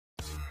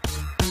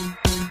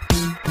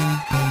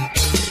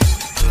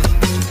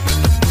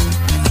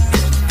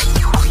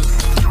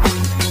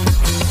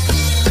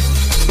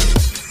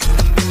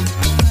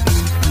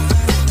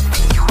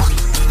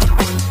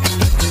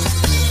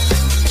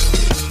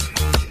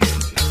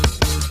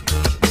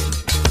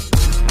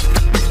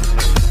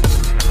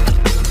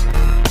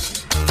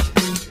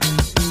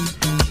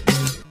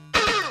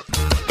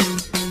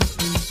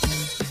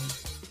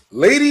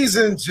Ladies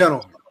and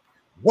gentlemen,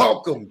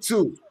 welcome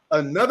to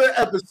another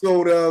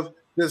episode of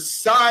the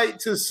Side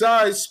to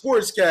Side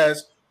Sportscast,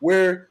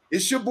 where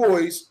it's your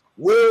boys,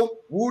 Will,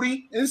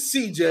 Woody, and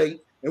CJ,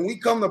 and we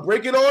come to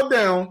break it all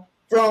down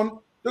from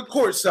the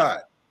court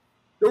side,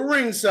 the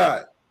ring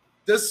side,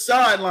 the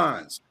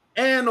sidelines,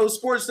 and those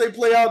sports they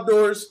play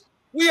outdoors.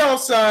 We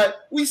outside,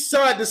 we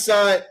side to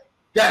side.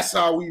 That's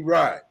how we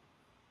ride.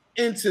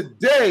 And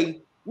today,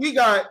 we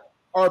got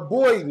our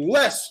boy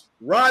Les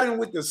riding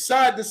with the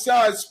Side to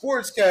Side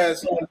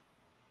Sportscast,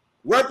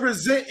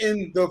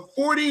 representing the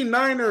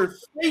 49er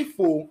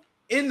faithful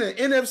in the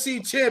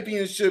NFC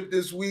Championship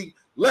this week.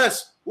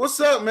 Les, what's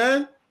up,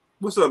 man?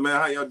 What's up,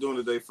 man? How y'all doing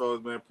today,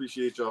 fellas, man?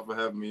 Appreciate y'all for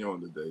having me on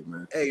today,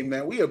 man. Hey,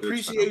 man, we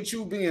appreciate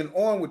you being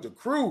on with the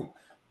crew.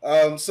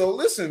 So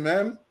listen,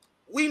 man,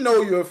 we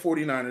know you're a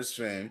 49ers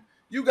fan.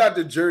 You got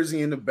the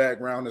jersey in the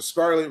background, the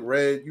scarlet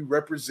red, you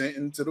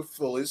representing to the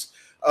fullest.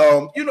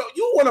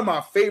 You're one of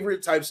my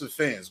favorite types of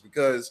fans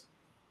because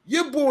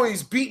your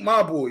boys beat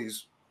my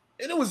boys,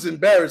 and it was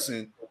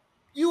embarrassing.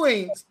 You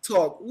ain't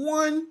talk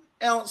 1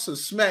 ounce of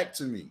smack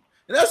to me.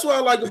 And that's what I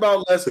like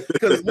about Les,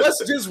 because Les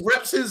just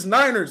reps his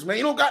Niners, man.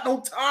 You don't got no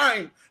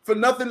time for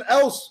nothing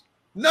else.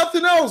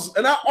 Nothing else.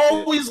 And I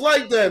always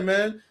like that,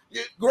 man.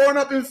 Growing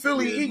up in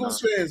Philly,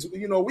 Eagles fans,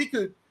 we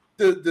could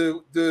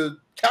the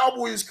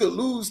Cowboys could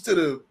lose to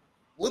the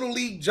Little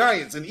League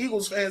Giants, and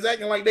Eagles fans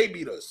acting like they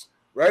beat us,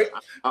 right?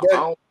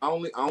 I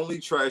only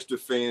trash the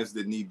fans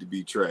that need to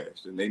be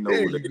trashed, and they know.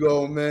 There you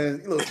go,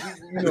 man.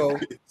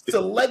 Look,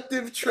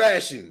 selective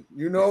trashing.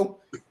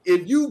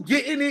 If you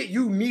get in it,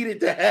 you needed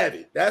to have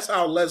it. That's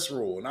how Les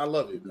roll, and I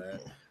love it, man.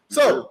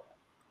 So,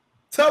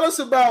 tell us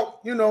about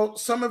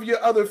some of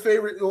your other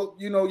favorite,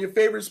 your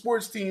favorite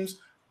sports teams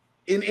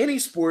in any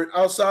sport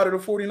outside of the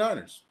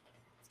 49ers.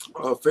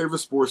 Favorite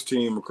sports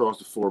team across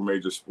the 4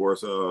 major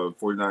sports.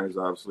 49ers,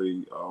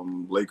 obviously.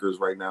 Lakers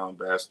right now in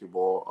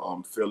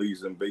basketball.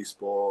 Phillies in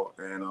baseball,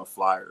 and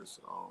Flyers.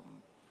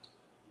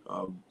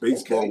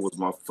 Baseball was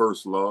my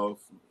first love.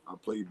 I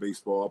played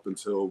baseball up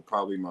until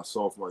probably my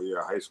sophomore year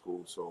of high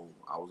school, so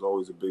I was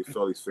always a big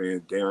Phillies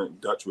fan.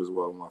 Darren Dutch was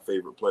one of my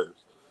favorite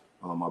players.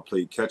 I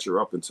played catcher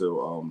up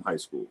until high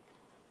school.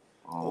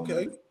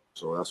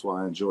 So that's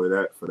why I enjoy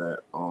that for that.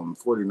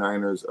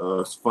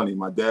 49ers, it's funny,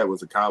 my dad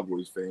was a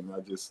Cowboys fan.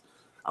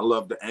 I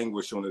love the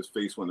anguish on his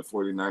face when the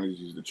 49ers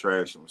used to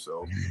trash him.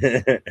 So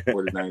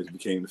 49ers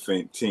became the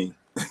faint team.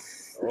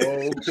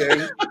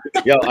 Okay.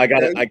 Yo, I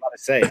gotta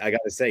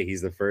say,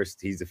 he's the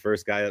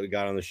first guy that we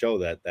got on the show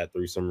that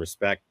threw some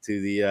respect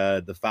to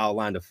the foul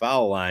line to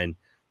foul line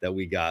that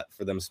we got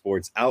for them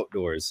sports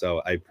outdoors.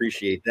 So I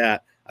appreciate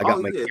that. I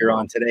got my gear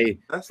on today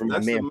from my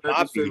man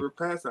Poppy. Favorite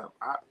pastime.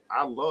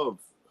 I love.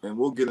 And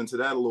we'll get into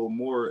that a little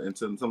more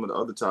into some of the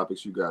other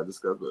topics you guys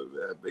discussed.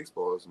 But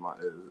baseball is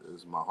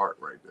my heart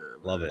right there.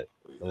 Man. Love it.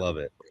 I love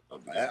it.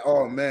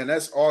 Oh man,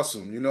 that's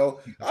awesome.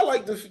 I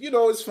like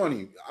it's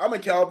funny. I'm a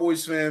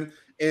Cowboys fan,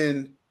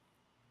 and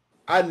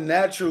I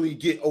naturally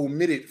get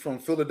omitted from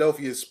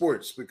Philadelphia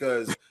sports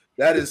because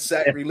that is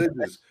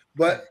sacrilegious.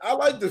 But I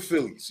like the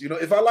Phillies.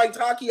 If I liked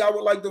hockey, I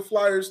would like the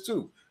Flyers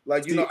too.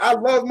 I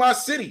love my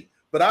city.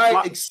 But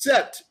I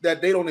accept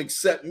that they don't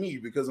accept me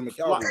because I'm a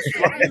Cowboys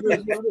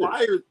fan.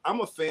 Flyers, I'm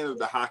a fan of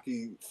the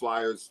hockey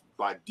Flyers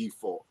by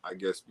default, I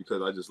guess,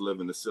 because I just live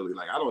in the city.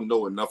 I don't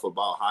know enough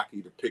about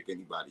hockey to pick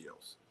anybody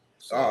else.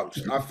 So,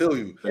 I feel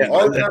you. Yeah,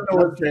 all I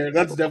know is fair.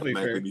 That's definitely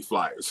fair. Maybe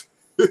Flyers.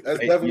 That's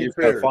definitely you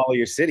fair. Follow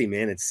your city,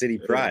 man. It's city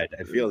pride.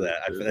 I feel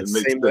that. That's the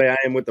same way I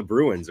am with the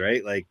Bruins,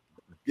 right?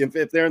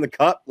 If they're in the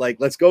cup,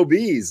 let's go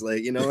Bees.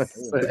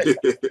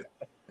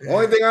 The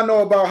only thing I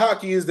know about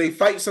hockey is they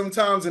fight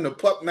sometimes in the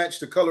puck match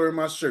the color of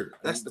my shirt.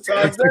 That's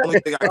the only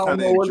thing I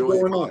kind of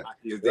enjoy about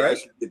hockey is they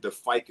actually get to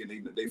fight and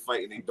they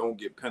fight and they don't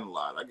get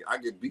penalized. I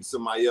get beat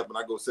somebody up and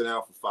I go sit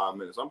down for 5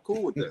 minutes. I'm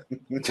cool with that.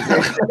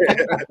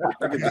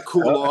 I get to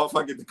cool off.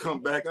 I get to come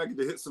back. I get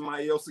to hit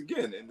somebody else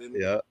again. And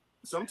then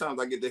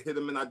sometimes I get to hit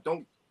them and I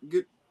don't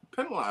get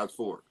penalized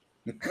for it.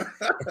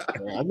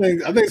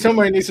 I think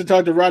somebody needs to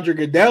talk to Roger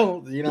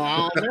Goodell. I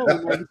don't know.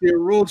 There might be a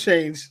rule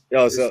change.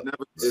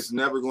 It's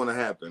never going to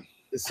happen.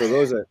 So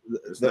those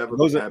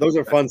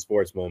are fun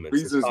sports moments.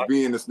 Reasons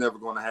being, it's never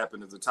going to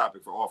happen as a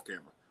topic for off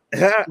camera.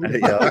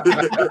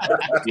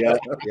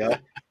 yeah.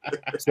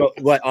 So,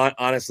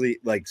 honestly,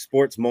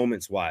 sports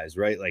moments wise,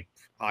 right?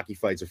 Hockey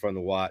fights are fun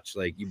to watch.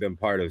 You've been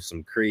part of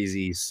some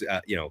crazy,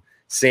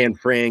 San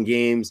Fran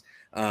games.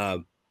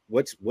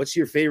 What's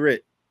your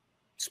favorite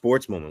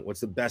sports moment? What's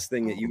the best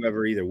thing that you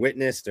ever either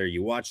witnessed or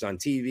you watched on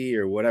TV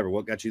or whatever?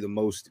 What got you the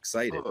most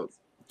excited?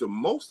 The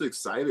most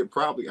excited,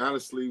 probably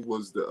honestly,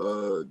 was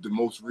the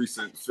most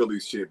recent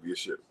Phillies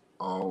championship.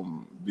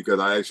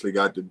 Because I actually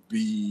got to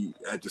be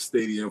at the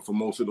stadium for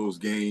most of those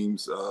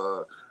games.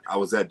 I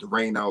was at the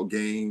rainout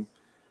game,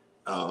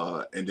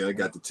 and then I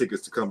got the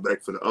tickets to come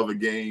back for the other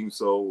games.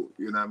 So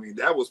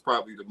that was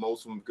probably the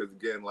most one because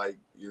again, my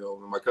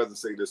cousins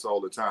say this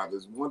all the time.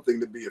 There's one thing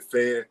to be a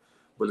fan.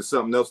 But it's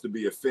something else to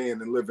be a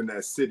fan and live in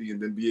that city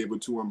and then be able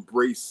to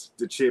embrace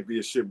the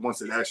championship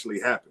once it actually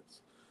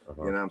happens.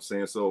 You know what I'm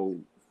saying? So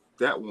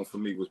that one for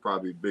me was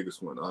probably the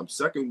biggest one.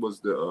 Second was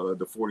the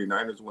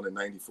 49ers one in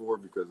 '94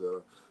 because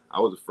I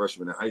was a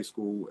freshman in high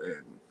school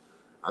and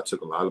I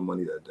took a lot of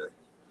money that day.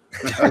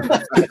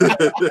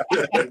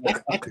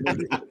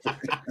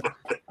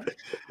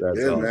 Yeah,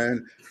 awesome.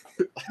 Man.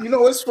 You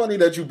know, it's funny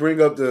that you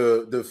bring up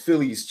the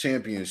Phillies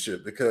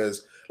championship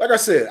because, like I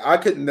said, I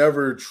could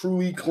never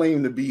truly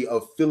claim to be a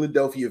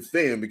Philadelphia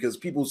fan because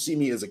people see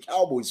me as a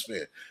Cowboys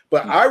fan.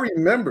 But I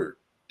remember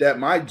that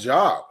my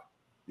job,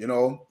 you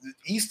know,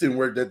 Easton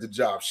worked at the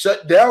job,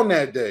 shut down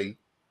that day.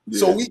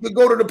 So we could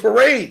go to the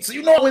parade. So,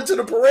 you know, I went to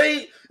the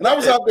parade and I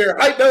was out there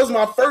hyped. That was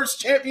my first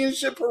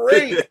championship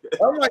parade.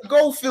 I'm like,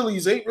 go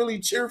Phillies. Ain't really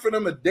cheer for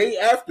them a day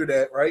after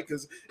that, right?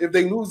 Because if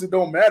they lose, it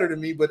don't matter to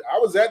me. But I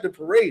was at the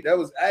parade. That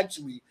was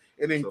actually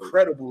an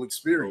incredible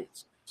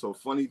experience. So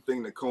funny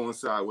thing to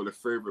coincide with a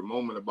favorite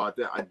moment about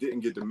that, I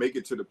didn't get to make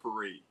it to the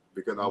parade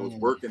because I was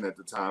working at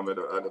the time at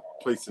a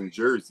place in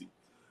Jersey.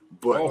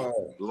 But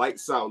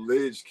Lights Out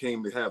Lidge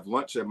came to have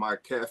lunch at my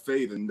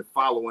cafe the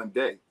following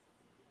day.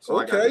 So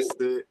I got to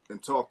sit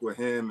and talk with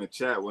him and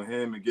chat with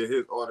him and get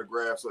his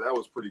autograph. So that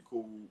was pretty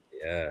cool.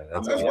 Yeah,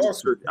 that's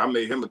awesome. I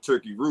made him a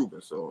turkey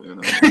Reuben. So, you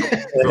know.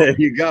 There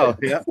you go.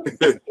 Yeah.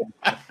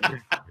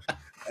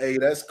 Hey,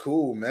 that's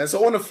cool, man.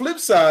 So on the flip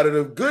side of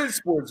the good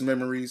sports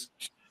memories,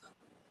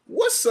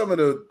 what's some of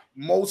the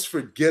most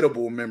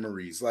forgettable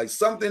memories? Like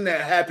something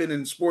that happened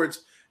in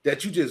sports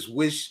that you just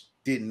wish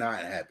did not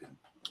happen?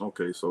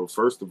 Okay, so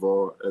first of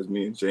all, as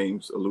me and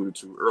James alluded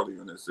to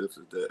earlier in this, is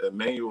the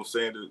Emmanuel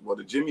Sanders,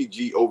 the Jimmy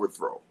G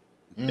overthrow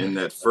in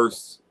that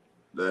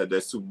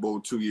that Super Bowl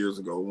 2 years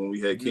ago when we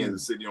had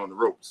Kansas City on the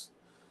ropes.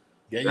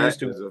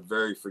 That is a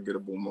very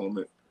forgettable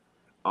moment.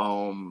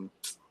 I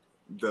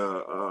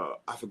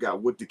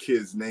forgot what the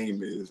kid's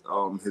name is.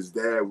 His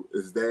dad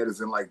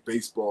is in like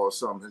baseball or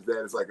something. His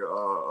dad is like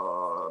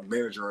a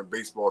manager in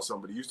baseball or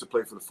something. He used to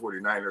play for the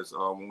 49ers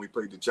when we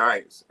played the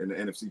Giants in the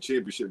NFC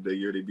Championship that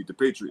year. They beat the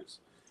Patriots.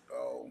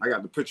 I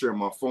got the picture on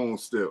my phone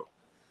still.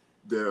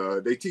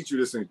 They teach you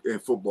this in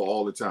football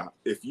all the time.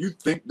 If you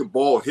think the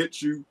ball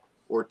hits you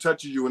or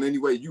touches you in any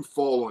way, you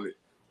fall on it.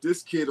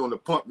 This kid on the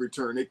punt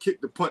return, they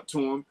kick the punt to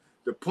him.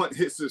 The punt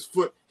hits his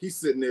foot. He's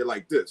sitting there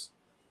like this.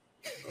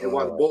 And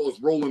while the ball is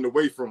rolling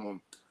away from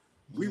him,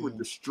 we were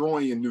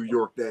destroying New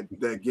York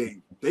that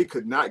game. They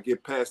could not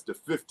get past the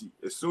 50.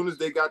 As soon as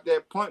they got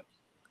that punt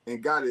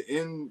and got it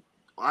in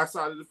our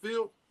side of the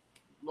field,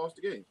 lost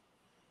the game.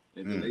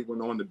 And then they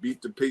went on to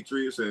beat the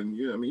Patriots, and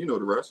you know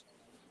the rest.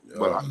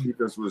 But our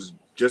defense was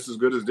just as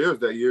good as theirs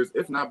that year,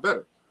 if not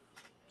better.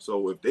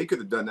 So if they could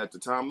have done that at the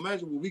time,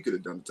 imagine what we could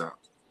have done at the time.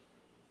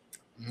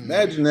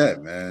 Imagine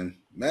that, man.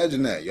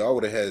 Imagine that. Y'all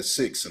would have had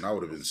 6, and I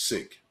would have been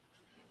sick.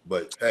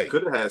 But hey,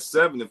 could have had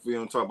 7 if we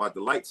don't talk about the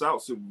Lights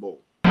Out Super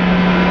Bowl. Oh,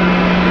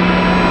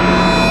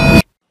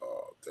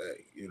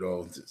 dang! You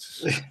know,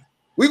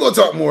 we're gonna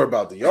talk more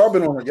about that. Y'all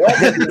been on. We're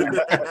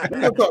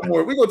gonna talk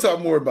more. We're gonna talk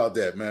more about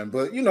that, man.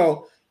 But you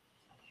know,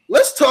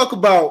 let's talk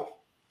about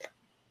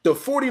the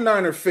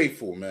 49er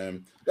faithful,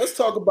 man. Let's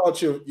talk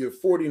about your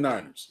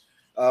 49ers.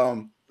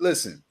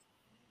 Listen,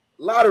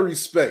 a lot of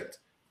respect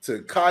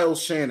to Kyle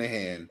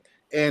Shanahan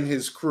and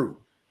his crew.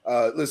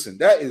 Listen,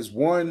 that is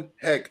one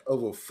heck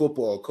of a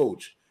football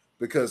coach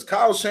because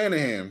Kyle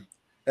Shanahan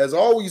has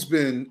always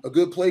been a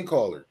good play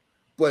caller,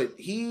 but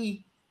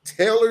he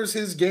tailors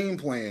his game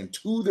plan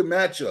to the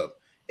matchup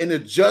and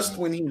adjusts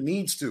when he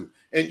needs to.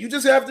 And you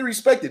just have to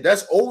respect it.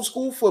 That's old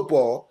school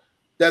football.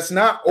 That's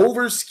not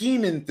over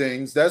scheming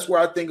things. That's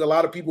where I think a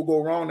lot of people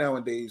go wrong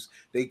nowadays.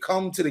 They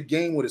come to the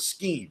game with a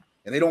scheme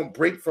and they don't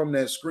break from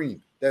that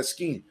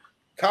scheme.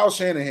 Kyle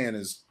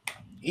Shanahan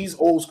he's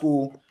old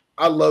school.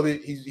 I love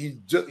it.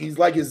 He's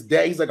like his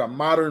dad. He's like a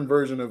modern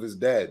version of his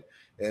dad.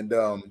 And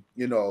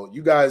you know,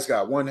 you guys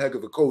got one heck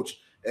of a coach.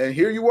 And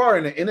here you are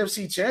in the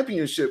NFC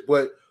Championship.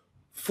 But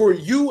for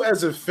you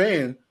as a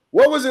fan,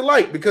 what was it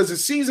like? Because the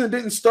season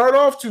didn't start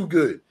off too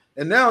good.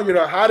 And now you're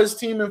the hottest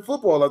team in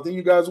football. I think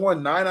you guys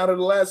won 9 out of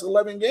the last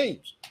 11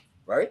 games,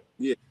 right?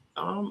 Yeah.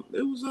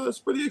 It's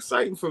pretty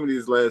exciting for me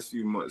these last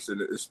few months,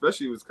 and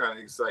especially it was kind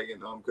of exciting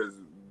because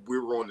we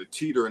were on the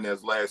teeter in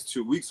those last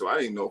 2 weeks, so I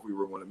didn't know if we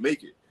were going to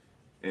make it.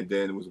 And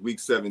then it was week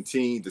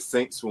 17, the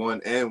Saints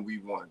won and we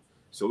won,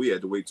 so we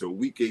had to wait till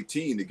week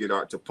 18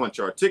 to punch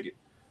our ticket,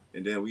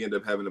 and then we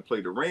ended up having to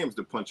play the Rams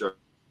to punch our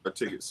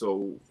ticket.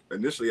 So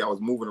initially, I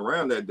was moving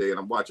around that day, and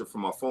I'm watching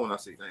from my phone. I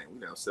say, "Dang, we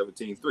down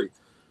 17-3.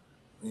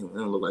 It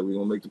don't look like we're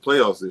gonna make the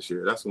playoffs this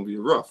year. That's gonna be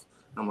rough."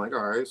 I'm like,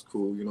 all right, it's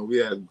cool. You know, we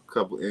had a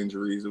couple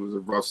injuries. It was a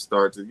rough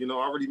start to,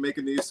 already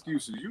making the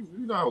excuses. You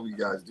know how we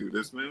guys do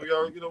this, man. We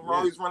are, we're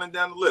always running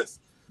down the list.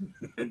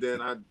 And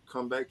then I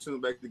come back to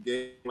the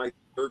game like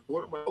third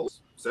quarter,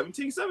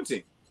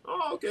 17-17.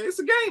 Oh, okay, it's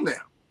a game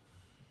now.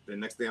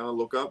 Then next thing I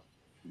look up,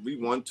 we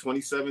won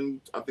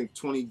 27, I think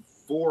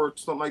 24,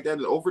 something like that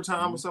in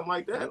overtime or something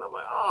like that. And I'm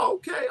like, oh,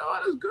 okay,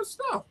 that's good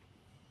stuff.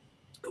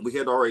 And we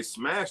had already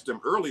smashed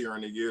them earlier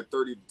in the year,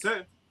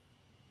 30-10.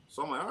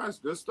 So I'm like, all right, it's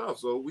good stuff.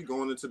 So we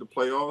going into the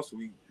playoffs.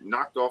 We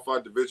knocked off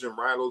our division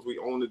rivals. We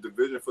own the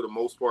division for the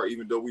most part,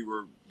 even though we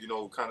were,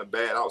 kind of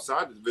bad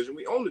outside the division.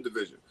 We own the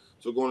division.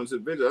 So going into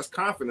the video, that's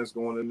confidence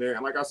going in there.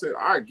 And like I said,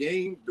 our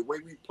game, the way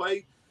we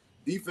play,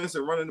 defense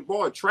and running the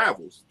ball, it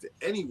travels to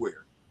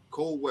anywhere,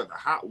 cold weather,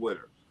 hot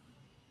weather,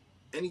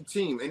 any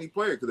team, any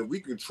player. Because if we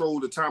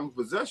control the time of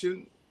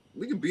possession,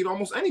 we can beat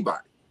almost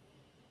anybody.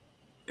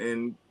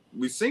 And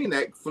we've seen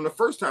that from the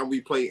first time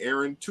we played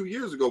Aaron 2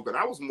 years ago. But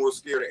I was more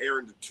scared of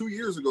Aaron 2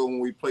 years ago when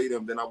we played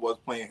him than I was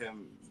playing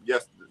him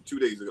 2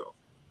 days ago.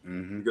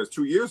 Because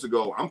 2 years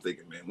ago, I'm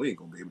thinking, man, we ain't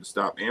going to be able to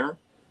stop Aaron.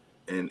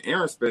 And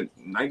Aaron spent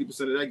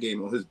 90% of that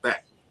game on his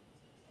back,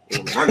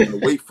 running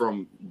away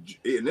from.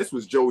 And this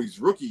was Joey's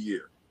rookie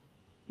year.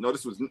 No,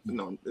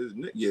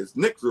 it's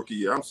Nick's rookie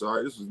year. I'm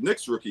sorry, this was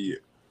Nick's rookie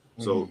year.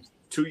 So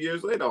 2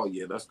 years later, oh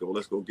yeah, let's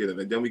go get him.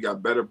 And then we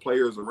got better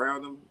players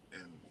around him.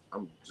 And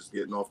I'm just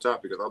getting off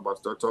topic because I'm about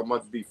to start talking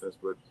about the defense.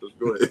 But let's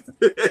go ahead.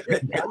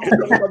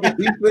 The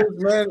defense,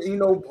 man. You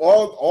know,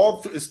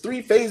 all it's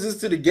 3 phases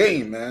to the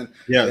game, man.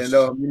 Yes.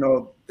 And you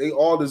know, they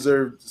all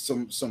deserve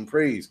some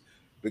praise.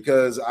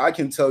 Because I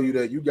can tell you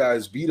that you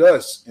guys beat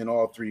us in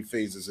all 3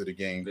 phases of the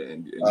game.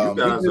 And you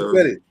guys are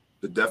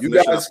the definition.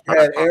 You guys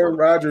had Aaron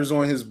Rodgers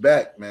on his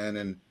back, man.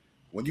 And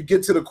when you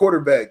get to the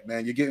quarterback,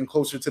 man, you're getting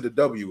closer to the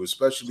W,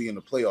 especially in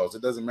the playoffs.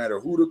 It doesn't matter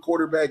who the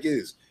quarterback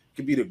is. It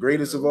could be the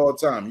greatest of all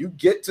time. You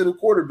get to the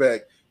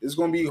quarterback, it's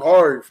going to be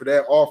hard for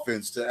that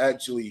offense to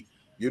actually,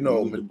 you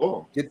know, move the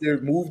ball.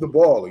 Move the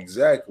ball.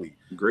 Exactly.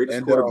 The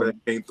greatest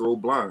quarterback can't throw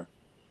blind.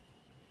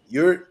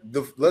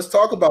 Let's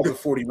talk about the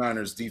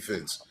 49ers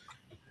defense.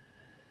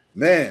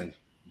 Man,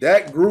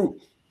 that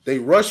group, they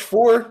rush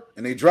 4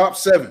 and they drop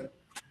 7.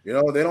 You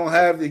know, they don't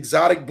have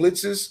exotic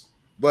blitzes,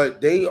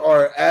 but they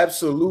are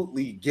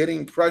absolutely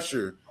getting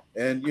pressure.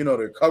 And, you know,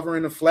 they're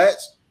covering the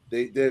flats.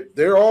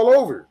 They're all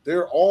over.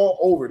 They're all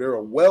over. They're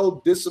a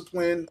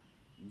well-disciplined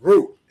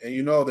group. And,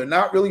 you know, they're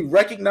not really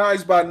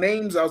recognized by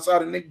names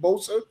outside of Nick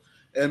Bosa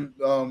and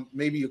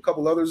maybe a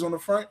couple others on the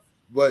front.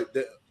 But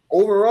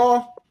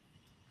overall,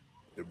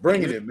 they're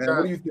bringing it, man.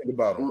 What do you think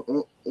about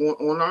them?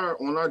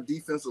 On our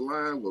defensive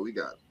line, well, we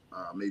got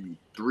maybe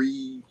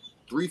three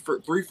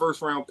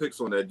first-round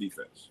picks on that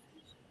defense.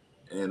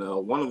 And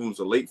one of them is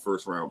a late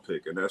first-round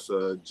pick, and that's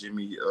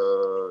Jimmy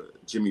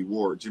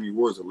Ward. Jimmy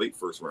Ward is a late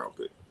first-round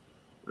pick.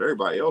 But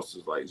everybody else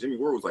is like, Jimmy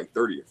Ward was like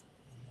 30th.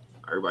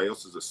 Everybody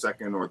else is a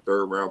second or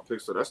third-round pick,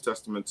 so that's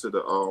testament to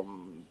the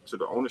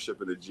ownership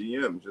of the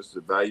GM, just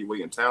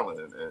evaluating talent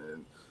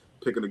and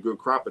picking a good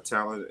crop of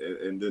talent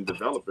and then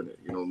developing it.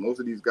 You know, most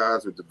of these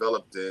guys are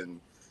developed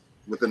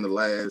within the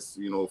last,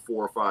 4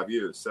 or 5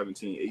 years,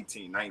 17,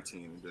 18,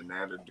 19. And then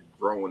now they're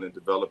growing and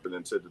developing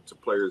into the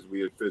players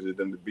we had figured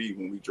them to be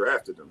when we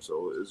drafted them.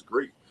 So it's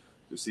great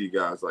to see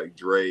guys like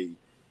Dre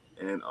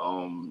and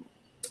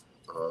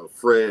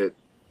Fred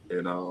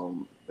and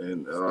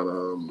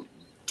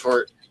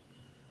Tart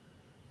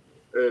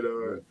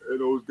and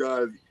those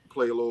guys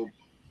play a little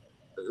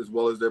as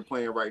well as they're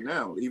playing right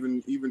now,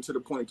 even to the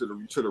point to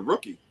the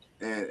rookie,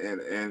 and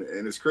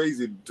it's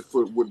crazy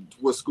for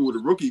what school the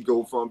rookie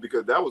go from,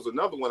 because that was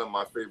another one of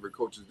my favorite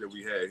coaches that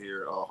we had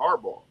here,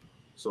 Harbaugh.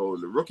 So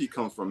the rookie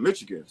comes from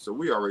Michigan, so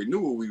we already knew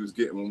what we was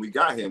getting when we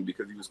got him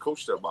because he was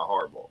coached up by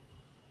Harbaugh.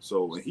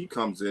 So when he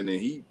comes in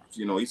and he's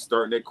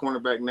starting at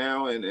cornerback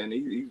now and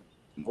he's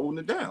holding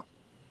it down.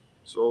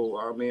 So,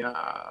 I mean,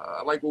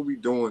 I like what we're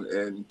doing.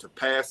 And to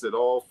pass it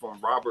off from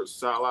Robert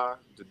Saleh,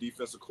 the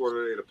defensive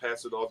coordinator, to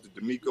pass it off to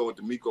D'Amico, and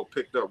D'Amico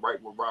picked up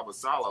right where Robert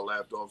Saleh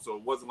left off. So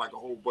it wasn't like a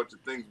whole bunch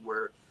of things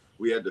where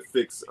we had to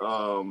fix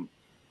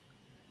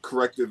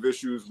corrective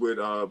issues with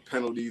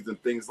penalties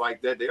and things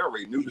like that. They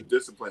already knew the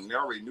discipline. They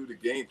already knew the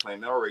game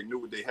plan. They already knew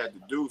what they had to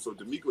do. So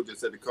D'Amico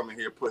just had to come in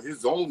here, put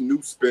his own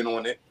new spin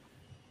on it,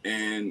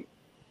 and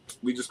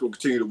we just going to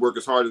continue to work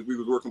as hard as we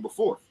was working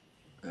before.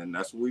 And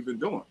that's what we've been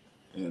doing.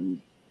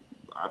 And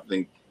I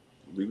think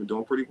we've been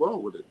doing pretty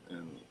well with it,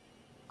 and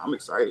I'm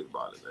excited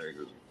about it,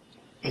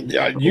 man.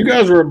 Yeah, you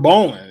guys were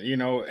balling,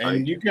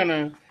 and you kind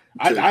of.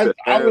 I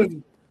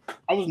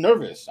was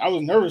nervous. I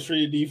was nervous for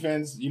your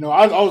defense.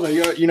 I was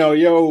like,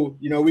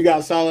 we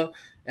got Saleh,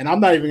 and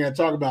I'm not even going to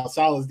talk about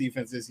Saleh's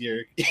defense this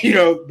year,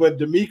 But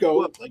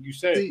D'Amico, like you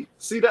said,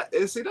 see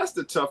that's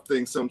the tough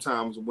thing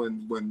sometimes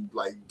when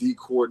like D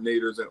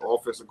coordinators and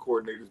offensive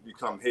coordinators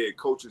become head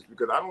coaches,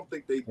 because I don't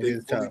think they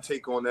fully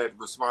take on that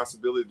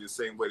responsibility the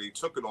same way they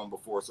took it on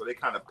before. So they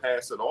kind of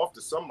pass it off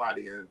to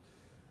somebody, and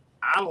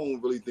I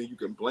don't really think you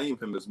can blame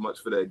him as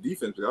much for that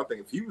defense. Because I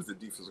think if he was the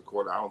defensive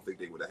coordinator, I don't think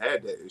they would have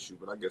had that issue.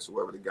 But I guess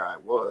whoever the guy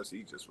was,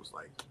 he just was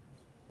like.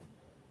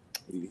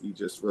 He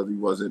just really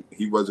wasn't.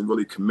 He wasn't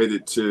really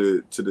committed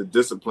to the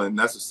discipline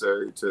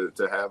necessary to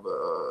have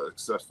a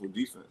successful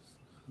defense.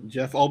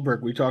 Jeff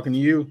Ulbrich, we talking to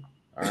you?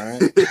 All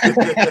right. I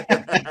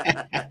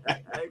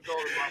ain't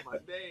going about my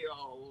day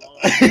all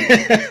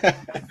along.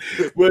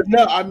 But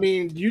no, I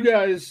mean, you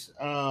guys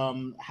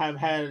have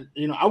had,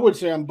 I would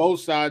say on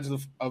both sides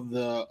of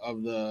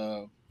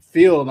the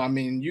field. I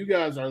mean, you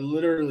guys are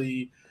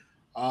literally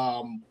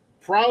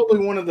probably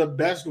one of the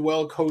best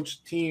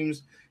well-coached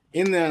teams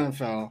in the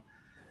NFL.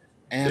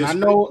 And it's I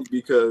know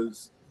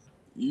because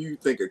you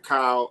think of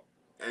Kyle,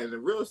 and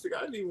realistically,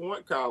 I didn't even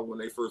want Kyle when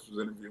they first was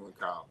interviewing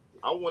Kyle.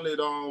 I wanted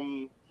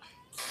I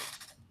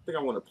think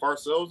I wanted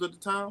Parcells at the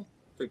time.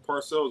 I think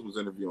Parcells was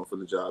interviewing for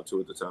the job too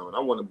at the time, and I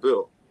wanted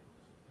Bill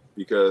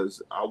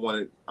because I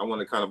wanted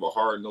kind of a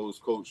hard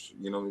nosed coach,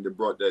 you know, that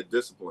brought that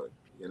discipline.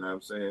 You know what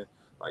I'm saying?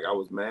 Like I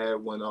was mad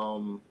when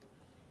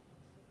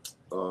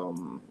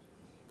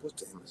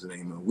what's his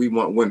name? We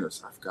Want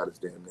Winners. I forgot his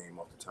damn name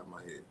off the top of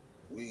my head.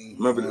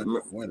 Remember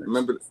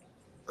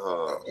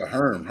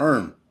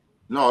Herm.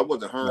 No, it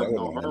wasn't Herm.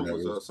 No, Herm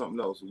was something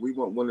else. We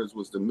Want Winners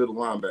was the middle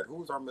linebacker. Who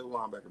was our middle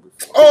linebacker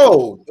before?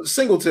 Oh,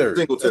 Singletary.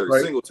 Singletary.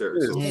 Right.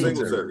 Singletary. So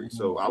Singletary.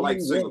 So I like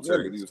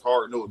Singletary because he was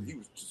hard nosed. He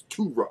was just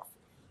too rough.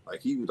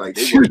 Like he was like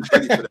they weren't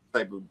ready for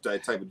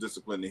that type of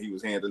discipline that he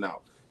was handing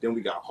out. Then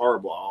we got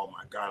Harbaugh. Oh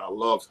my God, I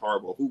loved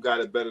Harbaugh. Who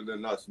got it better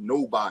than us?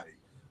 Nobody.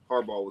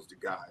 Harbaugh was the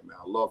guy, man.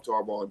 I loved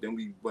Harbaugh. And then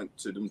we went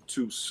to them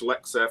two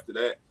Schlecks after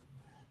that.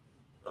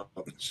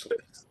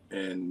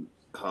 And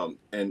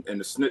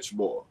the snitch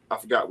ball. I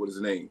forgot what his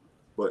name,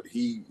 but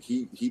he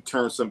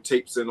turned some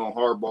tapes in on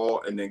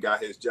Harbaugh and then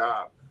got his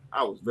job.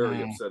 I was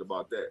very upset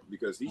about that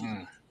because he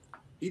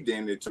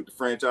damn near took the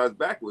franchise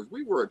backwards.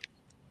 We were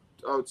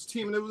a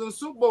team that was in the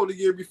Super Bowl the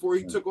year before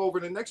he took over.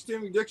 The next year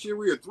we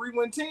were a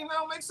 3-win team. That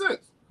don't make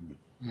sense.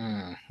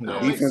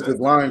 Defensive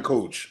line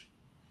coach.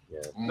 Yeah.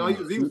 No,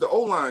 he was the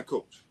O-line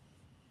coach.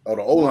 Oh,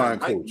 the O-line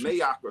Mike coach.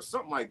 Mayock or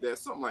something like that.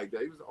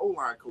 He was the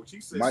O-line coach. He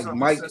said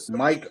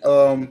Mike.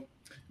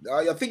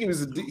 I think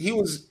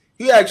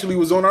he actually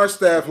was on our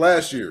staff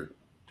last year.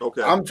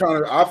 Okay. I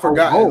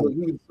forgot. He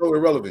was so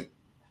irrelevant.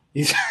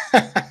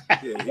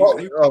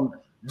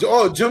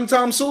 Jim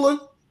Tom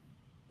Sula?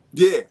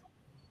 Yeah.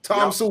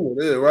 Tom Sula,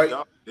 yeah, right?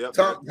 Yep.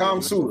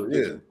 Tom Sula,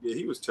 yeah. Yeah,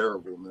 he was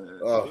terrible, man.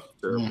 He was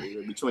terrible.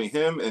 Yeah, between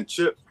him and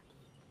Chip,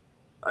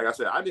 like I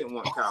said, I didn't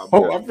want Kyle.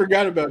 I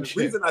forgot about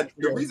Chip.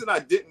 The reason I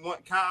didn't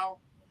want Kyle,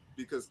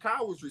 because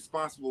Kyle was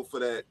responsible for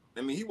that.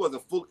 I mean, he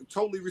wasn't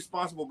totally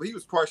responsible, but he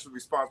was partially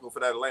responsible for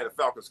that Atlanta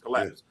Falcons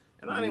collapse.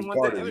 Yeah. And I didn't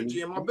want that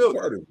energy in my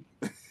building.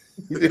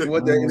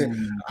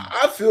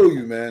 I feel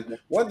you, man.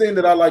 One thing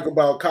that I like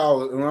about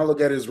Kyle, when I look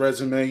at his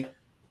resume,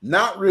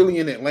 not really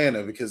in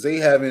Atlanta because they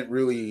haven't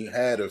really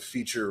had a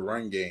feature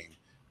run game.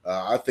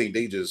 I think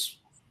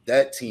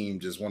that team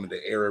just wanted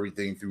to air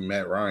everything through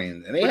Matt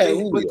Ryan, and they had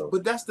Julio.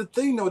 But that's the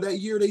thing, though. That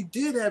year they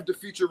did have the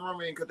feature run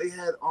game because they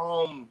had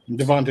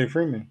Devontae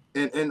Freeman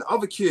and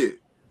other kid.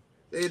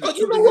 You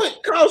know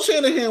what? Kyle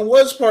Shanahan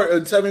was part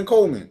of Tevin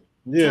Coleman.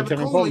 Yeah,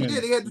 Tevin Coleman. Yeah,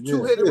 they had the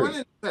two-headed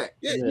running back.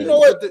 Yeah, you know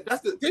what? But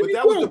that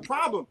was the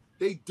problem.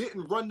 They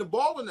didn't run the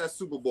ball in that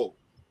Super Bowl.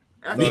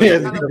 They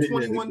didn't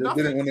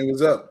when it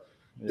was up.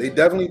 They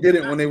definitely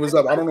didn't when they was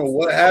up. I don't know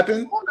what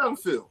happened.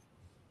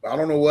 I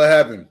don't know what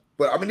happened.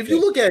 But I mean, if you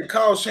look at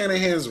Kyle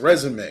Shanahan's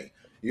resume,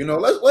 you know,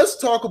 let's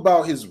talk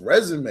about his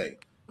resume.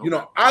 You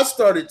know, I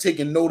started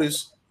taking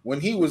notice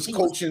when he was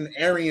coaching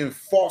Arian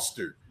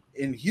Foster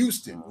in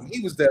Houston, when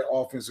he was that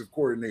offensive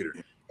coordinator.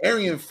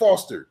 Arian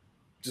Foster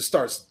just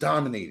starts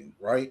dominating,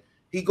 right?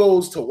 He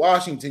goes to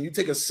Washington. You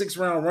take a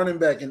 6th-round running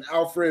back in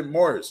Alfred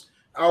Morris.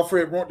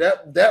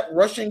 That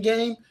rushing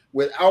game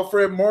with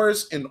Alfred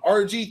Morris and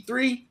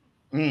RG3,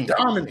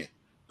 dominant,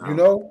 you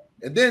know.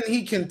 And then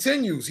he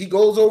continues. He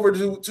goes over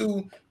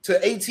to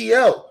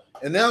ATL,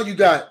 and now you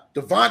got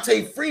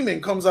Devontae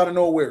Freeman comes out of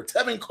nowhere.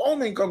 Tevin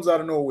Coleman comes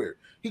out of nowhere.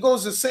 He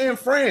goes to San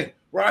Fran.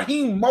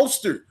 Raheem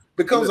Mostert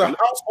becomes a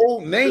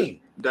household name.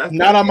 That's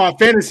not on my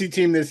fantasy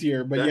team this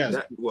year, but yes.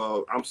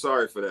 Well, I'm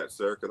sorry for that,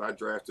 sir, because I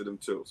drafted him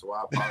too. So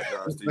I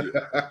apologize to you.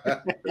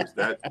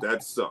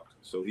 that sucked.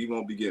 So he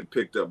won't be getting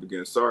picked up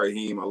again. Sorry,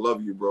 Heem. I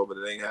love you, bro, but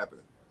it ain't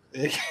happening.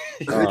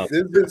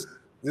 There's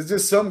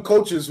just some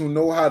coaches who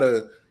know how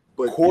to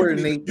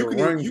coordinate the run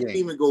game. You can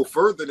even go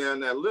further down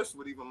that list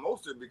with even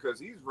Mostert because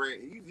he's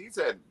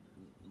had a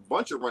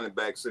bunch of running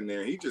backs in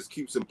there. He just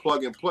keeps him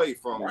plug and play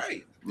from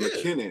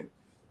McKinnon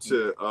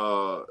to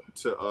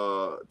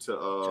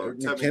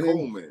Tevin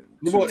Coleman.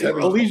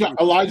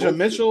 Elijah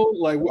Mitchell,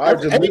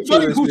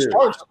 everybody who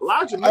starts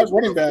Elijah Mitchell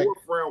running back.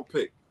 4th-round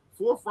pick.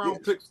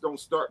 4th-round picks don't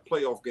start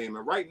playoff game,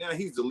 and right now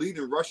he's the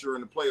leading rusher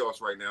in the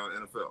playoffs right now in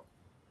the NFL.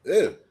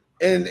 Yeah,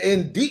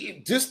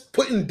 and just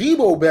putting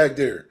Debo back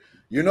there,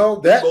 you know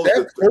that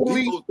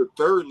totally Debo's the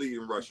 3rd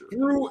leading rusher.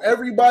 Threw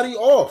everybody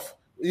off.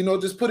 You know,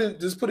 just putting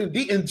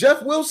D and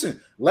Jeff Wilson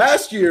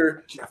last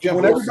year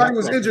when everybody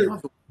was injured.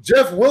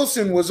 Jeff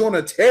Wilson was on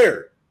a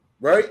tear,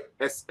 right?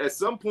 At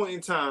some point in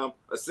time,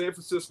 a San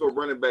Francisco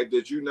running back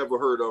that you never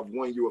heard of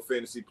won you a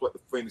fantasy.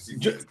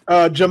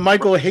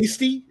 JaMycal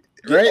Hasty,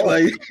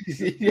 right?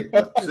 See,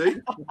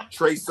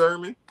 Trey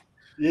Sermon.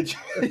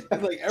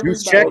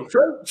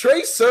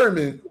 Trey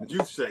Sermon.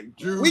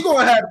 We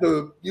gonna have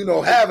to,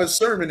 have a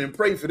sermon and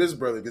pray for this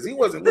brother because he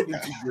wasn't looking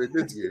too good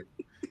this year.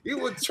 He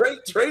was Trey.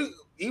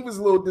 He was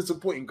a little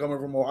disappointing coming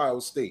from Ohio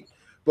State,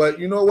 but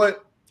you know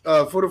what?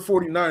 For the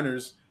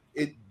 49ers.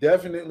 It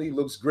definitely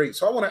looks great.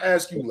 So I want to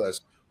ask you, Les,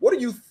 what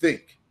do you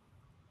think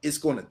it's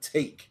going to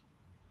take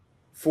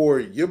for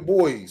your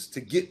boys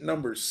to get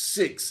number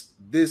 6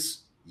 this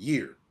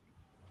year?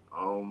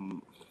 I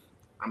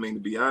mean, to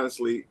be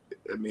honestly,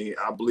 I mean,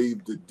 I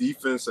believe the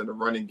defense and the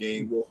running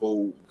game will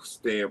hold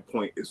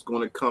standpoint. It's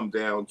going to come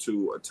down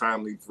to a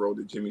timely throw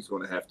that Jimmy's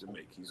going to have to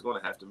make. He's going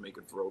to have to make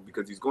a throw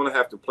because he's going to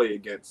have to play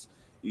against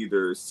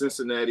either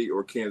Cincinnati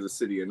or Kansas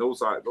City, and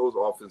those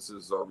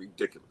offenses are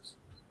ridiculous.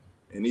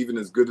 And even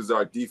as good as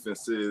our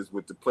defense is,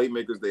 with the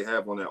playmakers they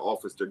have on that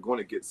offense, they're going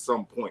to get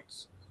some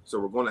points. So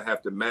we're going to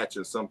have to match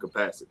in some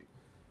capacity.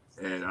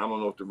 And I don't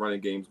know if the running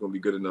game is going to be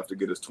good enough to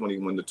get us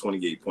 21 to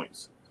 28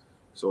 points.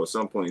 So at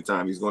some point in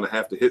time, he's going to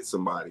have to hit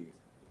somebody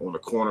on a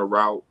corner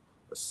route,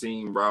 a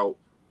seam route,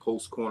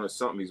 post corner,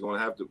 something. He's going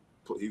to have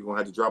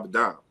to drop it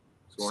down.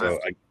 So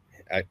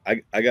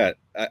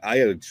I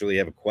actually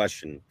have a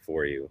question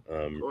for you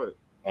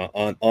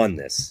on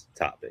this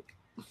topic,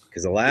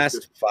 because the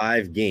last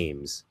 5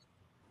 games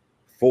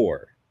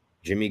for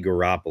Jimmy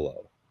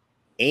Garoppolo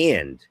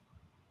and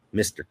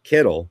Mr.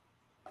 Kittle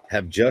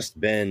have just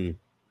been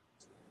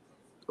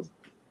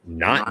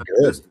not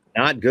good.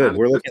 Not good.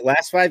 We're looking at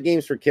last 5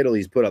 games for Kittle.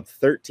 He's put up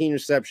 13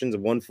 receptions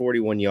of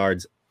 141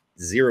 yards,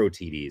 0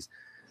 TDs.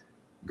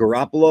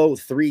 Garoppolo,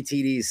 3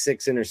 TDs,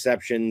 6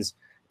 interceptions,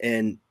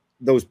 and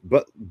those.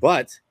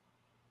 But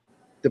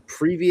the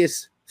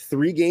previous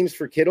 3 games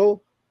for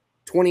Kittle,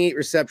 28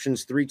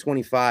 receptions,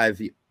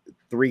 325,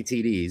 3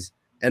 TDs,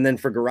 and then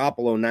for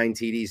Garoppolo, 9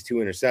 TDs, 2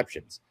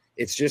 interceptions.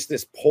 It's just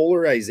this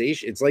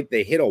polarization. It's like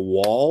they hit a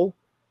wall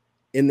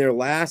in their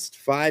last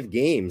 5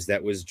 games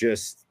that was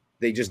just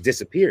they just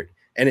disappeared.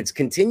 And it's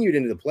continued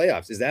into the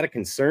playoffs. Is that a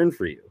concern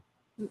for you?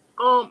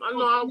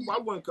 I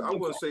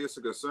wouldn't say it's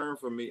a concern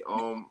for me.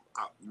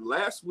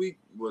 Last week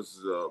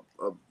was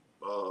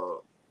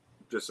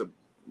just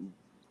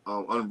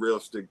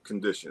unrealistic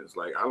conditions.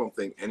 Like, I don't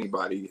think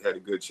anybody had a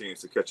good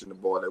chance of catching the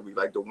ball that week.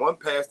 Like the one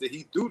pass that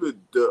he threw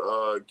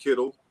to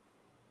Kittle,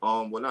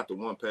 well, not the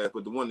one pass,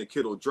 but the one that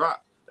Kittle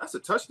dropped. That's a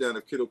touchdown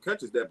if Kittle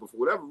catches that. But for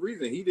whatever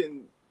reason, he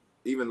didn't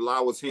even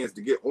allow his hands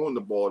to get on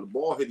the ball. The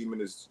ball hit him in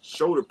his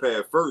shoulder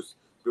pad first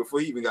before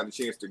he even got a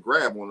chance to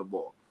grab on the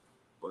ball.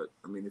 But,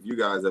 I mean, if you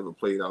guys ever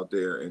played out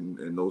there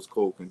in those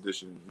cold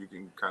conditions, you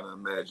can kind of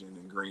imagine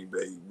in Green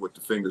Bay what the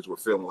fingers were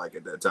feeling like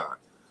at that time.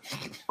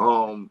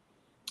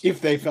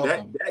 If they felt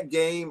that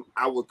game,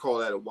 I would call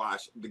that a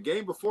wash. The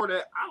game before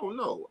that, I don't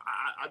know.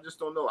 I just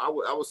don't know.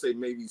 I would say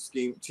maybe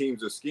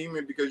teams are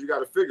scheming because you got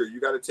to figure. You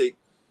got to take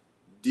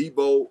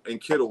Debo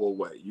and Kittle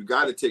away. You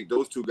got to take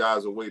those 2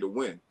 guys away to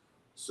win.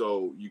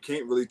 So you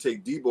can't really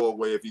take Debo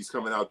away if he's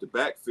coming out the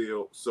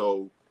backfield.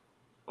 So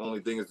only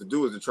thing is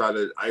to try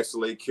to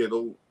isolate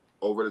Kittle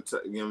over the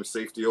top,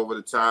 safety over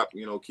the top,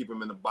 keep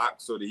him in the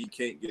box so that he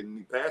can't get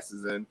any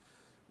passes in.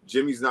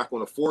 Jimmy's not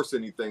going to force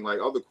anything like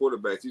other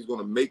quarterbacks. He's going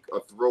to make a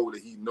throw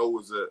that he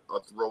knows a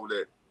throw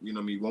that,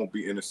 he won't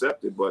be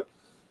intercepted. But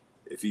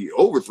if he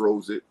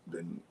overthrows it,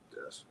 then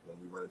that's when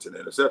we run into the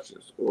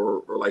interceptions.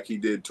 Or like he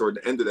did toward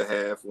the end of the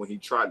half when he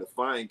tried to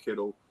find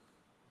Kittle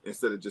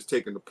instead of just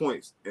taking the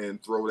points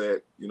and throw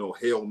that,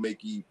 Hail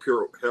Mary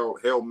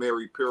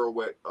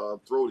pirouette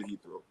throw that he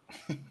threw.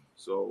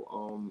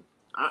 So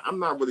I'm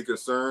not really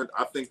concerned.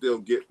 I think they'll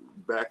get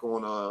back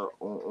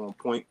on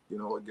point,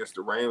 against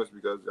the Rams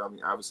because,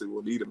 obviously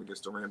we'll need them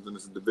against the Rams and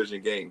it's a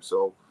division game.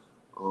 So,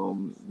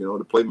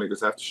 the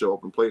playmakers have to show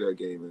up and play that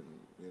game. And,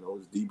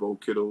 it's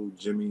Debo, Kittle,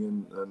 Jimmy,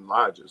 and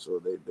Elijah. So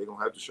they're going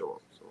to have to show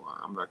up. So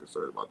I'm not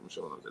concerned about them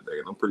showing up today.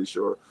 And I'm pretty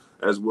sure,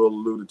 as Will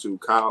alluded to,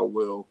 Kyle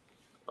will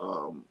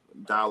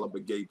dial up a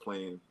game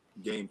plan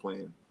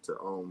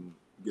to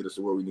get us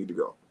to where we need to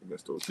go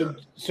against those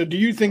guys. So do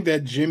you think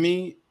that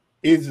Jimmy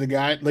is the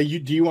guy? Like,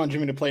 do you want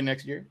Jimmy to play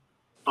next year?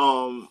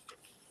 I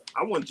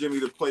want Jimmy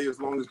to play as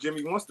long as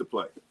Jimmy wants to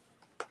play.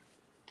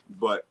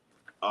 But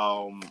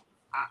I'm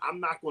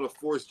not going to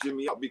force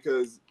Jimmy out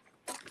because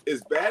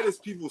as bad as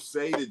people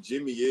say that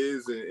Jimmy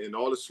is and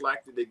all the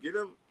slack that they get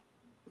him,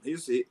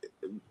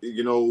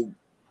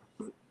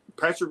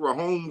 Patrick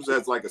Mahomes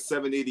has like a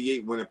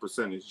 788 winning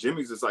percentage.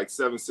 Jimmy's is like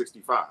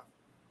 765.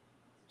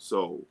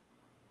 So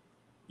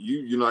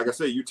you like I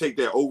said, you take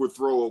that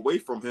overthrow away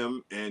from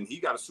him, and he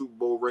got a Super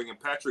Bowl ring, and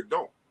Patrick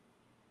don't.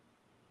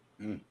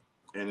 And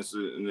is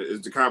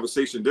the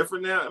conversation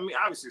different now? I mean,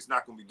 obviously it's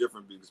not going to be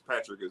different because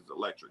Patrick is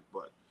electric,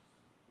 but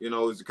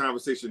is the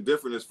conversation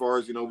different as far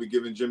as we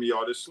giving Jimmy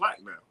all this slack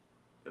now?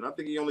 And I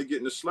think he only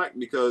getting the slack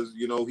because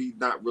he's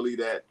not really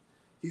that.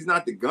 He's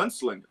not the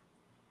gunslinger,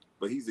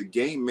 but he's a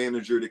game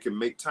manager that can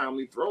make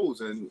timely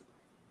throws. And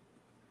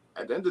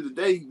at the end of the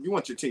day, you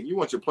want your team, you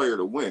want your player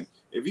to win.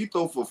 If he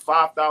throw for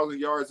 5,000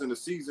 yards in the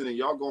season and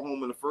y'all go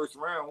home in the first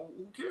round,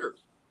 who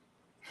cares?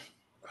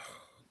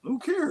 Who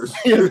cares?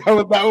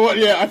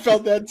 I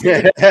felt that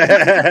too.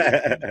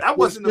 That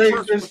wasn't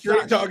the first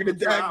straight talking to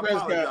Dak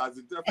Prescott.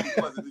 It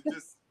definitely wasn't.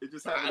 It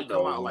just happened to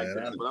come out like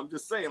that. But I'm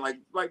just saying, like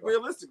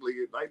realistically,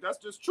 like that's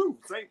just true.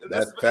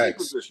 That's any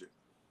position.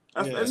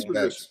 That's any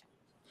position.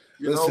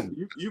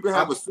 You can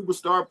have a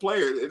superstar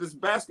player. It is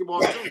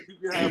basketball too.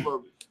 You can have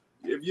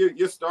if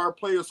your star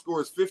player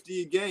scores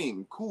 50 a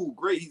game, cool,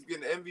 great. He's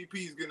getting MVP,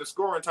 he's getting a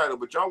scoring title,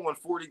 but y'all won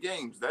 40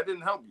 games. That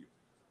didn't help you.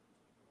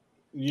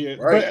 Yeah,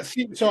 right.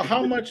 But so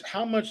how much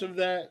of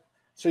that?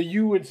 So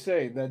you would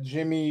say that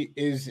Jimmy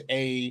is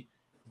a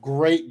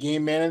great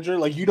game manager?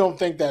 Like, you don't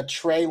think that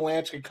Trey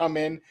Lance could come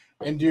in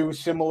and do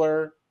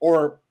similar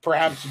or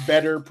perhaps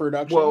better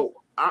production? Well,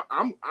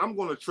 I'm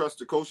going to trust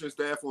the coaching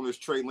staff on this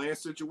Trey Lance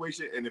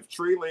situation, and if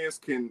Trey Lance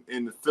can,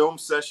 in the film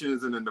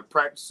sessions and in the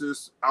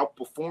practices,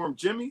 outperform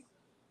Jimmy,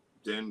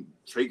 then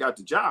Trey got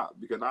the job,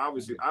 because I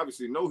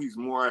obviously know he's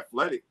more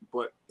athletic,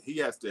 but he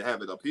has to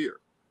have it up here.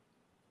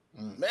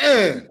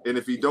 Man, and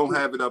if he don't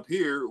have it up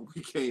here,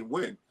 we can't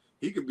win.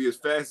 He could be as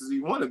fast as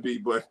he want to be,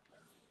 but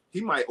he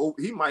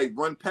might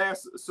run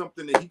past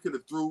something that he could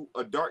have threw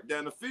a dart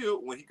down the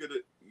field when he could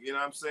have, you know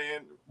what I'm saying?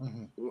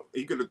 Mm-hmm.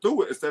 He could have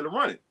threw it instead of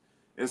running.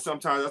 And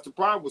sometimes that's the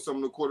problem with some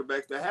of the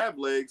quarterbacks that have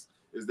legs,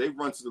 is they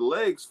run to the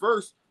legs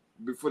first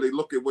before they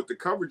look at what the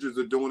coverages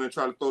are doing and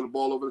try to throw the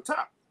ball over the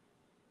top.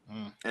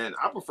 And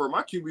I prefer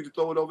my QB to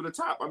throw it over the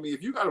top. I mean,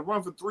 if you got to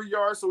run for 3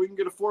 yards so we can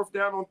get a fourth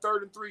down on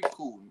 3rd and 3,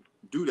 cool.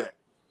 Do that.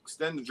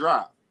 Extend the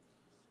drive.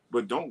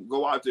 But don't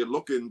go out there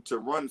looking to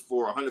run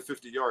for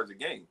 150 yards a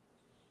game.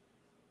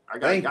 I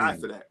got a guy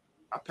for that.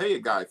 I pay a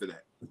guy for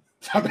that.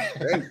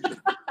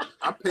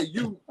 I pay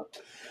you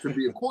to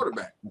be a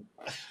quarterback.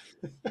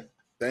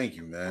 Thank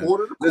you, man.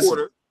 Quarter to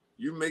quarter,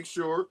 you make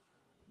sure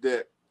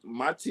that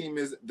my team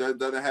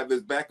doesn't have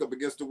his back up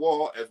against the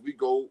wall as we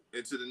go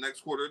into the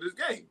next quarter of this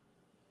game.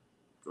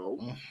 So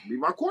be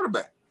my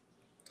quarterback.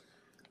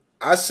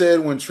 I said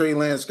when Trey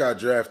Lance got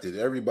drafted,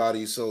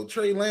 everybody, so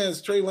Trey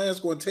Lance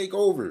going to take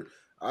over.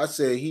 I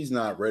said he's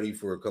not ready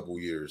for a couple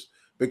years,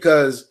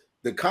 because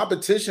the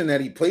competition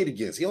that he played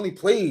against, he only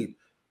played,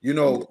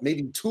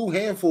 maybe 2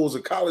 handfuls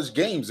of college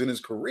games in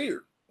his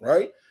career,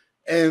 right?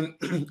 And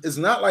it's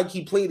not like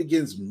he played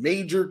against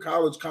major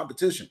college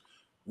competition.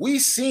 We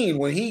seen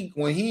when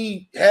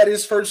he had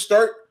his first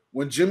start,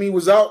 when Jimmy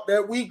was out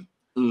that week,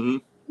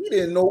 he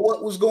didn't know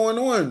what was going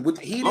on.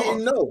 He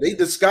didn't know. They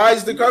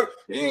disguised the cover.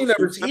 He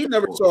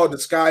never saw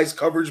disguised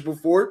coverage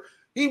before.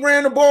 He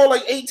ran the ball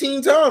like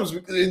 18 times.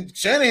 And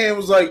Shanahan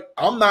was like,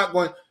 I'm not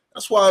going.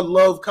 That's why I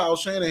love Kyle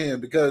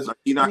Shanahan, because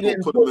he's not going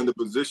to put him in the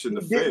position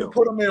to fail.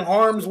 Put him in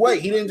harm's way.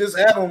 He didn't just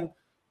have him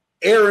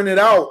airing it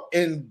out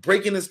and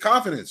breaking his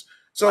confidence.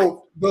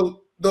 So the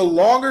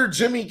longer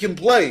Jimmy can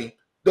play,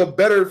 the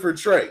better for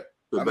Trey.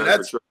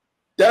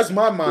 That's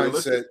my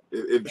mindset.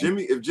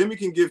 If Jimmy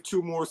can give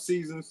 2 more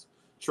seasons,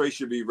 Trey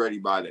should be ready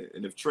by then.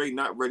 And if Trey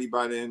not ready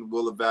by then,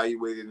 we'll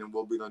evaluate it and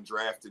we'll be on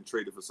draft and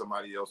traded for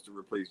somebody else to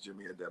replace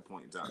Jimmy at that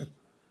point in time.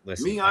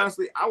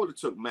 Honestly, I would have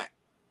took Matt.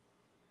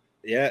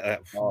 Yeah,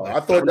 I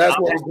thought that's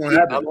what was going to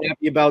happen. I'm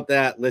happy about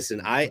that.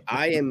 Listen, I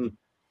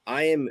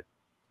am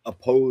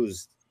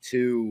opposed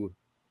to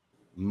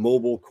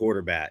mobile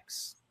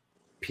quarterbacks.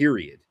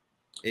 Period.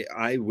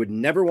 I would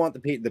never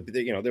want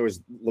there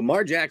was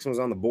Lamar Jackson was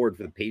on the board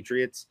for the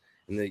Patriots,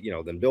 and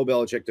then Bill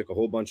Belichick took a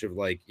whole bunch of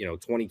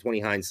 2020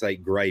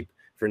 hindsight gripe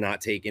for not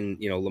taking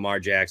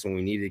Lamar Jackson when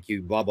we needed a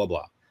Q, blah blah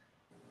blah.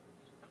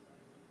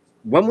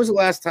 When was the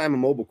last time a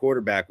mobile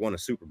quarterback won a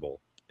Super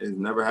Bowl? It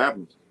never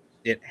happened.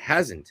 It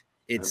hasn't.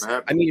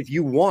 I mean, if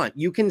you want,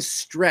 you can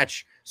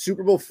stretch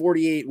Super Bowl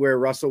 48 where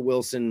Russell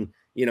Wilson,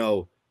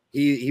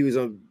 he was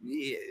a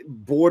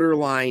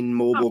borderline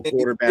mobile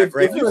quarterback,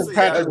 right?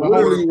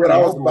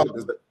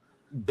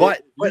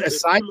 But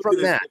aside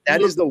from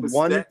that is the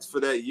one for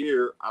that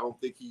year. I don't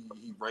think he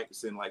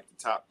ranks in like the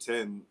top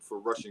 10 for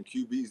rushing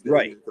QBs,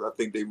 right? Because I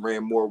think they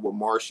ran more with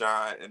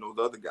Marshawn and those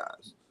other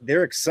guys.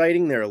 They're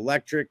exciting. They're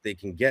electric. They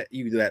can get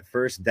you that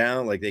first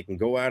down. Like, they can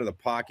go out of the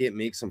pocket,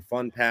 make some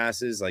fun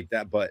passes like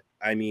that. But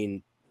I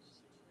mean,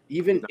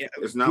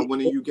 it's not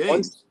winning you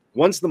games.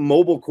 Once the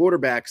mobile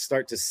quarterbacks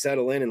start to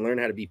settle in and learn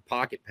how to be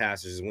pocket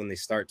passers is when they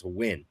start to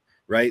win,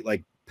 right?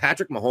 Like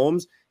Patrick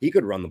Mahomes, he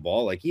could run the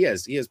ball. Like he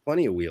has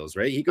plenty of wheels,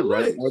 right? He could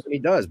run it more than he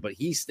does, but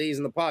he stays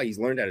in the pocket. He's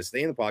learned how to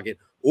stay in the pocket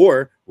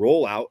or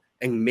roll out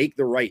and make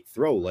the right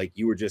throw. Like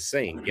you were just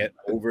saying, get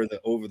over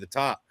the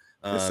top.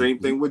 The same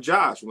thing with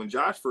Josh. When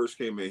Josh first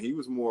came in, he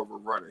was more of a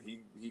runner.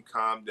 He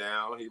calmed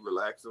down, he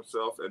relaxed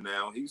himself, and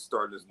now he's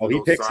starting to he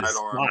picks his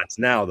spots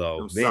now,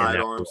 though.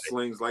 Sidearm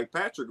slings like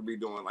Patrick would be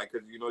doing, like,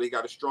 because they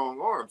got a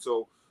strong arm.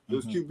 So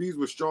those QBs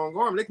with strong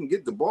arm, they can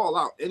get the ball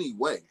out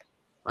anyway.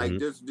 Like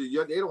they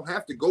don't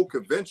have to go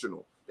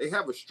conventional. They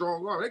have a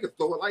strong arm. They can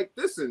throw it like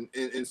this and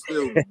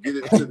still get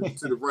it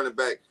to the running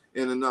back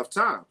in enough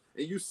time.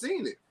 And you've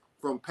seen it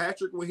from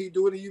Patrick when he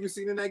do it, and you can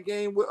see it in that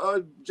game with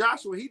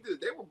Josh when he did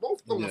it. They were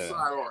both throwing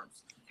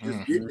sidearms,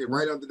 just getting it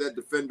right under that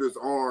defender's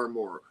arm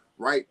or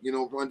right,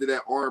 under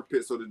that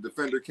armpit so the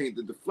defender can't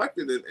deflect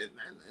it, and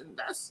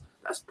that's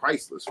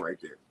priceless right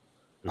there.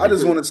 I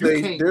just want to say,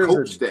 you can't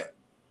coach that.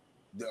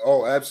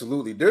 Oh,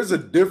 absolutely. There's a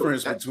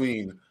difference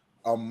between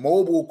a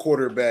mobile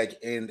quarterback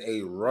and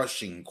a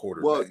rushing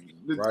quarterback.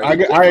 Well,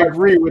 right? I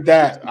agree with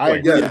that. I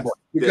agree.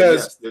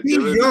 Because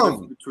Steve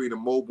Young between a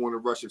mobile and a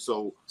rushing.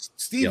 So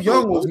Steve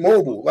Young was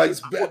mobile. Like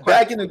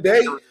back in the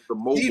day,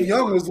 Steve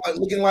Young was like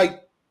looking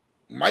like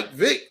Mike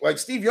Vick. Like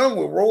Steve Young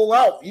would roll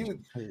out. He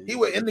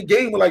would end the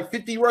game with like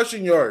 50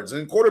 rushing yards,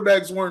 and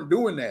quarterbacks weren't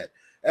doing that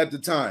at the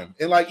time.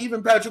 And like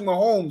even Patrick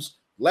Mahomes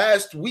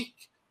last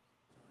week,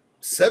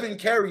 7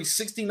 carries,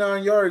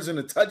 69 yards, and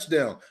a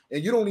touchdown.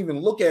 And you don't even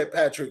look at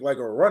Patrick like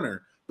a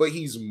runner, but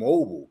he's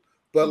mobile.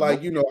 But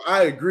like, you know,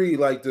 I agree,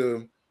 like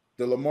the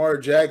Lamar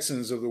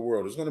Jacksons of the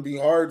world, it's going to be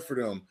hard for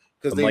them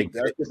because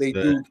that's what they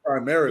do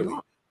primarily.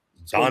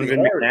 Donovan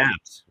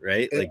McNabb's,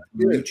 right? And, like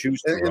you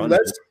choose to run.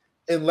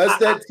 Unless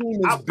that team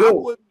is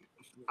built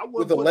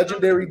with a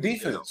legendary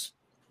defense.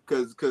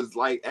 Because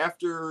like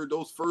after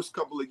those first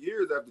couple of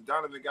years after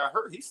Donovan got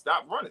hurt, he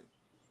stopped running.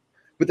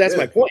 But that's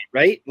my point,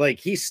 right? Like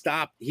he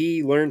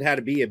learned how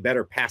to be a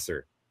better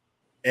passer.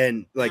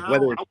 And like I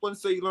wouldn't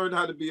say he learned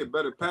how to be a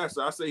better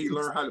passer. I say he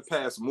learned how to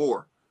pass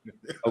more.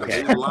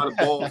 Okay. There's a lot of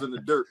balls in the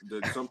dirt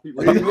that some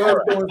people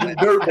dirt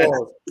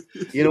balls.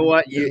 You know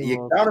what?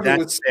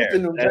 That's fair.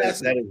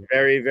 That is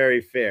very, very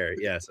fair.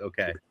 Yes.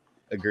 Okay.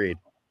 Agreed.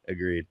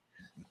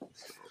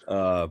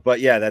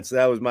 But yeah,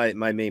 that was my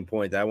main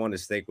point that I wanted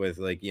to stick with,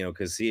 like, you know,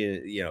 because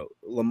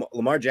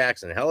Lamar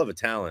Jackson, a hell of a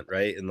talent,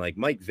 right? And like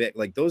Mike Vick,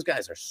 like those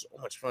guys are so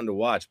much fun to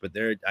watch, but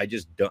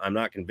I'm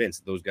not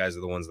convinced those guys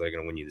are the ones that are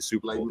going to win you the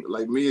Super Bowl.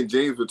 Like me and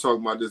James were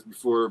talking about this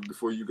before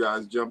you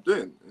guys jumped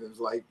in. It's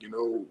like, you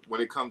know,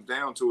 when it comes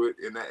down to it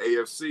in the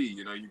AFC,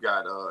 you know, you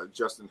got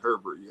Justin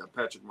Herbert, you got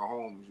Patrick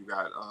Mahomes, you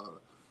got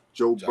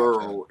Joe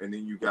Burrow, and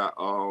then you got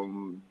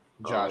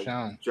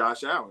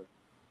Josh Allen.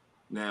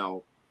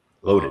 Now,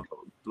 loaded.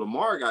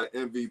 Lamar got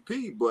an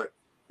MVP, but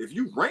if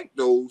you rank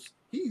those,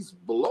 he's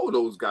below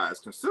those guys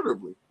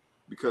considerably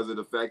because of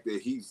the fact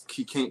that he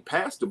can't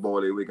pass the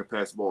ball. They can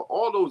pass the ball.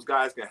 All those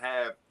guys can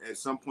have at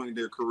some point in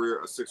their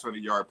career a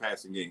 600-yard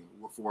passing game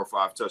with 4 or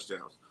 5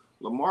 touchdowns.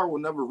 Lamar will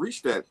never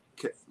reach that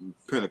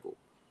pinnacle.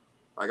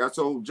 Like I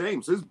told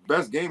James, his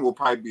best game will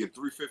probably be a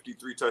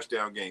 353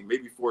 touchdown game,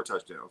 maybe 4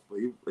 touchdowns, but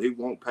he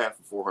won't pass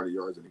for 400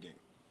 yards in a game.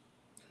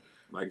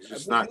 Like it's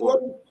just not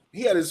going.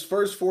 He had his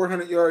first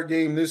 400-yard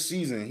game this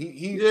season.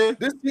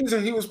 This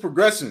season he was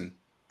progressing,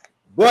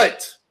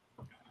 but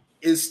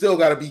it's still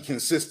got to be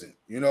consistent.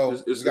 You know,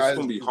 it's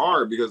going to be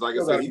hard because, like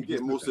I said, he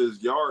get most of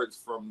his yards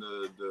from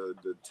the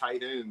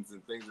tight ends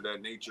and things of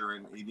that nature,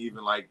 and he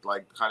even like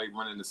how they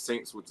run in the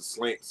Saints with the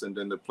slants and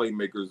then the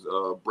playmakers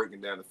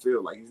breaking down the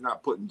field. Like he's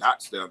not putting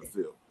dots down the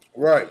field.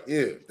 Right.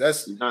 Yeah.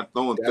 He's not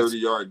throwing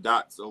 30-yard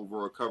dots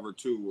over a cover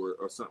 2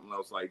 or something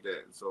else like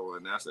that. So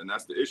and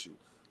that's the issue.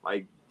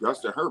 Like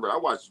Justin Herbert, I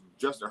watched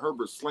Justin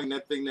Herbert sling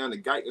that thing down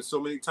the Guyton so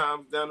many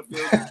times down the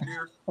field this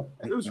year.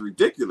 It was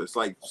ridiculous.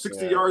 Like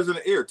 60 yards in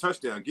the air,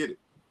 touchdown, get it.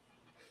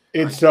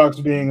 It sucks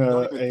being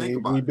a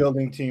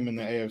rebuilding team in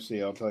the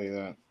AFC. I'll tell you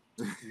that.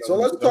 So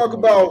let's talk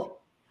about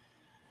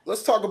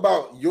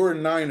your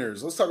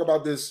Niners. Let's talk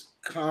about this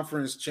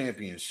conference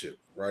championship,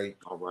 right?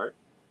 All right.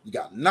 You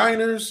got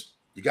Niners,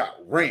 you got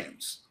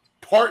Rams.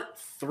 Part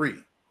 3.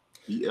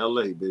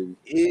 ELA, baby.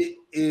 It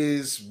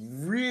is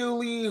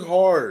really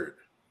hard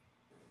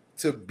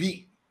to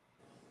beat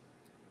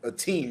a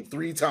team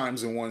 3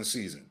 times in one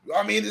season.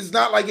 I mean, it's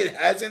not like it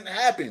hasn't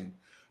happened,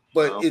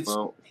 but it's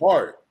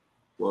hard.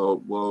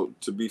 Well,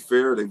 to be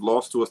fair, they've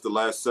lost to us the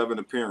last 7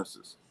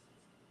 appearances.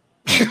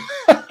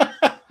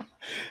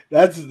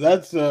 That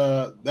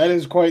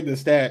is quite the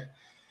stat.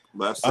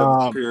 Last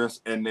 7 appearances,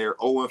 and they're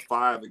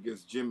 0-5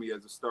 against Jimmy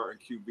as a starting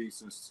QB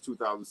since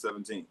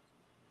 2017.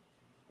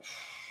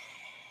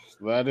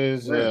 That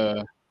is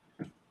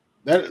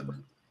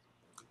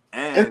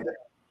and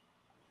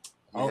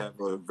we have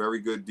a very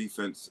good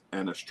defense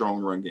and a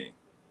strong run game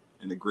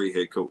and a great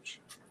head coach.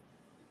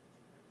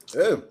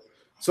 Yeah.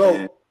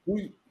 So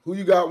who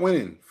you got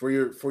winning for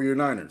your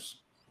Niners?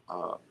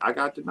 I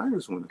got the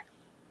Niners winning.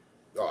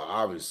 Oh,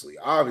 obviously,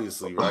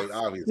 right?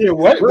 Obviously. Yeah.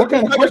 What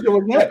kind of question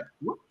was that?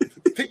 What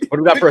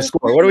do we got for a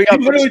score? What do we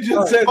got? Literally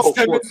just said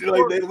 7.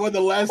 Like they won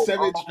the last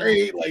 7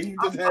 straight. Like you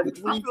just had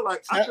 3.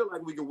 I feel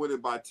like we can win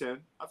it by 10.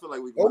 I feel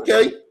like we can.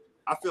 Okay.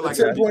 I feel like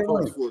we'll be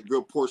close for a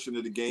good portion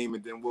of the game,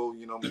 and then we'll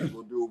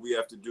do what we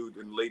have to do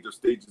in later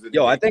stages of the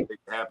game. I think to make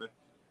it happen.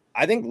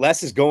 I think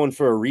Les is going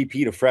for a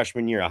repeat of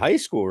freshman year of high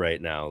school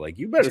right now. Like,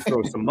 you better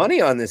throw some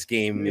money on this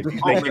game. If you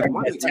think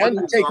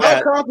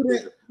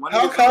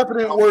how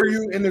confident were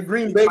you in the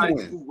Green Bay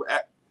win?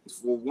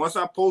 Once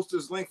I post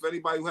this link for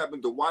anybody who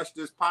happened to watch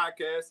this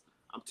podcast,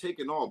 I'm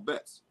taking all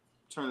bets.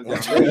 Turn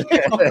it down.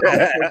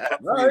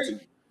 Right.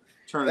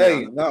 Turn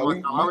it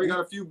down. I already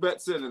got a few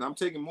bets in, and I'm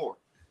taking more.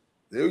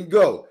 There you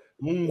go.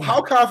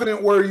 How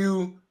confident were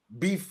you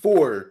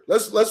before?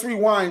 Let's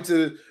rewind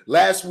to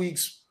last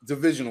week's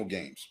divisional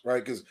games,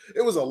 right? Because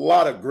it was a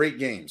lot of great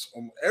games.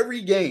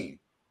 Every game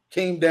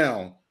came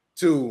down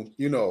to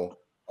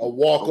a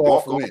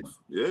walk-off win.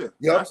 Yeah.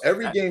 Yep.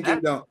 Every game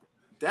came down.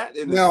 That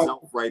in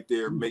itself right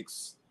there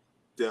makes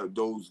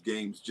those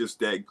games just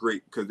that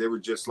great because they were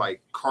just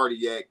like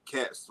cardiac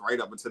cats right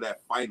up into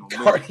that final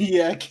minute.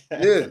 Yeah.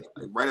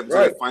 Like right up into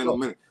that final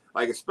minute.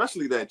 Like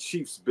especially that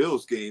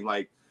Chiefs-Bills game.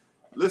 Like,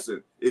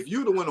 listen, if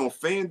you'd have went on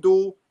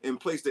FanDuel and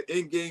placed the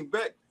in-game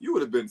bet, you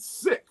would have been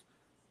sick.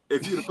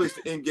 If you'd have placed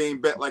the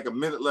in-game bet like a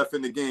minute left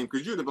in the game,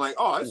 because you'd have been like,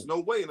 oh, there's no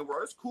way in the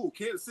world. It's cool.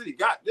 Kansas City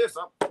got this.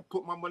 I'll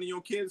put my money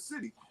on Kansas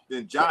City.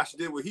 Then Josh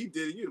did what he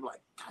did, and you'd be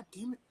like, God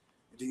damn it.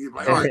 And He's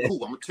like, all right,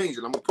 cool, I'm gonna change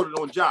it. I'm gonna put it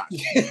on Josh.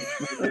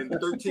 And then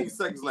 13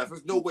 seconds left.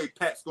 There's no way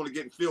Pat's gonna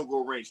get in field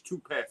goal range. 2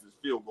 passes,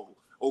 field goal,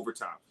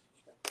 overtime.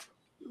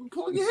 You're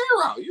pulling your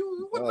hair out.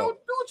 You what do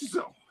it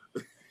yourself.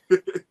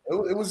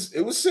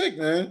 It was sick,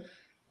 man.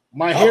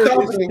 My hair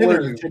is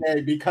thinner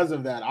today because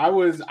of that.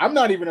 I'm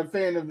not even a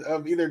fan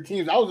of either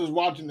teams. I was just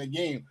watching the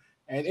game,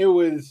 and it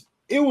was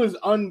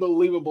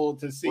unbelievable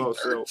to see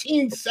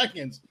 13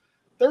 seconds,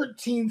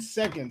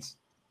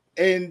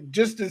 and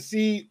just to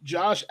see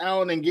Josh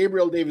Allen and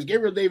Gabriel Davis.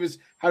 Gabriel Davis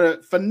had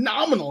a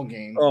phenomenal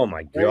game. Oh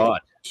my God.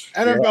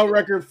 NFL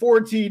record 4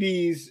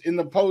 TDs in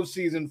the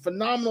postseason.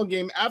 Phenomenal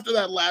game. After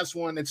that last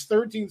one, it's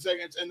 13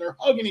 seconds, and they're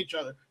hugging each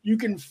other. You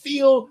can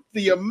feel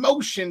the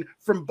emotion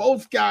from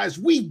both guys.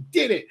 We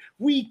did it.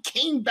 We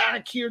came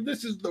back here.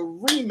 This is the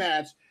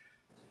rematch.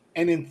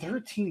 And in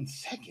 13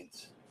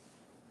 seconds,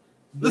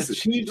 listen,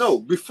 Chiefs,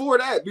 before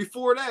that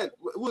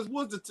was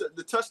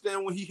the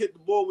touchdown when he hit the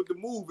ball with the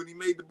move and he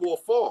made the ball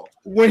fall.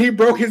 When he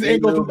broke his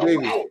ankle to the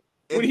route.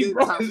 And then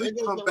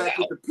Tyreek come back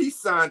with the peace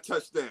sign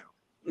touchdown.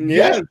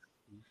 Yes.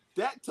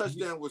 That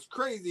touchdown was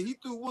crazy. He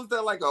threw, was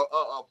that like a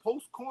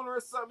post corner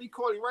or something? He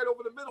caught him right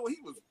over the middle. He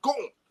was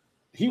gone.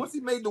 Once he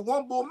made the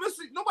one ball miss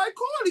it, nobody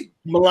caught him.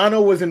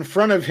 Milano was in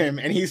front of him,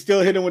 and he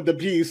still hit him with the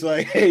piece.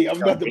 Like, hey,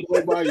 I'm about to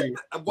blow by you.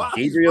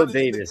 Gabriel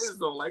Davis.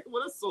 Like,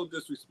 well, that's so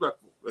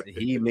disrespectful.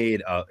 he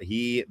made a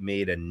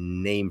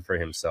name for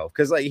himself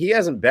because like he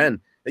hasn't been,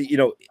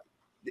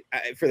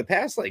 for the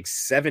past like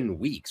 7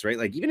 weeks, right?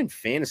 Like even in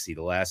fantasy,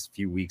 the last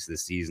few weeks of the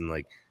season,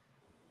 like.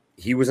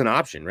 He was an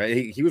option,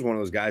 right? He was one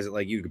of those guys that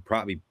like you could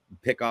probably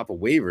pick off of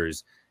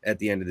waivers at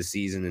the end of the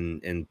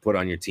season and put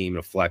on your team in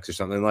a flex or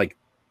something. Like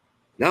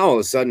now all of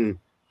a sudden,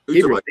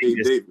 he's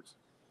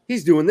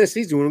doing this.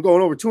 He's going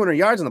over 200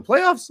 yards in the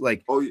playoffs.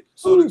 Like, oh yeah.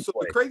 So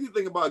the crazy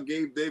thing about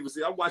Gabe Davis,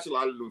 I watch a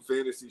lot of them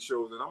fantasy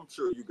shows, and I'm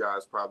sure you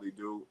guys probably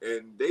do.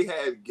 And they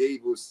had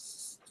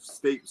Davis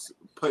pegged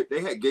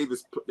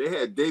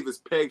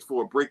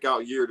for a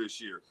breakout year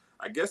this year.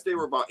 I guess they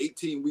were about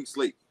 18 weeks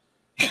late.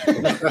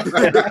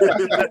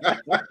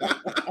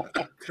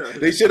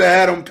 They should have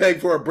had him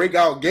pegged for a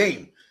breakout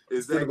game.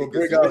 Exactly.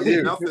 Breakout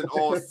year. Nothing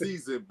all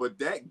season, but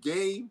that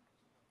game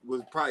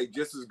was probably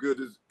just as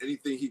good as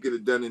anything he could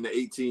have done in the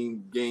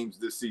 18 games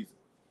this season.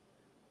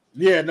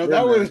 Yeah, no,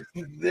 that was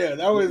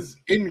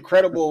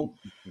incredible.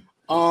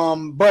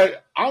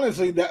 But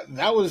honestly, that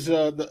was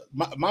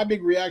my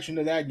big reaction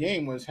to that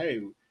game was, hey,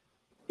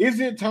 is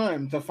it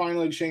time to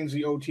finally change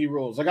the OT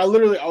rules? Like I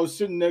was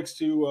sitting next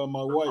to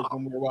my wife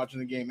when we were watching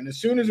the game, and as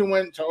soon as it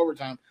went to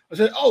overtime, I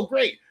said, "Oh,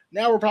 great!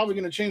 Now we're probably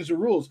going to change the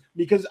rules,"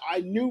 because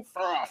I knew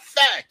for a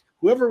fact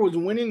whoever was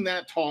winning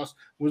that toss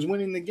was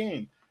winning the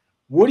game.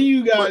 What do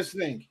you guys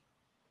think?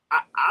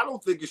 I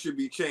don't think it should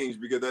be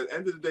changed because at the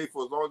end of the day,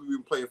 for as long as we've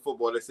been playing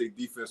football, they say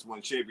defense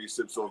wins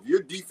championships. So if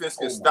your defense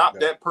can stop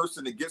that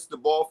person that gets the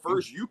ball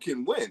first, you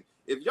can win.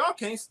 If y'all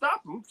can't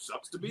stop them,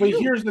 sucks to be you.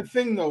 But here's the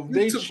thing, though.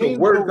 They changed the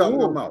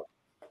rules.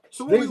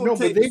 So we're going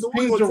to take to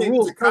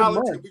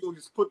college and we're going to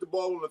just put the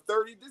ball on the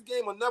 30. This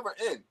game will never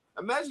end.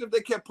 Imagine if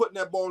they kept putting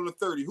that ball on the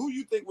 30. Who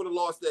you think would have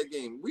lost that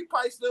game? We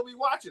probably still be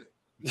watching it.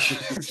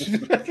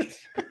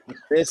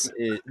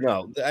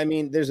 I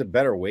mean, there's a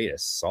better way to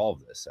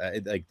solve this.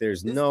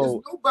 There's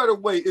no better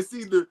way. It's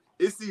either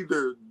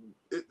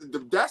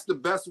that's the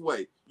best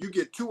way. You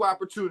get 2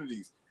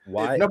 opportunities.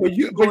 Why? No, but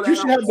you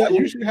should have that.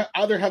 You should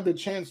either have the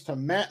chance to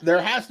match. There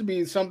has to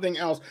be something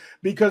else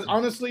because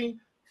honestly,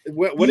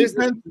 what is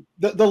the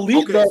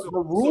league? Okay,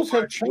 the rules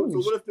have changed. So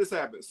what if this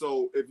happens?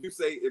 So if you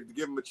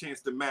give them a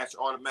chance to match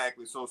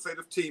automatically. So say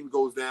the team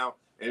goes down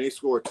and they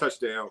score a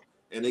touchdown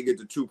and they get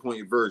the 2-point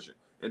conversion.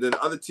 And then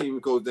the other team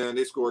goes down,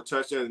 they score a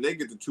touchdown, and they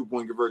get the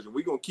 2-point conversion.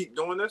 We gonna keep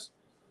doing this?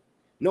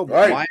 No.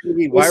 Right. Why do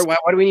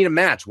we need a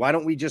match? Why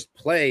don't we just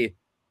play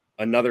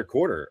another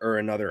quarter or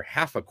another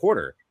half a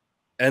quarter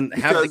and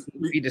have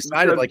it be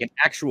decided like an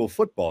actual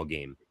football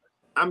game?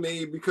 I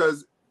mean,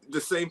 because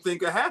the same thing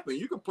could happen.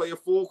 You can play a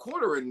full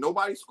quarter and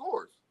nobody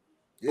scores.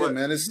 Yeah, but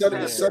man, it's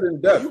sudden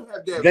death.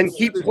 Then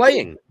keep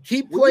playing.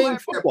 Keep playing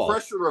football. That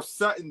pressure of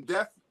sudden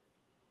death.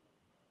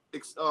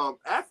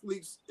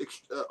 Athletes.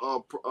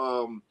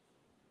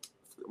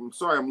 I'm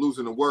sorry, I'm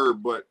losing the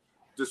word, but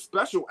the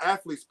special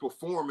athletes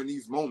perform in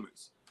these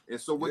moments.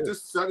 And so with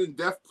this sudden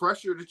death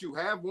pressure that you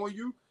have on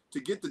you to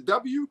get the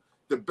W,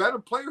 the better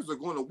players are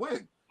going to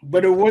win.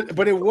 But it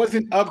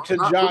wasn't up to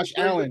Josh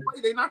Allen.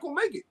 They're not going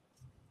to make it.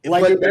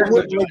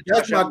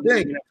 That's my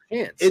thing.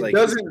 It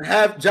doesn't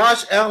have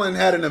Josh Allen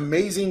had an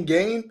amazing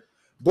game,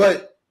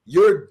 but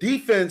your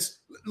defense,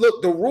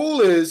 look, the rule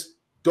is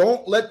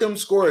don't let them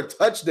score a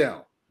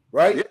touchdown.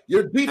 Right? Yeah.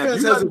 Your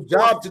defense has a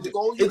job to do.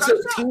 It's a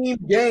team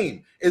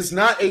game. It's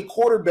not a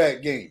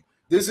quarterback game.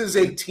 This is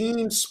a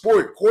team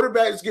sport.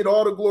 Quarterbacks get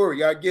all the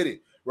glory. I get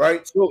it.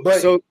 Right?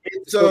 But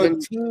it's a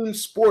team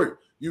sport.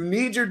 You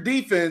need your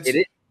defense.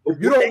 If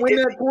you don't win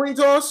that coin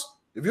toss,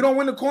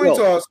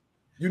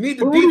 you need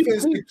the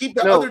defense to keep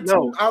the other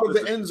team out of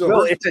the end zone.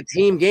 No, it's a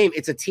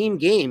team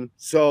game.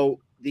 So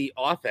the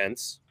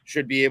offense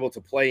should be able to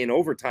play in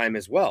overtime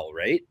as well,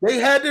 right? They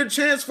had their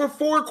chance for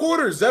 4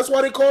 quarters. That's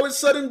why they call it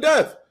sudden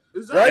death.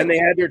 Exactly. Right? And they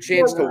had their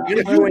chance to win.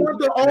 If you want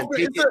the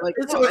offense,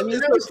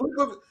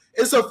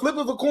 it's a flip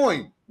of a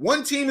coin.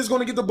 One team is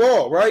going to get the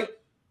ball, right?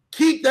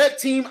 Keep that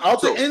team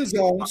out the end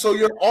zone so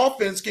your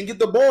offense can get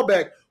the ball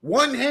back.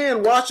 One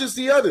hand washes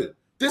the other.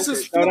 This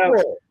is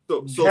football.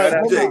 So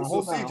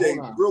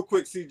CJ, real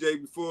quick,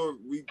 CJ, before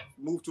we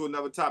move to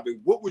another topic,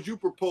 what would you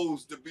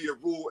propose to be a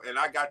rule? And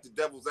I got the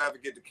devil's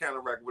advocate to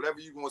counteract whatever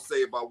you're going to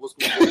say about what's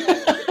going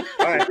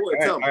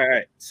on. All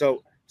right.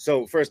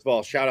 So first of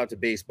all, shout out to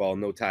baseball.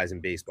 No ties in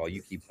baseball.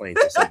 You keep playing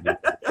to some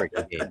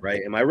freaking game,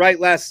 right? Am I right,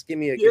 Les? Give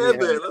me a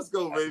man. Let's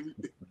go, baby.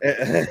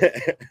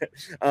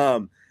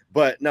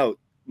 But no,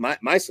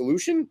 my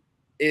solution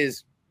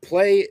is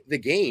play the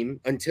game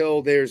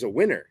until there's a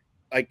winner.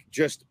 Like,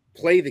 just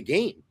play the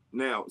game.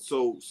 Now,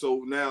 so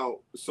now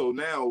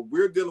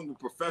we're dealing with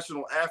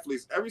professional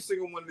athletes. Every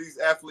single one of these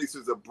athletes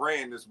is a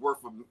brand that's worth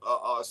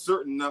a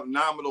certain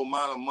nominal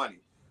amount of money.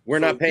 We're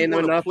not paying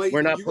them enough.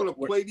 You're going to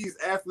play these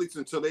athletes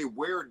until they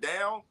wear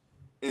down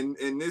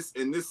in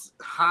this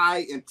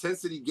high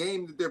intensity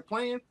game that they're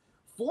playing.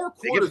 4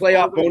 quarters,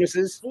 playoff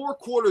bonuses. 4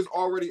 quarters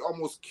already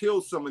almost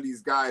killed some of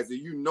these guys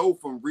that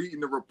from reading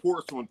the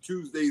reports on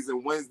Tuesdays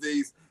and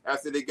Wednesdays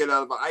after they get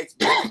out of an ice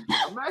bath.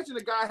 Imagine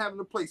a guy having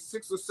to play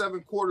 6 or 7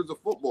 quarters of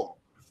football.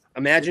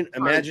 Imagine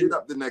get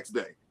up the next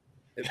day.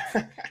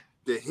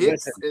 The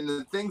hits and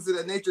the things of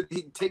that nature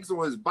he takes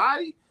on his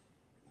body.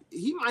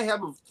 He might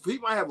have a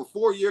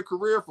 4-year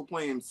career for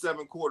playing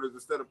 7 quarters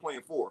instead of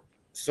playing 4.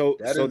 So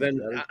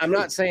I'm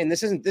not saying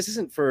this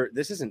isn't for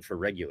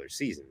regular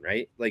season,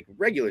 right? Like,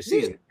 regular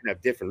season can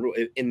have different rules.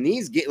 In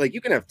these games, like,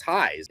 you can have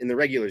ties in the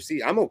regular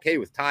season. I'm okay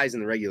with ties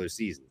in the regular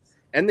season.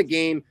 End the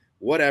game,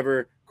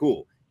 whatever,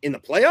 cool. In the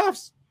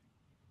playoffs,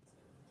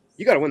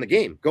 you got to win the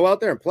game. Go out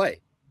there and play.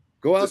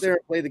 Go out there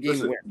and play the game.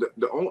 Listen,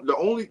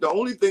 the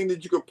only thing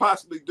that you could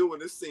possibly do,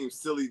 and this seems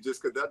silly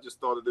just because I just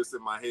thought of this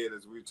in my head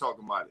as we were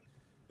talking about it.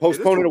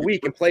 Postpone it a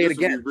week and play it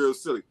again. Real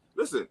silly.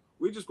 Listen,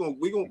 we're gonna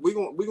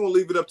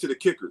leave it up to the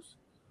kickers.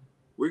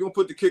 We're gonna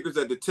put the kickers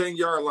at the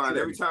 10-yard line.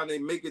 Every time they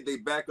make it, they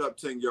back up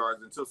 10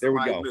 yards until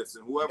somebody misses.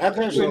 And whoever that's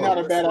actually not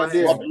a bad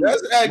idea.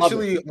 That's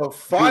actually a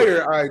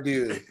fire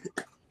idea.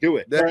 Do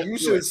it. That you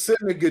should send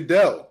to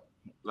Goodell.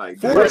 Like,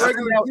 here's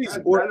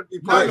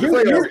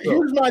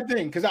my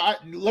thing, because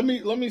let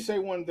me say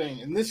one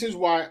thing, and this is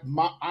why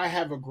I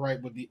have a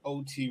gripe with the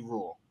OT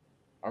rule.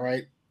 All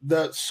right.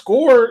 The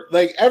score,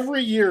 like,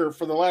 every year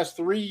for the last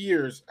 3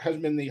 years, has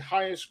been the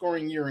highest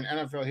scoring year in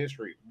NFL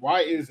history.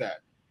 Why is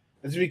that?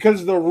 It's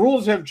because the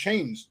rules have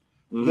changed.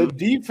 Mm-hmm. The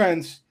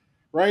defense,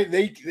 right?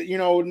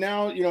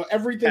 Now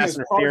everything pass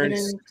is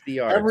targeting.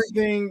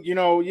 Everything,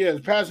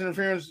 it's pass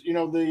interference.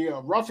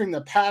 The roughing the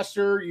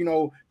passer.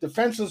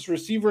 Defenseless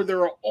receiver.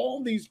 There are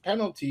all these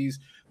penalties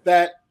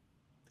that,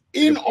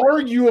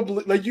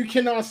 inarguably, like, you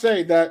cannot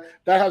say that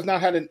has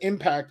not had an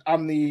impact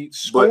on the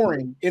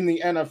scoring in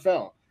the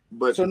NFL.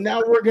 But so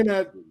now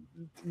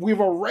we've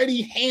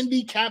already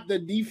handicapped the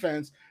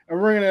defense, and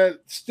we're gonna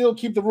still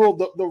keep the rule.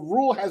 The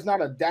rule has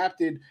not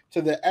adapted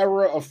to the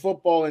era of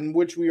football in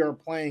which we are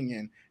playing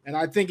in, and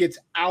I think it's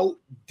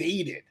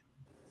outdated.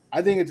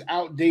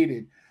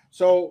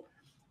 So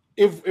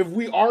if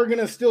we are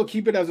gonna still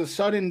keep it as a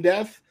sudden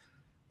death,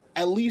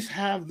 at least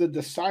have the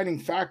deciding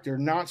factor,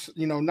 not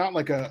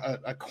like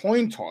a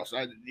coin toss.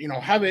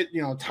 Have it,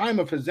 time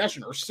of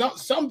possession or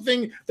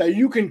something that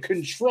you can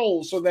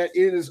control so that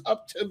it is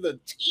up to the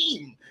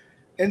team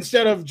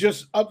instead of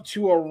just up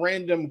to a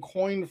random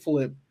coin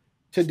flip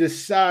to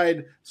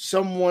decide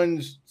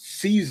someone's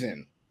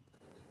season.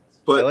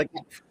 But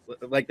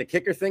like the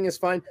kicker thing is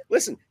fine.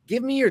 Listen,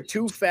 give me your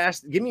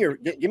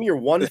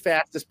one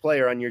fastest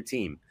player on your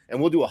team, and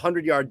we'll do a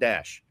 100-yard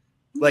dash.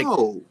 Like,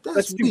 no,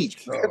 that's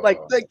weak.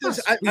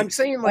 I'm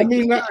saying, like,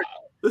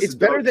 it's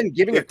better than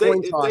giving a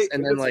coin toss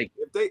and then, like,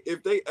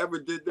 if they ever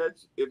did that,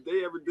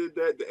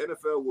 the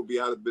NFL will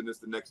be out of business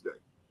the next day.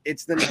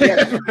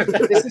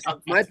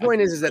 My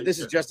point is that this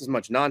is just as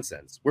much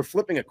nonsense. We're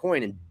flipping a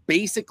coin, and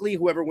basically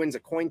whoever wins a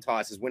coin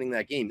toss is winning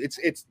that game.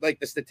 It's like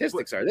the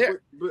statistics are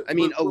there.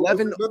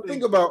 11. But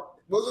think about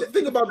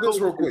this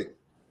real quick.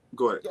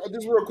 Go ahead.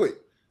 This real quick.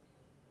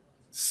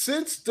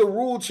 Since the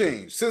rule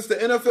changed, since the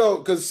NFL,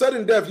 because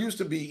sudden death used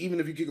to be even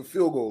if you kick a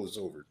field goal, it's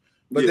over.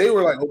 But they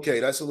were like, okay,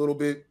 that's a little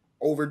bit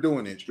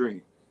overdoing it.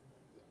 Extreme.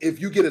 If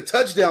you get a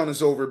touchdown,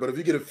 it's over. But if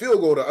you get a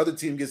field goal, the other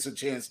team gets a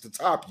chance to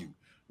top you,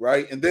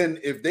 right? And then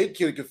if they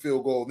kick a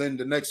field goal, then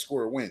the next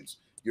scorer wins.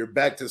 You're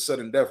back to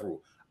sudden death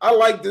rule. I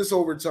like this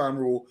overtime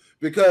rule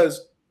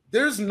because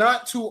there's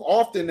not too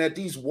often that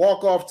these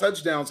walk-off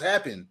touchdowns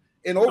happen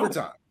in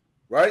overtime,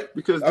 right?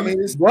 Because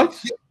it's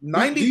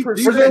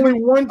 90% only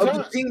one time. of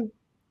the team.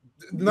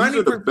 90%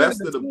 are the best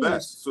of the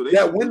best. So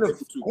that win the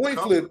coin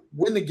flip,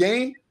 win the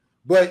game,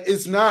 but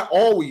it's not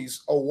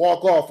always a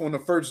walk-off on the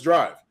first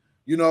drive.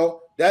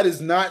 That is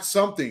not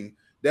something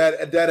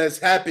that has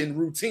happened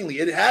routinely.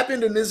 It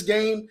happened in this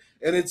game,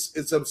 and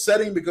it's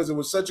upsetting because it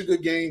was such a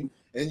good game.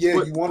 And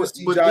you want to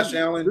see Josh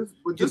Allen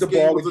get the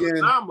ball again.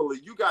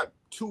 Anomaly. You got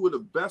two of the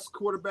best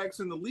quarterbacks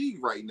in the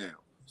league right now.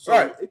 So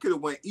Right. it could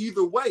have went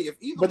either way. If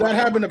either But that one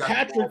happened to got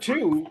the ball Patrick first.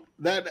 too.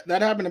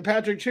 That happened to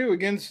Patrick too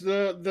against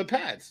the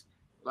Pats.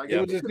 Like It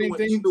it was the could same have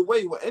went thing. either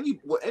way with any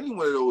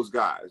one of those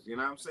guys. You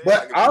know what I'm saying? But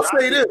Like if I'll Josh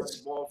say got this.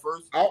 the ball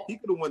first, I'll- he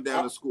could have went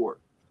down and scored.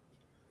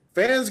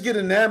 Fans get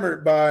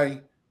enamored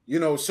by,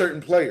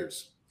 certain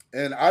players.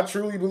 And I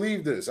truly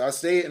believe this. I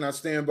say it and I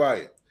stand by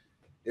it.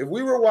 If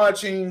we were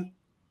watching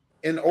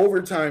an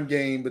overtime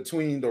game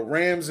between the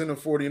Rams and the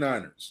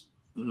 49ers,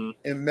 Mhm.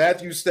 and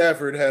Matthew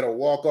Stafford had a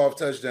walk-off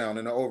touchdown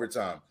in the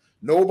overtime,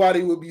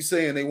 nobody would be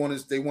saying they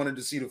wanted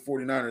to see the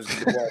 49ers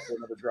get the ball for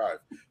another drive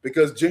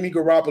because Jimmy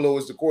Garoppolo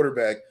is the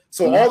quarterback.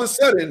 So all of a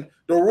sudden,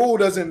 the rule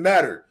doesn't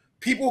matter.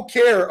 People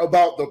care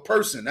about the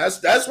person.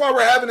 That's why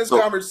we're having this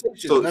conversation.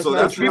 So That's that's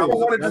not what true. I was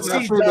wanted to That's see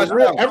not true. Josh The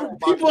rule- Allen.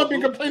 people have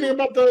been complaining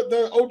about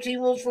the OT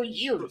rules for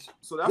years.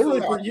 So that's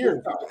Literally what for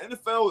years. The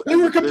NFL. They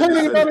were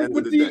complaining about it at the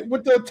with end of the day.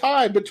 with the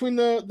tie between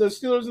the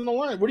Steelers and the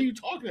Lions. What are you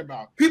talking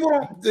about? People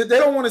they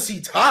don't want to see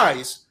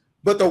ties,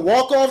 but the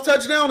walk-off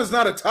touchdown is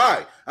not a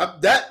tie.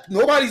 That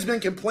nobody's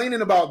been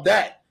complaining about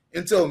that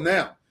until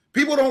now.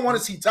 People don't want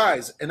to see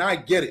ties, and I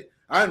get it.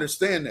 I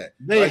understand that.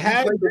 They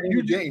had you played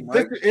the game,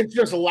 right? It's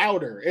just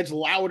louder. It's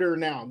louder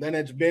now than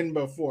it's been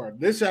before.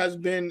 This has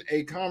been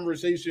a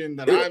conversation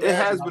that It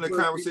has been a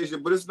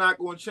conversation, but it's not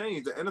going to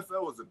change. The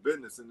NFL is a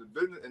business, and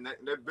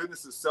that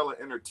business is selling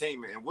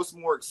entertainment. And what's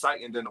more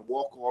exciting than a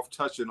walk-off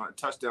touchdown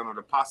or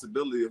the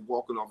possibility of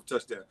walking off a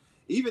touchdown?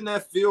 Even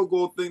that field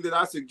goal thing that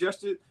I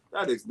suggested,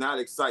 that is not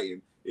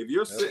exciting. If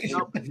you're sitting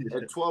up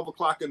at 12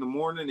 o'clock in the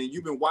morning and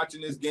you've been watching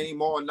this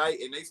game all night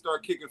and they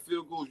start kicking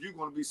field goals, you're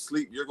going to be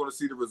asleep. You're going to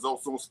see the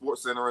results on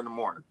SportsCenter in the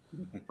morning.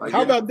 Like,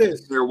 How about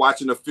this? They're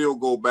watching a field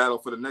goal battle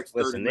for the next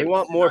 30 Listen, minutes. they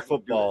want You're more not gonna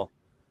do that. football.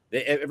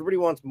 Everybody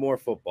wants more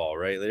football,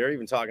 right? They're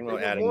even talking about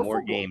want adding more more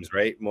football. games,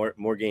 right?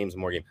 More games.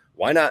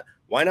 Why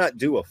not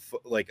do a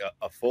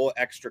full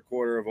extra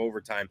quarter of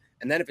overtime?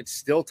 And then if it's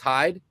still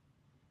tied,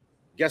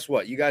 guess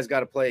what? You guys got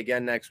to play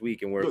again next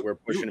week, and we're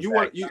pushing it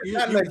back.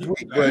 Not next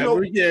week, you but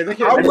know, Yeah, they I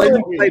can't. And then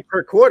you play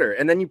per quarter,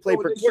 and then you play You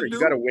know per what they quarter. should You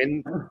do? got to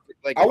win.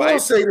 Like I will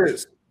say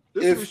this: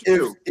 This is what if you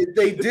do. if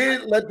they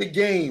did let the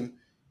game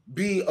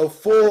be a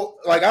full,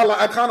 like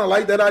I kind of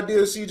like that idea,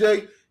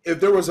 CJ. If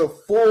there was a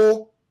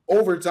full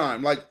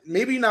overtime, like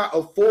maybe not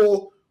a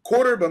full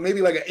quarter, but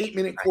maybe like an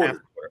 8-minute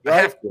quarter, a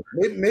half quarter.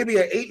 maybe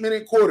an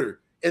 8-minute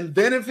quarter, and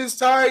then if it's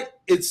tied,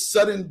 it's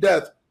sudden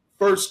death.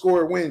 First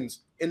score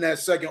wins in that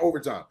second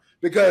overtime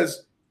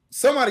because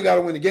somebody got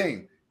to win the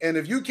game, and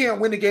if you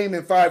can't win the game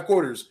in 5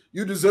 quarters,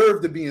 you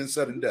deserve to be in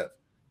sudden death,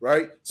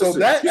 right? So Listen,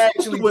 that you're supposed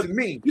actually, to win- to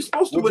me, You're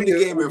supposed to would win be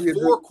the a- game would be in a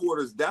 4 good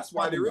quarters. That's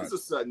why there is a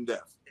sudden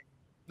death.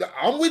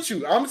 I'm with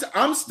you.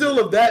 I'm still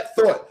of that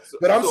thought,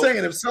 but I'm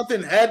saying if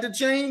something had to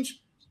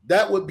change,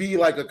 that would be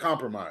like a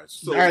compromise.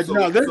 So- All right, so-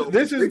 no, so-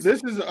 this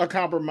is a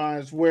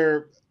compromise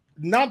where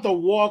not the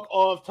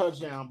walk-off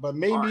touchdown, but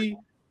maybe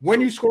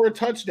when you score a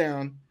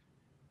touchdown,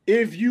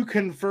 if you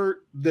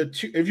convert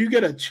if you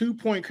get a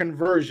 2-point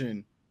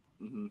conversion,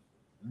 Mhm.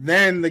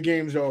 then the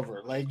game's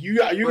over. Like you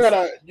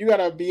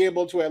gotta be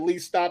able to at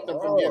least stop them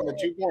from getting the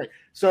 2-point.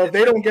 So if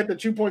they don't get the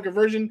 2-point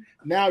conversion,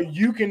 now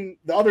the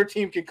other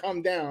team can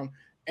come down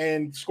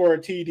and score a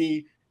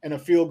TD and a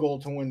field goal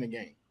to win the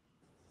game.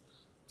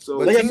 So,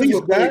 But Like, at teams least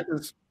will play,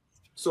 that-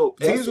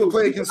 teams will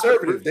play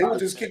conservative. They would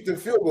just kick the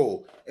field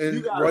goal and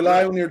You gotta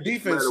rely play- on their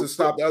defense matter to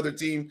stop the other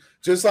team,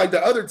 just like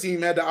the other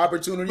team had the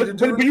opportunity to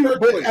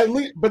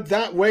do. But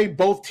that way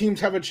both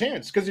teams have a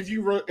chance, because if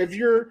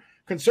you're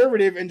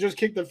conservative and just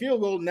kick the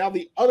field goal, now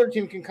the other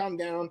team can come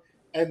down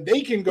and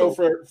they can go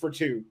for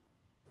 2.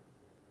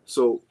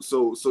 So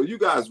you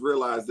guys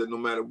realize that no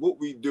matter what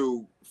we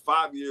do,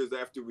 5 years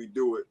after we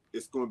do it,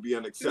 it's going to be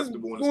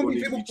unacceptable and it's going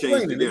to need to be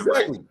changed again.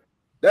 Exactly. Right?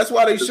 That's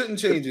why they shouldn't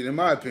change it, in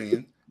my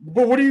opinion.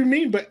 But what do you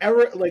mean? But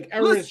error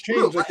has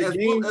changed. Look, the as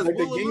game, Will- as the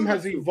Will game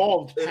has alluded to,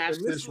 evolved past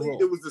this initially,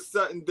 rule. it was the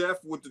sudden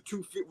death with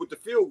the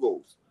field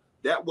goals.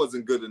 That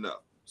wasn't good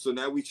enough. So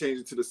now we change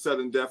it to the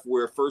sudden death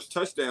where first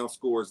touchdown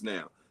scores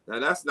now. Now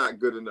that's not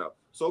good enough.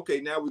 So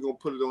okay, now we're gonna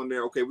put it on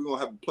there. Okay, we're gonna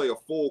have to play a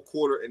full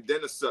quarter and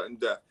then a sudden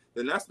death.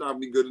 Then that's not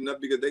be good enough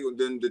because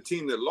then the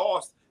team that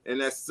lost and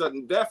that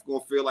sudden death gonna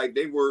feel like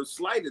they were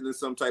slighted in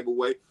some type of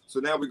way. So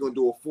now we're gonna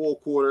do a full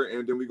quarter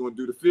and then we're gonna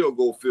do the field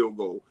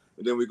goal.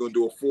 And then we're going to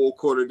do a full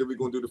quarter. Then we're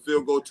going to do the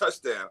field goal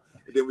touchdown.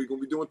 And then we're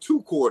going to be doing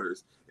 2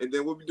 quarters. And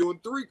then we'll be doing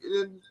 3. And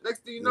then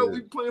next thing you know,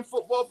 we're playing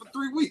football for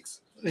 3 weeks.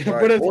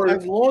 But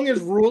as long as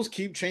rules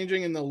keep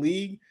changing in the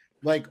league,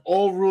 like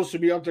all rules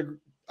should be up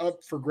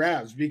for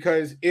grabs.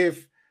 Because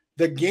if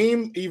the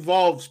game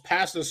evolves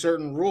past a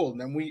certain rule,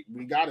 then we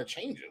got to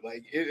change it.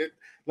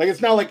 Like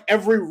it's not like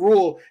every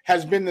rule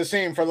has been the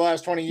same for the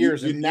last 20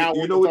 years. And now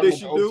you know what they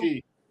should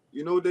do?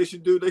 You know what they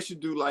should do? They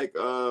should do like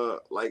how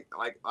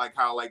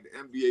like the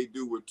NBA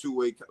do with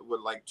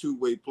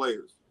two-way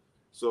players.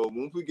 So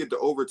once we get to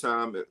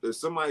overtime, if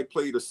somebody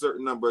played a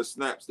certain number of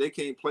snaps, they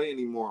can't play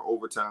anymore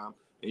overtime,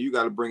 and you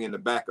got to bring in the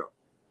backup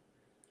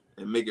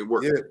and make it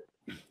work.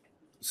 Yeah.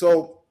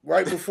 So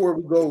right before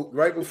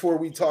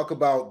we talk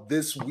about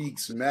this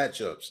week's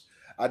matchups,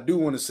 I do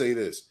want to say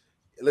this: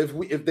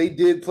 if they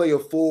did play a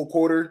full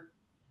quarter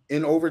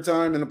in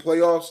overtime in the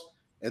playoffs,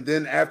 and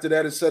then after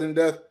that is sudden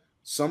death,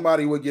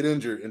 somebody would get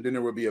injured, and then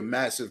there would be a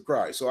massive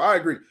cry. So I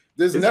agree.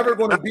 There's never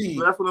going to be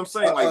that's what I'm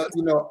saying. Like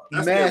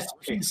mass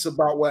peace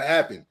about what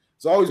happened.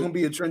 It's always going to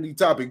be a trendy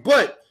topic.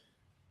 But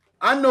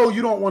I know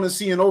you don't want to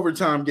see an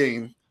overtime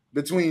game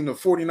between the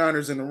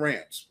 49ers and the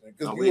Rams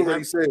because you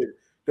already said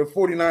the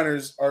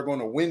 49ers are going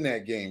to win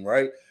that game,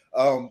 right?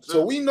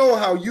 So we know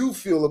how you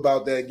feel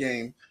about that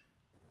game.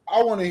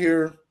 I want to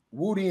hear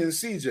Woody and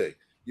CJ.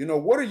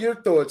 What are your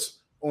thoughts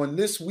on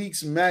this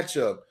week's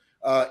matchup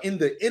in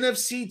the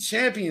NFC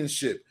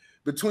Championship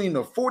between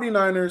the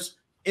 49ers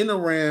and the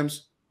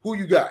Rams? Who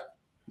you got?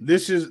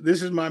 This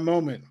is my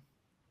moment.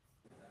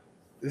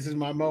 This is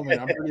my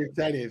moment. I'm pretty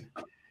excited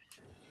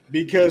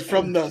because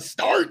from the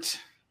start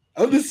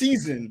of the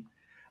season,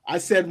 I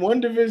said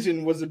one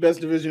division was the best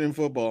division in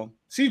football.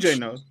 CJ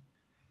knows.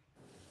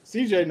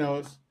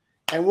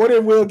 And what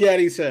did Will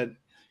Gaddy said?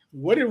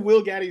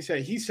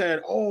 He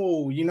said,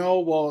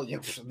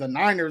 the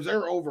Niners,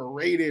 they're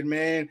overrated,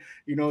 man.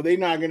 They're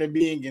not going to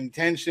be in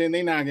contention.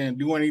 They're not going to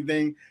do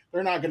anything.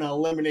 They're not going to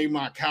eliminate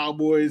my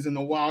Cowboys in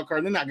the wild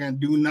card. They're not going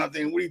to do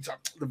nothing. What are you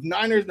talking? The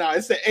Niners now,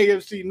 it's the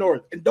AFC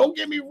North. And don't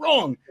get me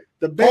wrong.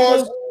 The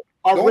Bengals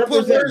are don't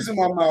put words in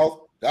my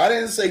mouth. I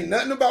didn't say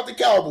nothing about the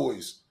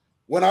Cowboys.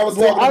 When I was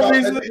talking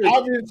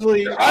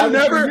obviously, I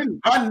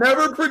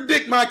never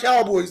predict my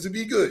Cowboys to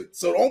be good.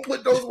 So don't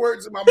put those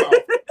words in my mouth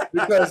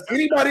because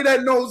anybody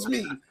that knows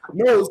me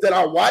knows that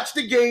I watch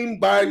the game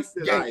by game.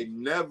 I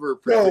never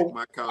predict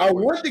my Cowboys. I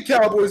want the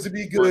Cowboys to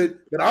be good,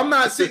 but I'm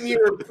not sitting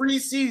here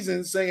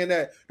preseason saying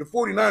that the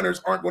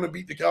 49ers aren't going to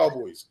beat the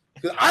Cowboys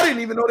because I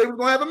didn't even know they were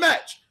going to have a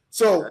match.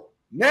 So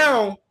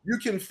now you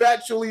can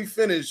factually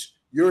finish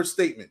your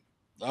statement.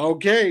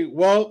 Okay,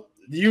 well,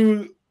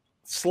 you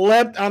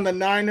slept on the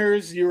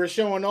Niners. You were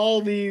showing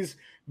all these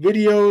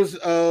videos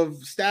of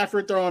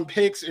Stafford throwing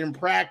picks in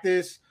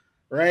practice,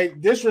 right?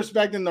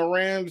 Disrespecting the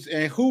Rams.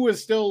 And who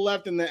is still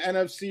left in the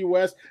NFC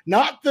West?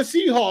 Not the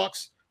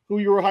Seahawks, who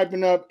you were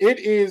hyping up. It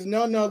is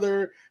none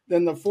other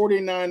than the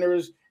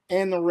 49ers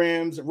and the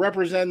Rams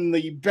representing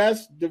the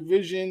best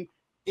division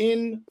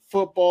in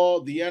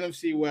football, the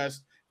NFC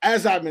West,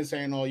 as I've been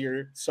saying all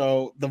year.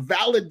 So the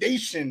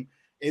validation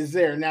is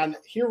there. Now,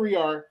 here we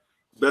are.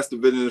 Best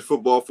division in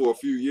football for a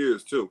few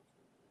years, too.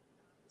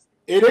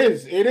 It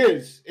is.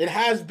 It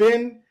has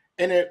been,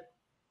 and it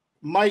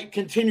might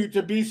continue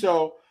to be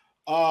so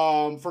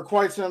for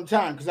quite some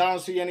time because I don't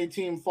see any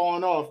team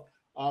falling off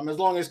as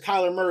long as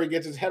Kyler Murray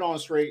gets his head on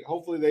straight.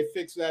 Hopefully they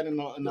fix that in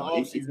the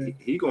offseason.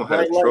 He going to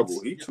have trouble.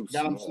 He too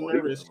small. He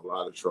nervous. A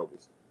lot of trouble.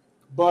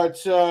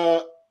 But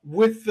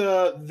with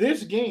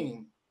this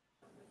game,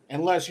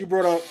 unless you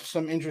brought up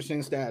some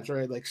interesting stats,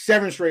 right? Like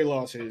 7 straight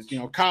losses.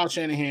 Kyle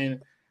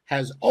Shanahan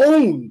has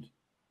owned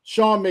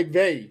Sean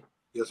McVay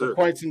for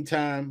quite some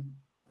time,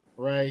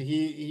 right?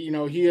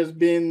 He has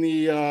been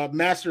the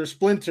master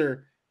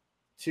splinter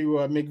to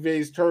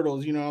McVay's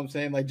turtles. You know what I'm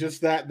saying? Like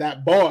just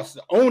that boss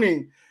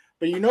owning.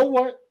 But you know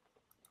what?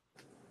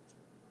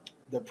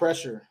 The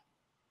pressure.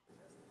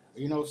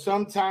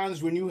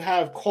 Sometimes when you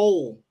have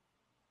coal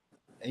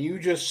and you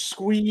just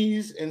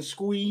squeeze and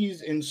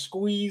squeeze and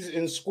squeeze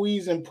and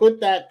squeeze and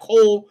put that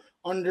coal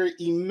under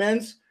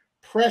immense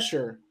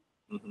pressure.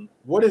 Mm-hmm.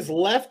 What is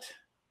left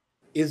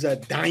is a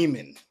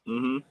diamond.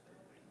 Mm-hmm.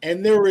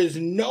 And there is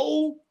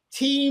no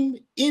team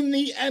in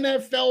the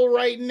NFL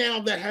right now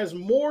that has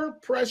more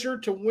pressure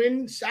to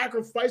win,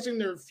 sacrificing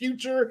their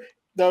future.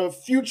 The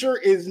future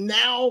is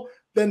now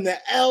than the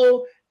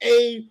LA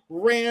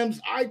Rams.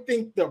 I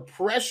think the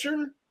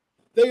pressure,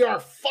 they are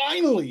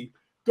finally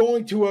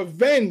going to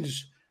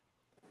avenge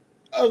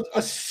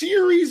a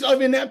series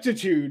of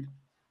ineptitude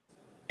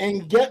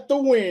and get the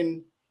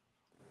win,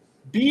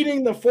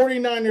 beating the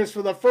 49ers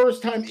for the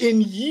first time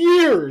in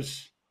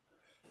years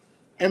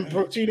and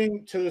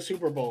proceeding to the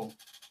Super Bowl.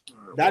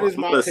 That is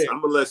my pick.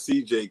 I'm going to let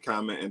CJ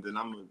comment, and then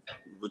I'm going to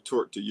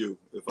retort to you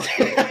if I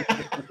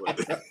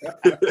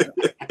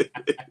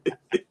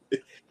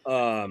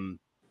can.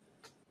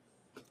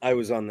 I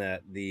was on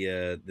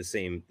the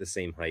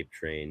same hype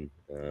train.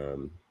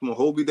 Come on,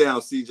 hold me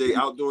down, CJ.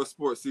 Outdoor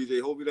sports,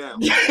 CJ, hold me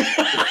down.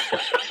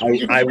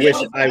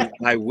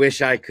 I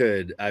wish I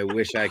could.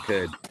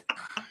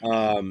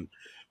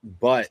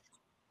 But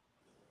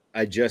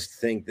I just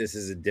think this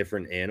is a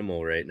different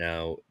animal right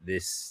now.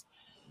 This,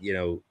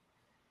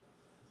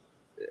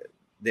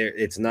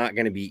 it's not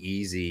going to be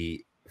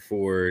easy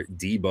for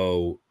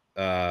Debo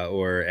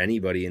or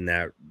anybody in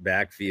that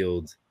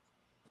backfield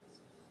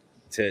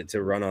to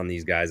run on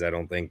these guys, I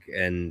don't think.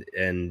 And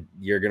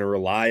you're going to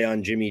rely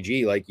on Jimmy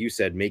G, like you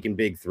said, making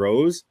big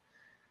throws.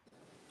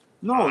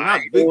 No, not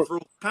big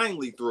throws,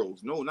 kindly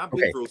throws. No, not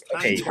big throws,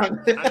 kindly.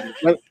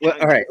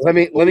 All right, let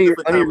me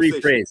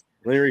rephrase.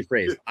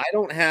 I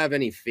don't have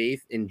any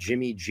faith in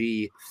Jimmy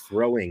G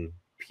throwing,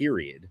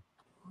 period.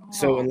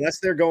 So unless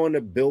they're going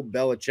to Bill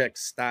Belichick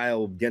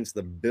style against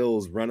the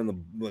Bills,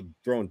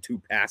 throwing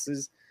 2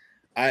 passes,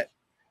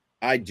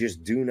 I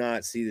just do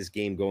not see this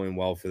game going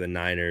well for the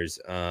Niners.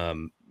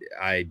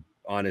 I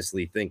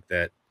honestly think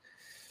that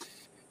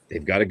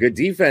they've got a good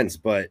defense,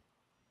 but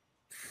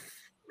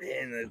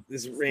man,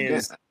 this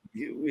Rams,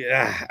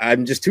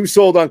 I'm just too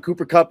sold on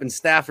Cooper Kupp and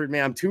Stafford,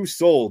 man. I'm too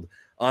sold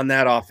on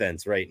that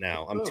offense right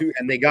now.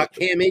 And they got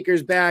Cam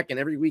Akers back, and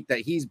every week that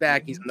he's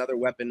back, he's another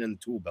weapon in the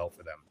tool belt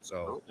for them.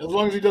 So as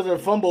long as he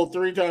doesn't fumble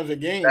 3 times a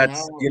game,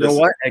 that's know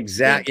what?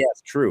 Exactly. Yeah,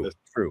 it's true.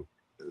 True.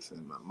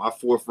 Listen, my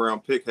 4th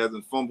round pick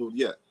hasn't fumbled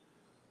yet.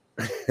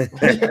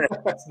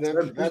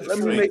 Let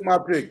me make my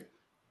pick.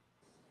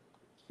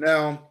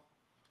 Now,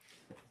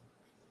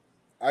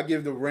 I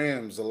give the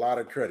Rams a lot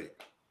of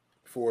credit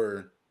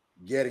for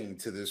getting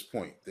to this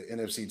point, the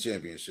NFC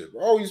Championship.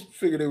 I always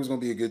figured it was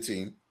going to be a good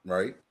team,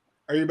 right?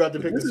 Are you about to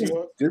pick the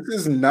Seahawks? This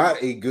is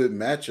not a good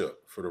matchup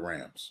for the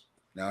Rams.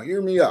 Now,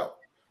 hear me out.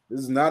 This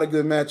is not a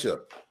good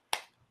matchup.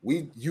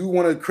 You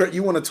want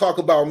to talk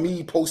about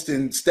me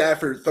posting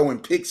Stafford throwing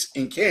picks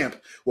in camp?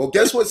 Well,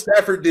 guess what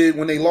Stafford did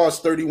when they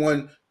lost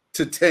 31-10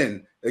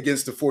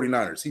 against the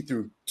 49ers? He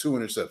threw 2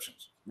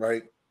 interceptions,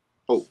 right?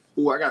 Oh,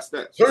 I got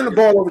stats. Turn the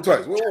ball over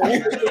twice. Hold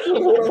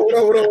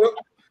on.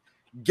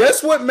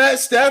 Guess what Matt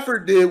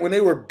Stafford did when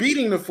they were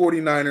beating the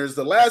 49ers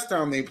the last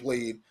time they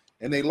played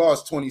and they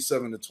lost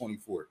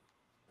 27-24?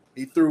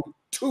 He threw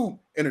 2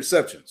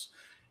 interceptions.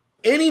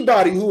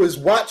 Anybody who has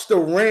watched the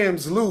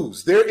Rams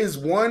lose, there is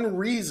one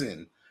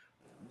reason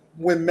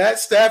when Matt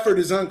Stafford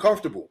is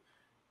uncomfortable.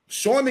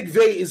 Sean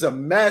McVay is a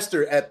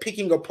master at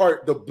picking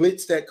apart the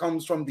blitz that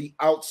comes from the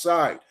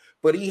outside,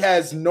 but he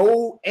has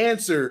no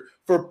answer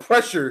for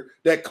pressure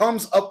that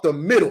comes up the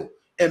middle.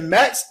 And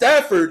Matt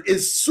Stafford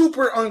is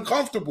super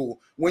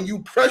uncomfortable when you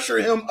pressure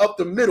him up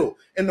the middle.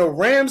 And the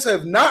Rams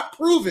have not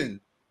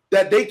proven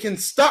that they can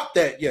stop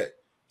that yet.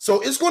 So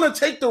it's going to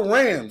take the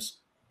Rams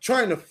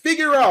trying to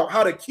figure out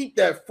how to keep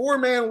that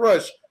 4-man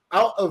rush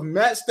out of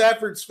Matt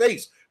Stafford's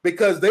face,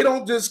 because they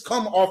don't just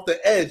come off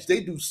the edge.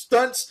 They do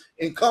stunts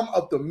and come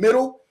up the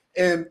middle.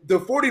 And the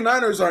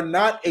 49ers are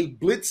not a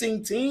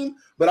blitzing team,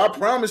 but I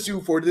promise you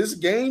for this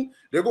game,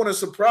 they're going to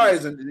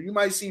surprise. And you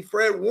might see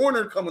Fred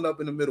Warner coming up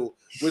in the middle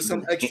with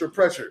some extra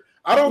pressure.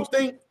 I don't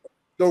think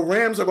the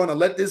Rams are going to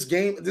let this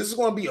game. This is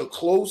going to be a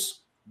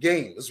close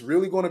game. It's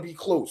really going to be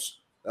close.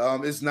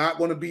 It's not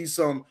going to be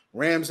some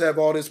Rams have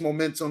all this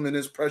momentum and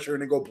this pressure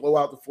and they go blow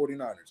out the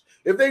 49ers.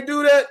 If they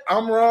do that,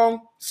 I'm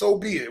wrong. So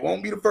be it. It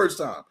won't be the first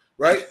time,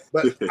 right?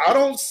 But I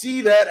don't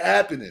see that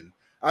happening.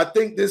 I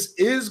think this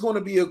is going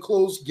to be a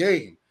close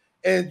game.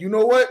 And you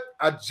know what?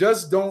 I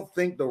just don't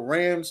think the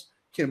Rams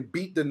can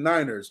beat the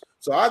Niners.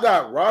 So I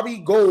got Robbie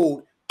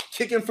Gould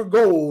kicking for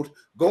gold,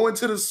 going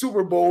to the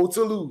Super Bowl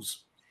to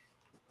lose.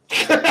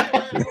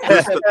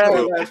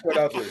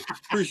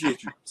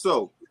 Appreciate you.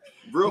 So,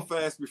 real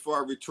fast before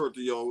I retort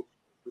to your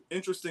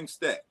interesting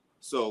stat.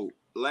 So,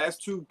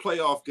 last 2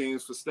 playoff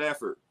games for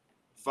Stafford,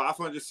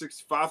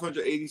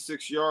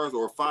 586 yards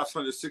or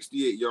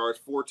 568 yards,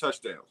 4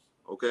 touchdowns.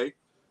 Okay.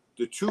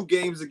 The 2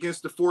 games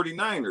against the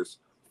 49ers,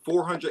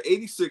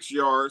 486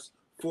 yards,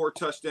 4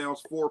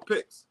 touchdowns, 4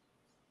 picks.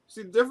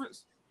 See the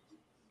difference?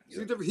 See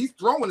the difference? He's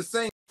throwing the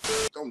same.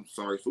 I'm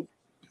sorry,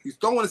 he's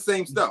throwing the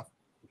same stuff.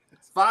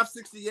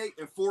 568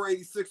 and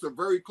 486 are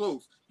very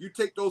close. You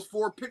take those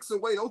 4 picks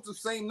away, those are the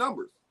same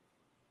numbers.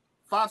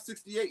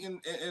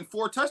 568 and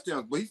 4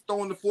 touchdowns, but he's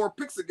throwing the 4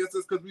 picks against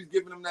us because we're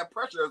giving him that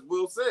pressure, as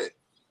Will said.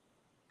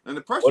 And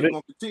the pressure is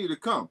going to continue to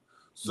come.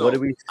 So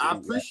I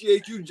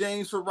appreciate you,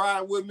 James, for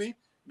riding with me,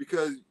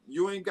 because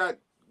you ain't got,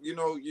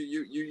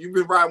 you've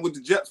been riding with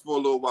the Jets for a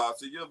little while,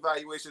 so your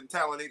evaluation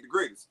talent ain't the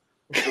greatest.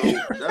 So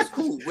that's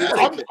cool.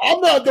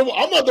 I'm not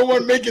the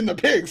one making the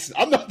picks.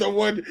 I'm not the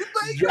one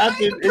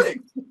drafting.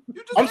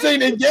 I'm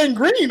saying in Gang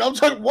Green. I'm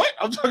talking what?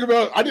 I'm talking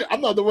about.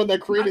 I'm not the one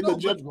that created the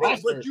Jets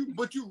roster.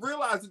 But you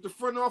realize that the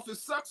front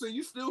office sucks, and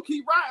you still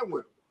keep riding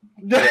with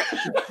them.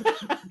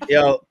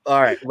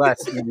 All right, Les.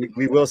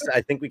 We will.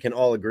 I think we can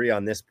all agree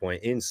on this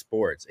point. In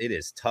sports, it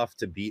is tough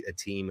to beat a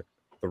team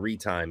 3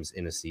 times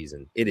in a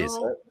season. It is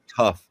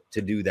tough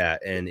to do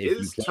that, and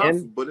if you can,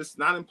 tough, but it's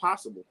not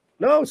impossible.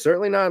 No,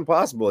 certainly not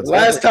impossible. It's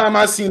last time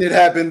I seen it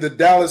happen, the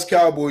Dallas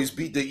Cowboys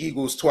beat the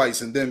Eagles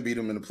twice and then beat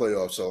them in the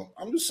playoffs. So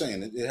I'm just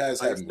saying it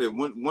has happened.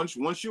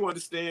 Once you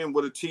understand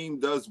what a team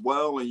does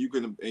well and you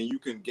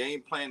can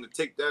game plan to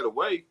take that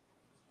away,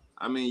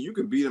 I mean, you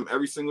can beat them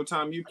every single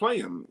time you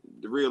play them,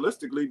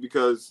 realistically,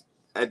 because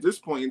at this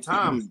point in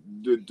time,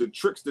 the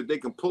tricks that they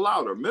can pull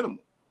out are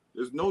minimal.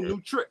 There's no new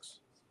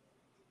tricks.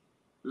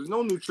 There's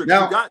no new tricks.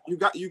 Now,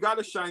 you got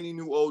a shiny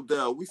new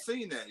Odell. We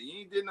seen that. He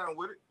ain't did nothing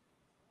with it.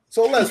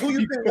 So, Les, who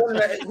you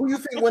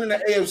think winning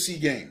the AFC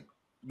game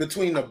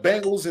between the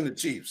Bengals and the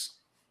Chiefs?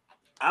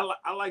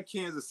 I like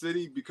Kansas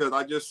City because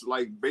I just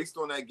like, based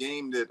on that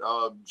game that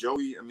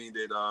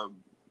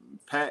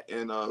Pat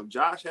and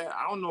Josh had.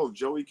 I don't know if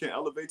Joey can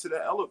elevate to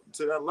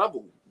that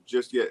level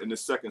just yet in the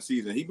second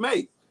season. He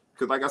may,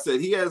 because like I said,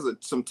 he has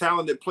some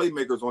talented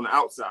playmakers on the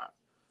outside.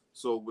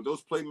 So with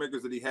those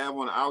playmakers that he have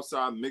on the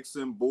outside,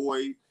 Mixon,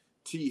 Boyd,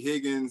 T.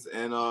 Higgins,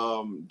 and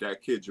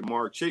that kid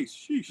Jamar Chase,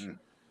 sheesh,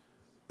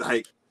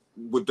 like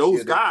with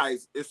those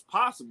guys, it's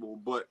possible,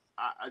 but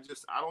I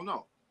don't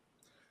know.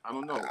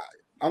 I'm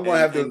gonna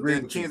have to agree.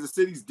 And Kansas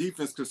City's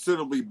defense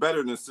considerably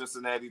better than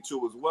Cincinnati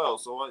too as well.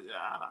 So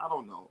I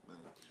don't know, man.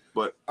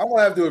 But I'm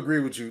gonna have to agree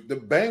with you. The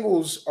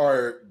Bengals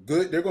are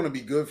good. They're going to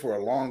be good for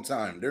a long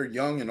time. They're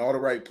young in all the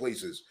right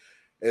places.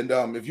 And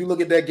if you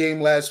look at that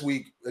game last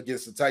week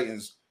against the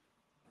Titans,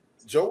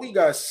 Joey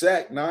got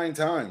sacked 9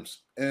 times,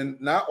 and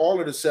not all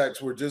of the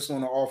sacks were just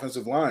on the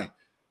offensive line.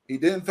 He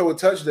didn't throw a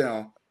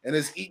touchdown, and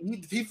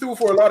he threw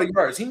for a lot of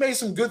yards. He made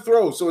some good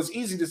throws, so it's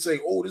easy to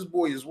say, "Oh, this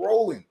boy is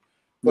rolling."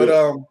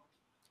 But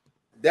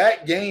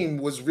that game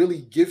was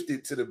really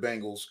gifted to the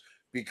Bengals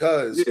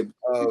because of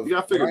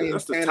Ryan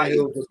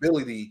Tannehill's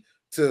ability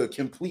to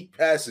complete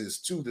passes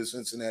to the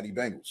Cincinnati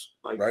Bengals.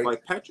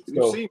 Like Patrick,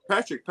 you've seen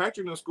Patrick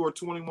done scored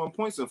 21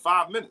 points in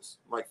 5 minutes.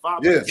 Like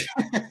 5 minutes.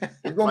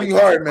 It's gonna be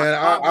hard, man.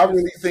 I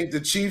really think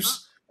the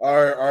Chiefs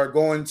are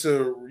going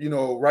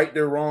to, right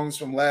their wrongs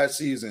from last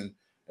season.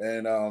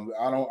 And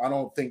I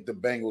don't think the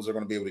Bengals are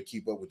going to be able to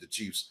keep up with the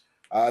Chiefs.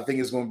 I think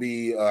it's going to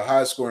be a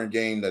high-scoring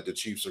game that the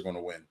Chiefs are going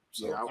to win.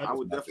 So yeah, I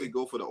would definitely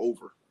go for the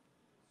over.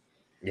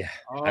 Yeah,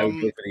 I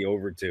would go for the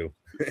over too.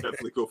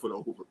 Definitely go for the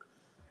over.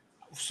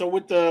 So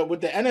with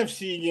the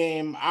NFC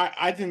game,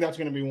 I think that's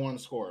going to be one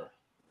score.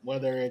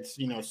 Whether it's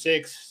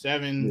 6,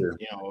 7,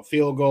 a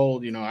field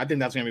goal, I think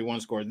that's going to be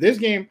one score. This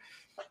game,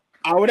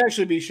 I would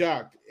actually be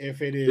shocked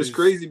if it is. It's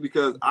crazy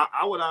because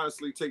I would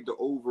honestly take the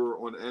over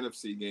on the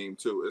NFC game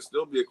too. It'll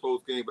still be a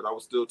close game, but I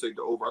would still take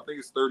the over. I think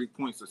it's 30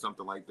 points or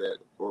something like that,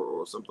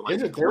 or something like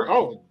that. Is it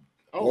 30?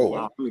 Oh,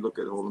 wow. Let me look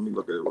at it. Let me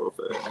look at it real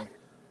fast.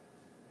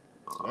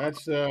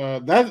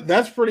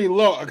 That's pretty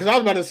low. Because I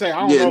was about to say,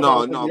 I don't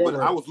know. No. But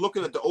I was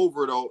looking at the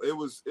over though.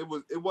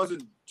 It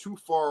wasn't too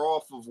far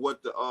off of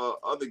what the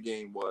other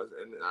game was,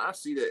 and I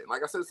see that.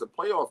 Like I said, it's a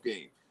playoff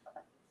game.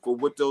 For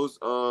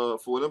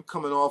them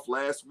coming off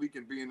last week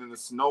and being in the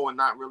snow and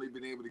not really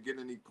being able to get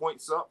any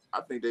points up, I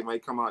think they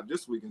might come out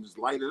this week and just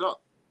light it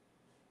up.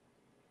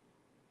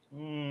 I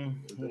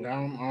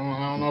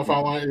don't know if I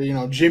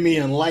want Jimmy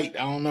and light.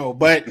 I don't know,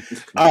 but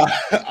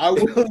I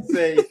will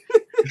say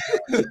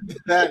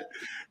that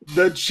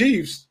the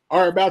Chiefs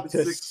are about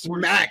to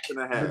smack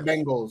the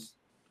Bengals,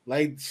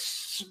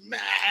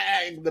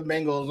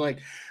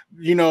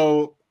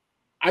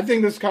 I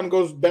think this kind of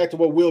goes back to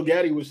what Will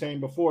Gaddy was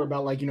saying before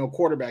about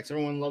quarterbacks.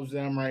 Everyone loves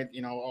them, right?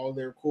 All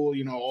they're cool,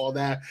 all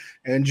that.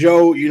 And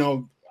Joe,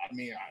 I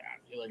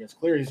feel like it's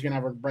clear he's gonna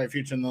have a bright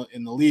future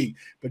in the league.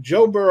 But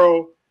Joe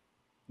Burrow,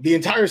 the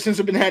entire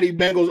Cincinnati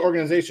Bengals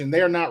organization, they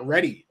are not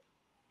ready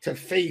to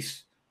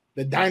face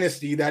the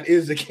dynasty that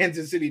is the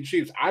Kansas City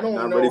Chiefs. I don't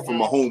know. Not ready for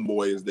my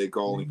homeboy, as they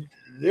call him.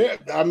 Yeah,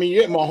 my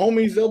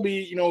homies, they'll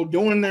be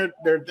doing their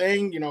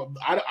thing.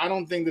 I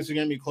don't think this is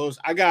gonna be close.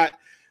 I got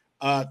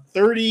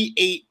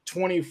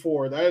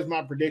 38-24. That is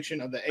my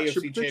prediction of the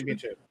AFC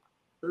Championship.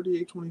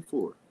 38-24.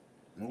 Okay.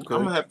 I'm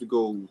going to have to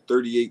go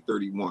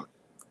 38-31.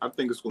 I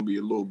think it's going to be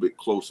a little bit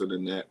closer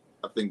than that.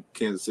 I think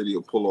Kansas City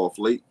will pull off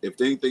late. If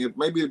anything,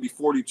 maybe it'll be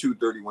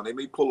 42-31. They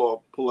may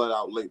pull that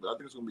out late, but I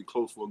think it's going to be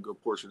close for a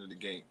good portion of the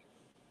game.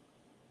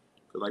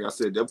 Because like I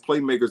said, they're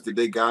playmakers that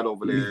they got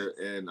over there,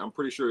 and I'm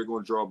pretty sure they're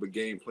going to draw up a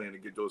game plan to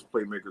get those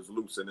playmakers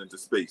loose and into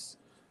space.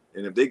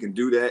 And if they can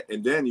do that,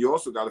 and then you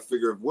also got to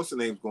figure if what's the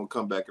name's going to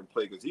come back and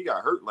play because he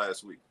got hurt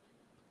last week.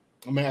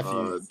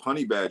 Matthews,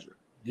 Honey Badger.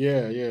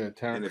 Yeah.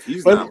 And if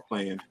he's not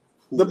playing,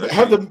 the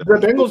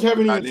Bengals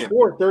haven't even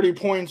scored 30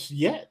 points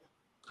yet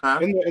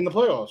in the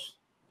playoffs.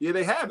 Yeah,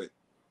 they haven't.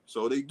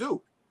 So they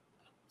do.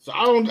 So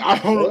I don't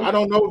know.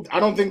 I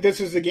don't think this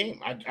is the game.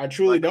 I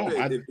truly don't.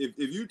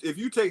 If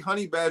you take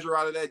Honey Badger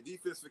out of that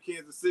defense for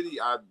Kansas City,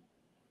 I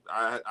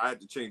had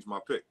to change my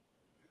pick.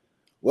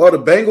 Well, the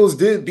Bengals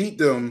did beat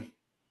them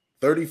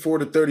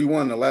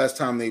 34-31 the last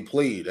time they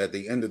played at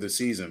the end of the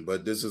season,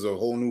 but this is a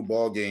whole new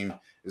ball game.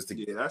 It's the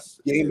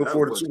game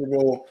before the Super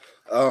Bowl.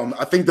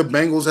 I think the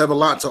Bengals have a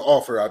lot to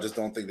offer. I just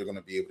don't think they're going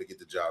to be able to get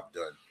the job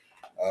done.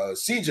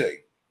 CJ,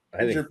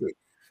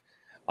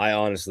 I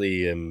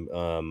honestly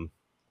am.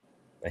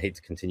 I hate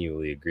to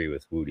continually agree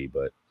with Woody,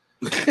 but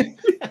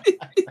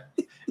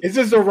it's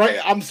just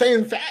I'm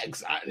saying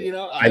facts.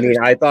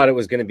 I thought it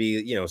was going to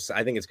be.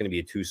 I think it's going to be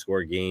a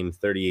 2-score game,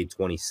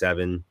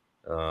 38-27.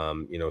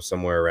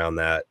 Somewhere around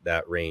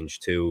that range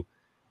too.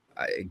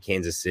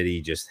 Kansas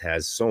City just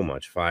has so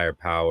much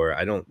firepower.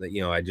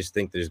 I just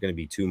think there's going to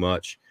be too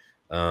much.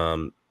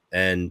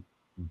 And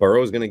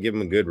Burrow's going to give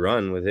him a good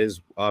run with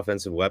his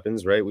offensive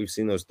weapons, right? We've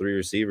seen those 3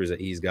 receivers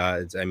that he's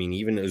got.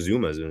 Even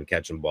Azuma's been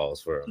catching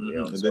balls for him.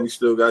 And then you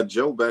still got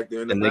Joe back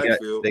there in the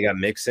backfield. They got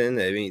Mixon.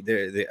 I mean,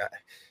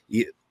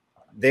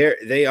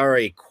 they are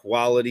a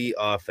quality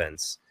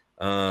offense,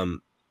 a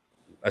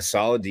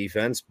solid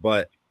defense,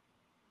 but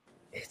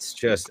it's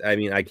just,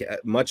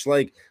 much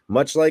like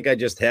I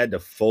just had to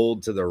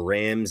fold to the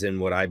Rams in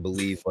what I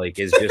believe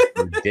is just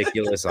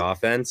ridiculous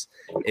offense.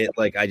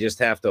 I just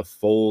have to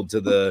fold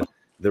to the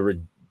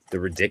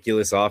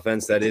ridiculous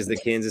offense that is the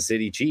Kansas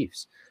City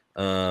Chiefs.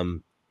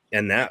 And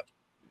that,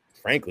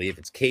 frankly, if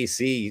it's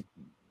KC,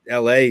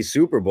 LA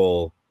Super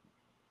Bowl,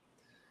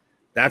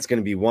 That's going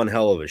to be one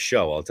hell of a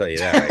show. I'll tell you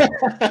that.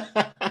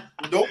 Right?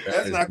 Nope, That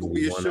that's is not gonna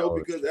be a one show hell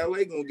of a because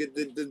LA gonna get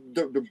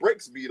the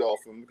brakes beat off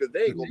them because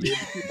they ain't gonna be able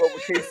to keep up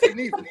with KC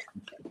neither.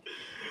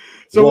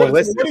 So Well, what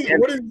listen, is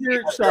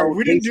your sorry?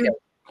 We didn't do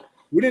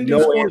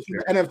No scores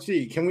answer. for the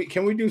NFC.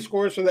 Can we do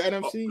scores for the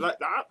NFC? Like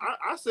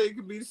I say it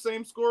could be the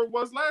same score it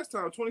was last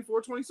time,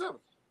 24-27.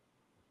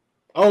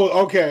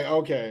 Oh, okay.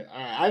 All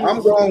right.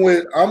 I'm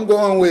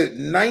going with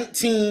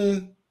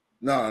 19.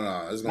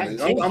 No, it's gonna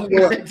be.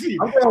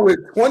 I'm going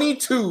with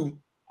 22.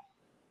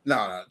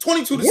 No,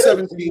 22 to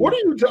 17. What are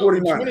you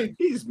talking about?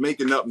 He's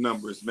making up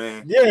numbers,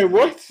 man. Yeah,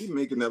 what? He's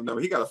making up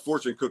numbers. He got a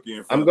fortune cookie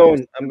in front I'm of going.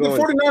 him. The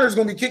 49ers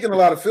going to be kicking a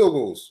lot of field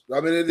goals. I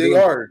mean, they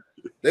are.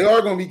 They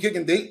are going to be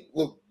kicking.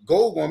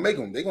 Goal going to make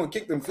them. They're going to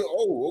kick them.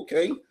 Oh,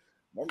 okay.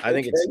 I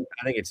think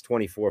it's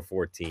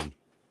 24-14.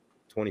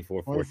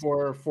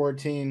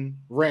 24-14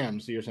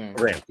 Rams, you're saying?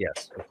 Rams,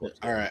 yes, of course.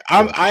 All right.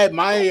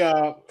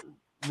 My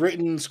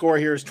written score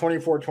here is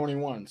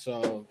 24-21,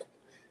 so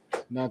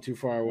not too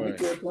far away.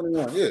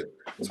 24-21, yeah.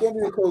 It's going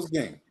to be a close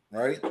game,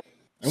 right?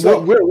 And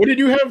so, what did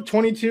you have?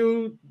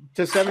 22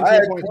 to 17? I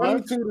had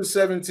 22 to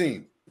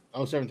 17.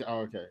 Oh, 17. Oh,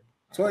 okay.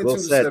 22 to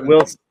 17.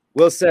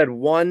 Will said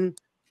 1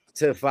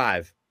 to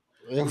 5.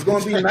 It's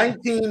going to be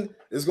 19.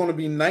 It's going to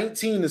be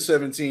 19 to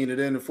 17, and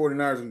then the 49ers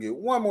are going to get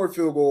one more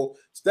field goal.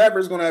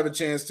 Stafford's going to have a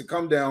chance to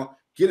come down,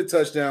 get a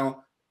touchdown.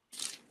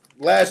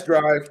 Last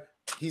drive,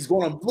 he's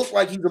going to look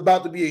like he's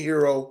about to be a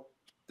hero.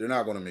 They're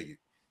not going to make it.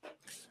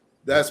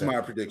 That's my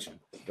prediction,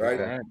 right?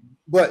 Okay.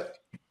 But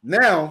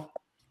now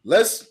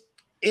let's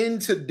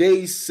end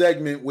today's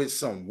segment with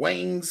some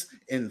wings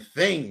and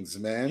things,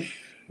 man.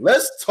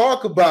 Let's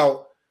talk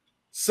about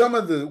some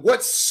of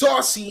what's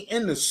saucy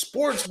in the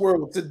sports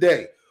world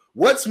today.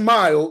 What's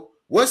mild,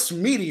 what's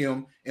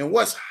medium, and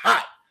what's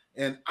hot.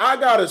 And I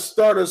got to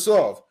start us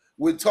off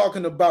with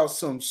talking about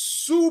some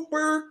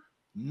super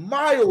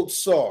mild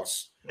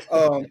sauce.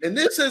 And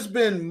this has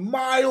been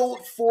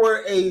mild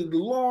for a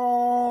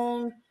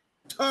long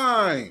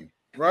time,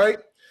 right?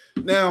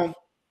 Now,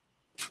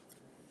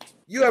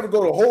 you ever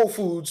go to Whole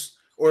Foods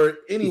or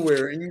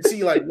anywhere and you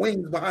see like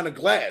wings behind a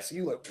glass, and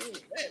you're like, oh,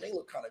 man, they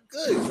look kind of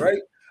good,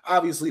 right?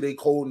 Obviously, they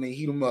cold and they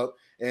heat them up.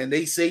 And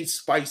they say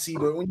spicy,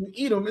 but when you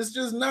eat them, it's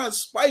just not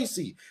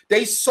spicy.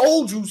 They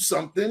sold you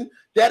something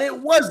that it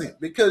wasn't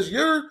because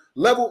your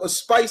level of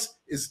spice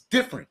is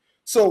different.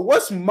 So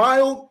what's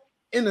mild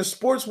in the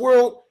sports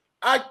world?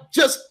 I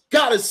just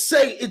got to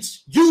say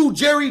it's you,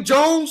 Jerry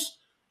Jones.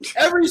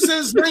 Ever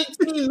since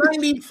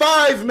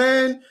 1995,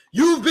 man,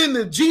 you've been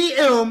the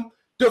GM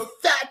de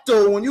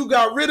facto when you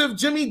got rid of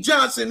Jimmy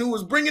Johnson, who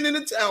was bringing in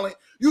the talent.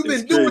 You've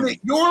been doing it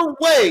your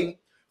way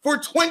for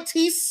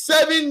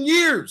 27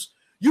 years.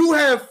 You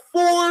have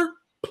 4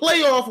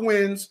 playoff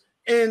wins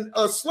and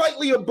a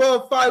slightly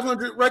above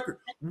 500 record.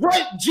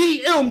 What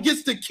GM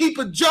gets to keep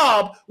a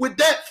job with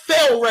that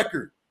fail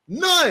record?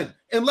 None,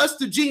 unless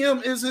the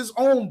GM is his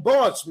own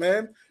boss,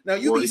 man. Now,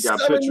 you be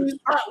selling these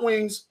hot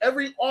wings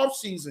every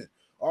offseason.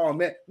 Oh,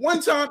 man.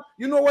 One time,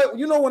 you know what?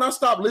 You know when I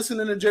stopped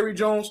listening to Jerry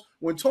Jones?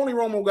 When Tony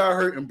Romo got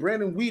hurt and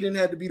Brandon Weeden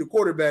had to be the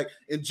quarterback,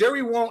 and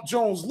Jerry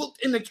Jones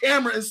looked in the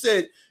camera and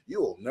said,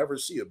 "You'll never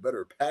see a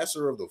better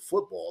passer of the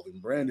football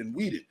than Brandon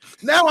Weeden."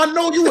 Now I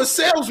know you a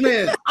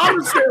salesman. I'm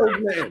a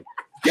salesman.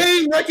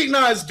 Game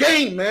recognized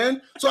game,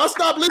 man. So I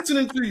stopped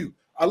listening to you.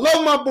 I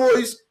love my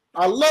boys.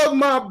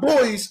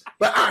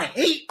 But I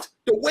hate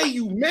the way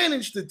you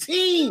manage the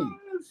team.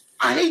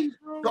 I hate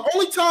the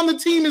only time the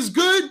team is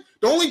good.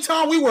 The only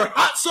time we were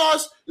hot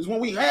sauce is when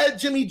we had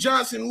Jimmy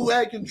Johnson, who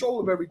had control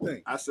of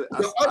everything.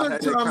 The other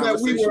time that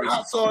we were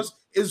hot sauce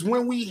is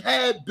when we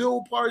had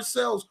Bill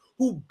Parcells,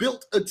 who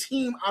built a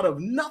team out of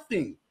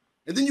nothing.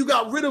 And then you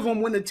got rid of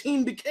him when the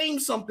team became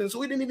something, so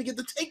we didn't even get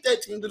to take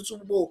that team to the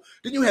Super Bowl.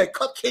 Then you had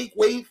Cupcake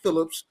Wade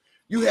Phillips,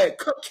 you had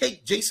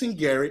Cupcake Jason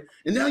Garrett,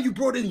 and now you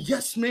brought in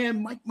yes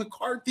man Mike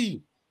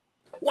McCarthy.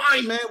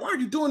 Why, man? Why are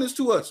you doing this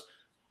to us?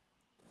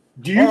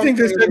 Do you think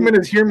this segment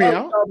is Hear Me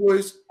Out?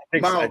 Cowboys, I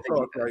think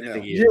right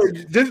now.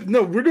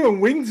 No, we're doing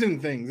wings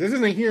and things. This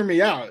isn't Hear Me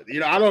Out.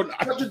 You know,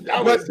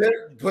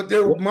 but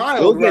they're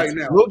mild right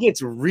now. Will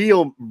gets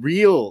real.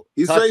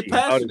 He's very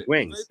passionate.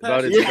 Wings.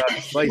 About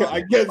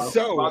I guess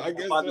so.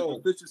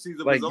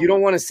 Like you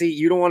don't want to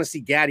see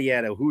Gaddy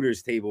at a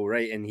Hooters table,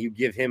 right? And you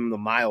give him the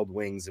mild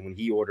wings, and when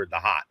he ordered the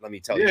hot, let me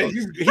tell you. Yeah,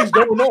 he's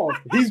going off.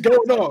 He's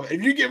going off.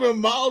 If you give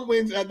him mild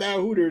wings at that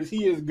Hooters,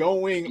 he is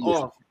going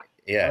off.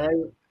 Yeah. Right?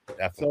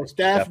 Definitely. So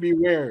staff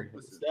beware.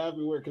 Staff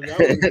beware, because that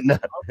was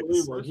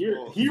unbelievable.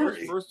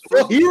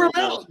 Hear him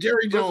out,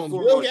 Jerry Jones.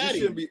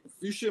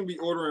 You shouldn't be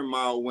ordering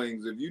mild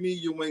wings. If you need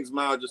your wings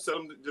mild, just tell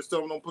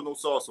them don't put no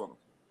sauce on them.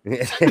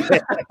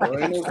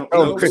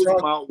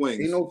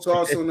 Ain't no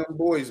sauce on them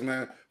boys,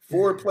 man.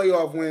 4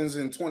 playoff wins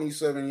in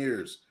 27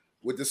 years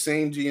with the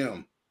same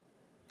GM.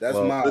 That's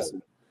mild.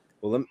 Listen.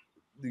 Well,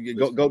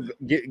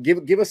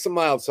 give us some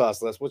mild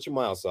sauce, Les. What's your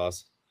mild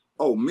sauce?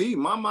 Oh, me?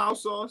 My mild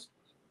sauce?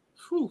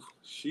 Whew,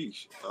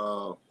 sheesh.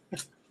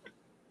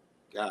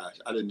 Gosh,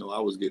 I didn't know I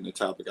was getting a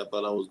topic. I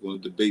thought I was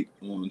going to debate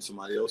on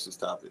somebody else's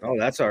topic. Oh,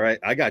 that's all right.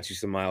 I got you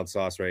some mild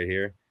sauce right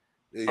here.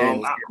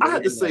 I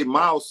had to say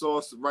mild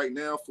sauce right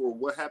now for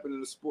what happened in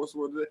the sports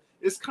world today.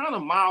 It's kind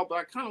of mild,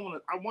 but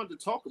I wanted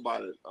to talk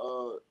about it.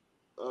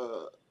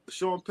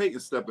 Sean Payton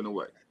stepping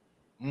away.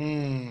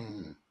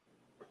 He's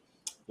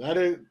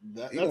gonna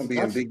be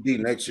in Big D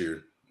next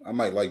year. I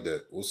might like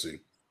that. We'll see.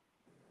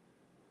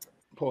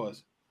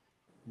 Pause.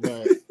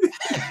 But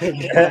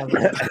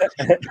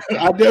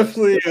I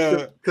definitely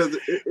because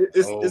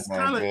it's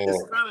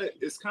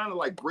kind of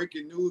like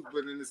breaking news,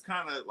 but then it's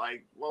kind of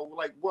like, well,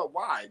 like what?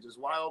 Why? Just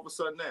why all of a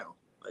sudden now?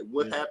 Like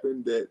what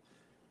happened that?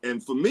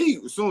 And for me,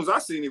 as soon as I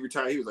seen him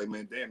retire, he was like,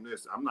 man, damn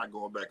this! I'm not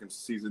going back into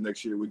season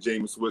next year with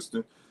Jameis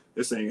Winston.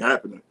 This ain't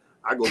happening.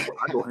 I go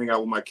hang out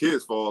with my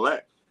kids for all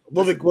that.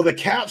 Well, the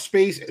cap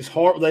space is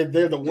hard. Like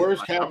they're the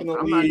worst cap in the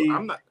league.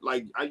 I'm not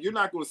like you're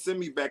not going to send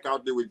me back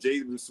out there with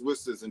Jameis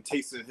Winston and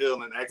Taysom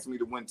Hill and ask me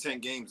to win 10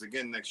 games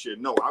again next year.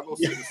 No, I'll go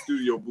sit in the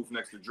studio booth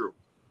next to Drew.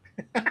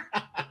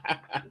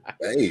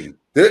 Hey,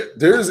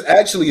 there's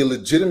actually a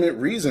legitimate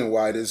reason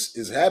why this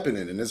is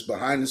happening, and it's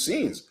behind the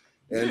scenes.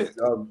 And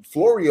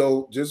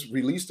Florio just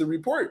released a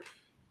report.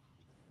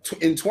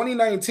 In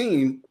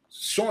 2019,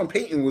 Sean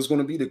Payton was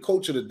going to be the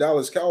coach of the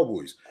Dallas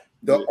Cowboys.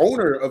 The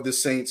owner of the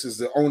Saints is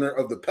the owner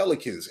of the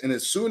Pelicans. And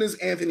as soon as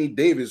Anthony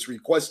Davis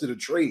requested a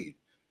trade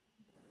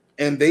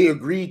and they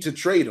agreed to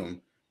trade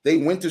him, they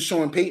went to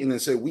Sean Payton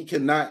and said, we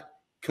cannot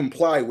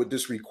comply with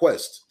this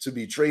request to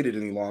be traded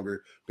any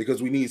longer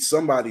because we need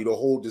somebody to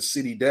hold the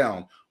city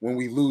down when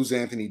we lose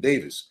Anthony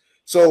Davis.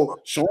 So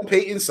Sean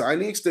Payton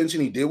signed the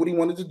extension. He did what he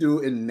wanted to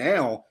do. And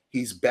now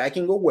he's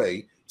backing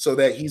away so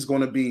that he's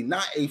going to be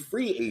not a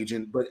free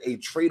agent, but a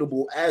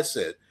tradable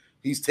asset.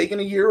 He's taking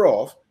a year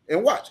off.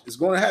 And watch, it's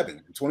going to happen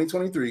in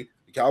 2023.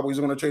 The Cowboys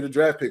are going to trade a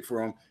draft pick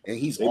for him,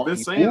 and they've been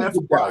saying that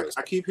for Dallas.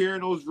 I keep hearing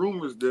those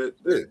rumors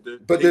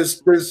but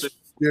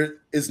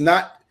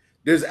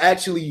there's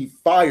actually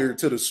fire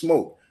to the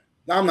smoke.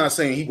 Now, I'm not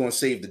saying he's going to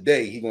save the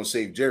day. He's going to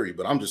save Jerry,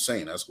 but I'm just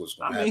saying that's what's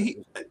going to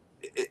happen.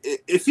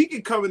 If he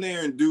can come in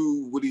there and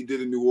do what he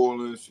did in New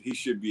Orleans, he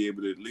should be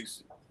able to at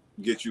least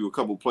get you a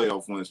couple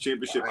playoff wins.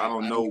 Championship, I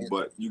don't know,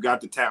 but you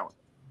got the talent.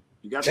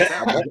 You got the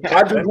talent.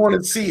 I just want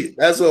to see it.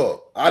 That's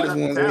all. I just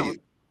want to see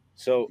it.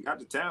 So he got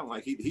the talent.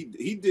 Like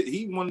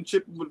he won the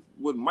chip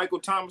with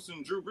Michael Thomas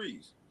and Drew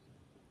Brees.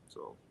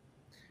 So,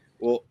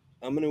 well,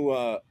 I'm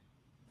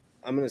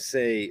gonna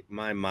say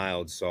my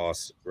mild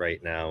sauce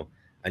right now.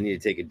 I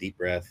need to take a deep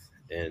breath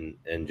and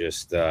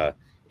just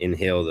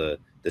inhale the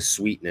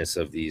sweetness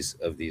of these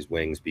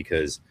wings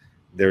because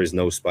there is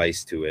no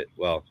spice to it.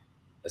 Well,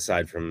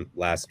 aside from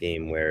last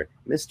game where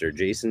Mr.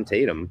 Jason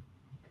Tatum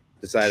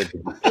decided to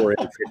pour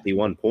in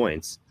 51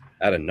 points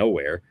out of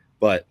nowhere,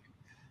 but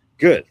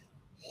good.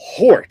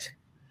 Hort,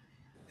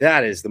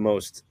 that is the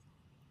most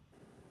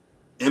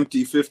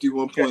empty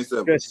 51 points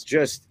ever.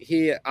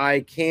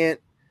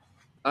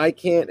 I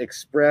can't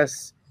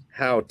express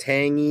how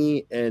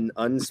tangy and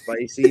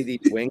unspicy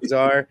these wings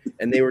are,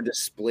 and they were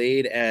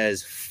displayed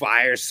as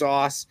fire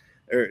sauce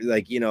or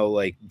like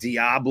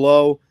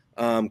Diablo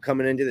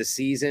coming into the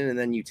season, and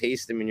then you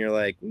taste them and you're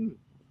like,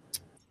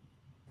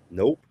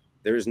 nope,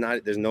 there's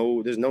no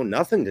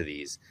nothing to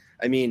these.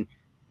 I mean,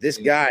 this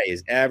guy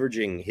is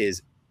averaging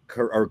his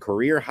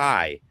career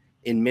high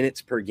in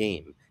minutes per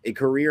game, a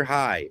career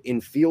high in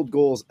field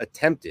goals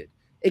attempted,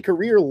 a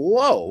career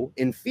low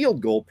in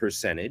field goal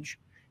percentage,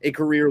 a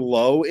career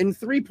low in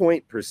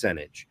 3-point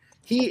percentage.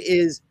 He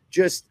is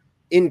just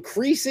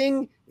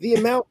increasing the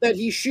amount that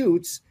he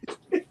shoots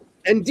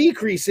and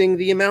decreasing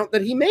the amount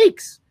that he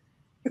makes.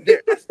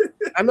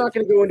 I'm not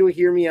going to go into a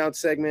hear me out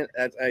segment.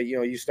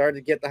 You started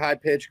to get the high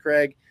pitch,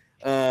 Craig.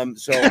 So I'm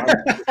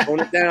going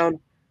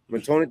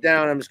to tone it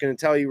down. I'm just going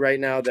to tell you right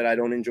now that I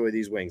don't enjoy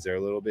these wings. They're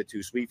a little bit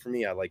too sweet for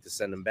me. I like to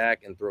send them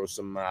back and throw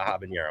some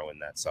habanero in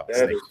that sauce.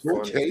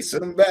 Okay,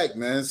 send them back,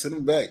 man. Send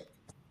them back.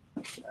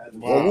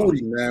 Wow.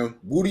 Woody, man.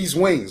 Woody's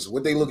wings.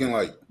 What they looking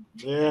like?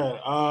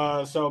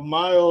 Yeah. So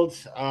mild.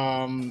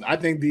 I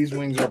think these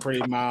wings are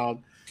pretty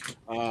mild.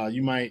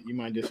 You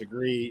might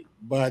disagree,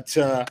 but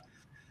the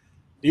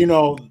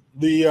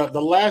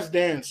Last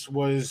Dance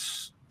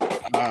was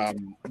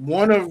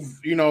one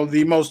of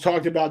the most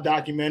talked about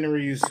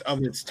documentaries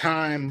of its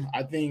time.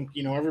 I think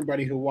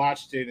everybody who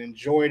watched it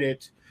enjoyed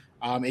it.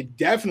 It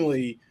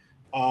definitely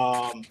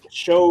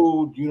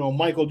showed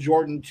Michael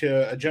Jordan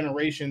to a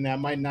generation that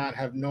might not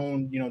have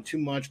known too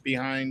much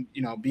beyond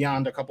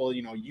a couple of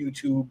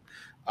YouTube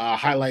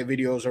highlight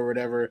videos or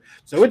whatever.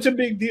 So it's a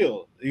big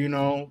deal,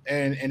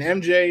 and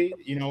MJ,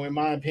 in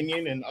my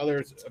opinion and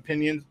others'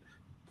 opinions,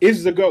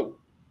 is the GOAT.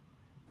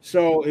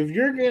 So if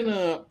you're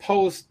gonna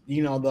post,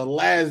 the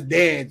Last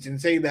Dance and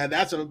say that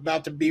that's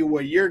about to be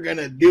what you're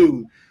gonna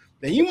do,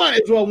 then you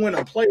might as well win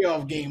a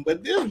playoff game.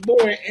 But this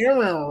boy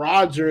Aaron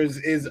Rodgers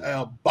is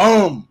a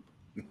bum.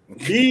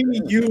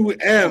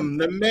 B-U-M.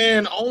 The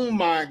man, oh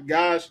my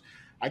gosh.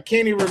 I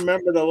can't even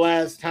remember the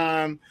last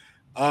time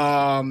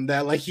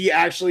that he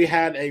actually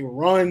had a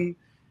run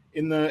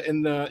in the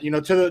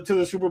to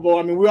the Super Bowl.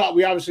 I mean, we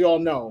obviously all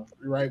know,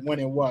 right, when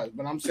it was,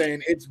 but I'm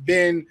saying it's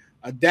been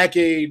a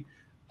decade.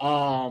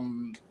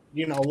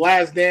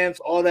 Last Dance,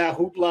 all that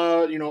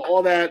hoopla,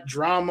 all that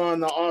drama in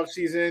the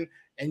offseason,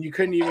 and you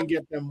couldn't even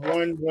get them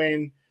one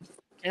win.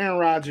 Aaron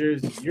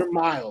Rodgers, you're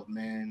mild,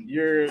 man.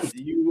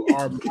 You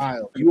are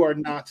mild. You are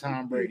not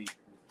Tom Brady.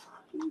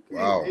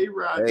 Wow.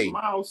 A-Rod,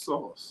 mild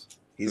sauce.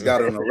 He's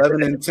got an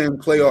 11-10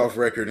 playoff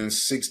record in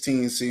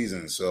 16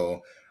 seasons,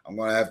 so I'm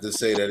gonna have to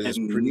say that it's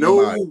pretty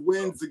mild.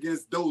 Wins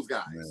against those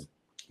guys. Man.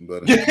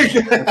 But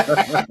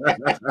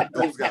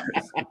those guys,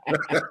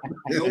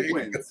 no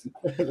wins,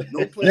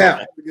 no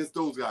playoffs against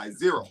those guys.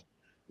 0.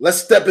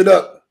 Let's step it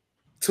up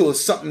to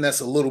something that's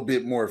a little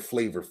bit more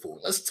flavorful.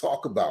 Let's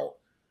talk about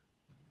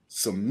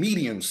some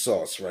medium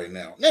sauce right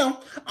now. Now,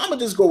 I'm gonna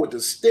just go with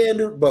the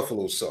standard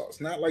buffalo sauce,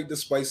 not like the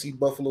spicy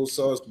buffalo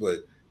sauce,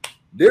 but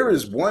there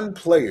is one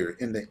player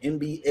in the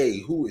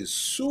NBA who is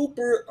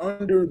super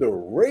under the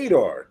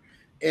radar.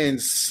 And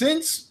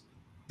since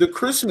the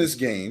Christmas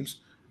games,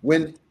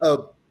 when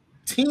a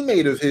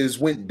teammate of his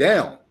went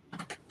down,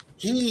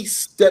 he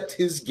stepped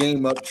his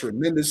game up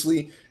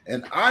tremendously.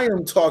 And I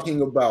am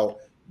talking about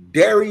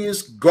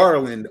Darius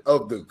Garland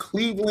of the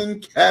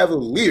Cleveland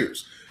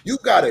Cavaliers. You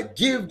got to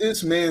give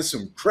this man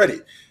some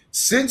credit.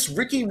 Since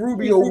Ricky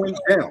Rubio went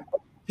down,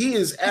 he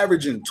is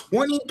averaging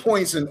 20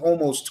 points and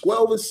almost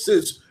 12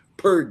 assists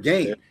per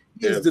game.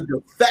 He is the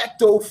de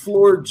facto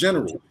floor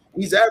general.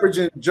 He's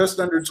averaging just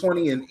under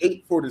 20 and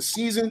 8 for the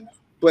season,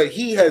 but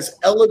he has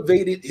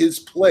elevated his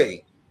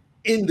play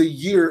in the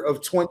year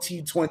of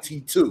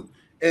 2022.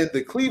 And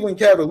the Cleveland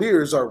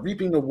Cavaliers are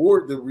reaping the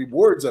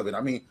rewards of it.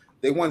 I mean,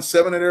 they won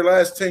 7 of their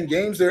last 10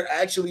 games. They're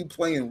actually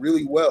playing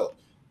really well.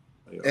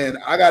 And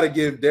I got to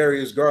give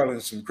Darius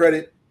Garland some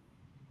credit.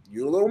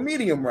 You're a little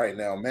medium right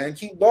now, man.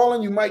 Keep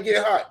balling, you might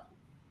get hot.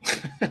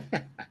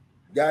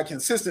 Gotta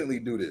consistently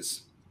do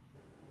this.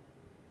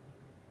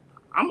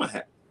 I'm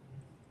a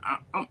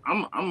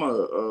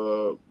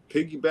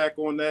piggyback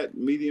on that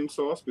medium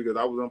sauce because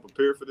I was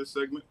unprepared for this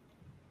segment.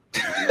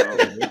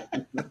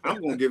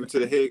 I'm gonna give it to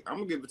the head. I'm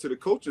gonna give it to the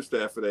coaching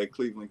staff for that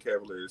Cleveland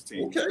Cavaliers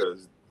team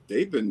because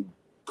they've been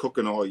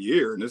cooking all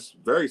year, and it's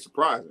very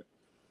surprising.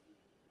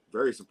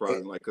 Very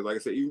surprising. Like I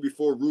said, even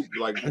before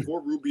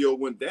Rubio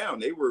went down,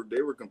 they were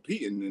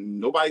competing,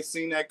 and nobody's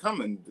seen that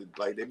coming.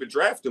 Like they've been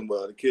drafting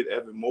well. The kid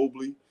Evan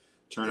Mobley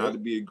turned out to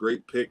be a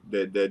great pick.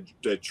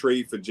 That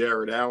trade for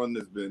Jared Allen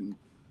has been,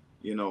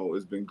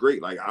 it's been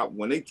great. Like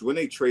when they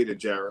traded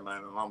Jared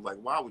Allen, I'm like,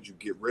 why would you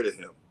get rid of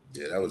him?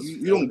 Yeah, that was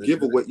you don't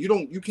give away.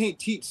 You can't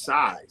teach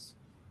size,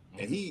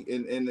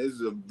 and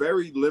there's a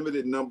very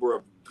limited number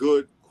of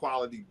good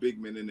quality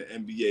big men in the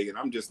NBA, and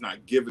I'm just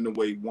not giving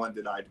away one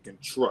that I can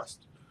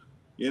trust.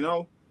 You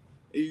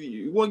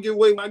want to give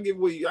away? I give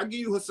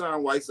you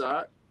Hassan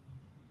Whiteside.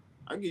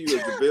 I give you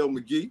a JaVale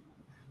McGee.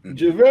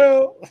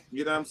 JaVale.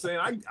 You know what I'm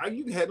saying?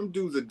 You can have them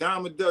dudes a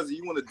dime a dozen.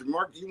 You want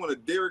a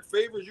Derek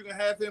Favors? You can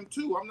have him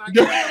too. I'm not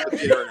giving him a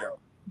Derek Allen.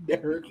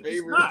 Derek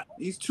Favors.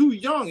 He's too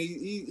young.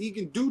 He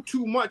can do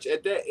too much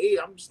at that age.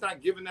 I'm just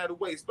not giving that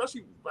away.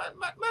 Especially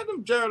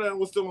imagine Jared Allen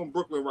was still in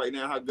Brooklyn right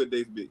now. How good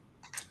they'd be.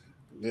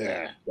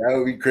 Yeah, that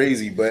would be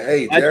crazy. But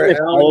hey, Jared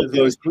Allen, all of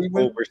those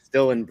people were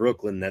still in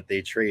Brooklyn that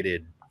they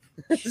traded.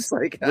 Just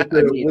like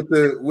with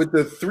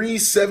the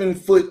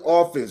 3-7-foot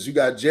offense, you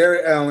got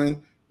Jared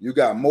Allen, you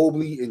got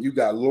Mobley, and you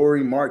got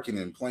Lauri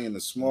Markkanen playing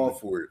the small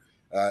forward,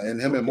 and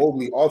him and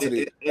Mobley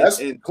alternate.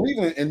 That's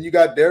Cleveland, and you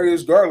got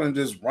Darius Garland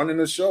just running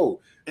the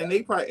show. And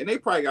they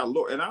probably got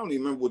Lauri, and I don't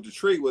even remember what the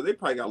trade was. They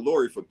probably got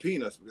Lauri for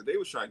peanuts because they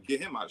was trying to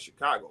get him out of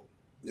Chicago.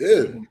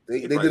 Yeah,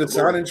 they did a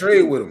sign and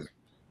trade with him.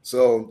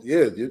 So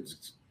yeah,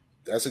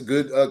 that's a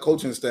good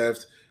coaching staff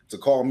to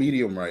call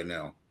medium right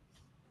now.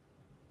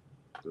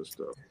 Good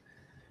stuff.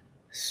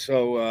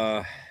 So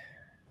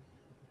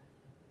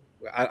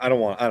I don't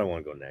want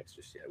to go next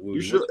just yet.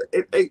 You sure?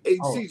 Hey,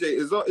 CJ,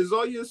 is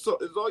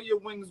all your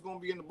wings going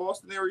to be in the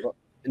Boston area?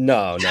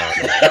 No.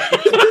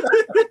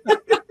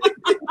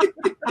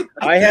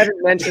 I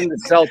haven't mentioned the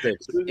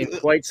Celtics in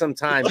quite some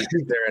time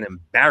because they're an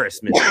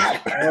embarrassment.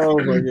 Oh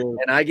my God!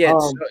 And I get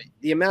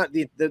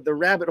the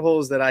rabbit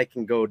holes that I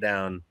can go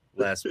down.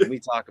 Les, when we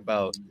talk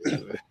about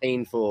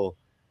painful,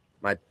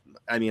 I'm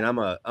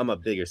a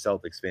bigger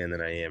Celtics fan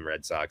than I am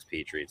Red Sox,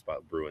 Patriots,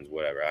 Bruins,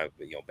 whatever.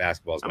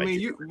 Basketball's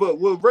my but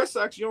with Red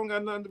Sox, you don't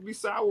got nothing to be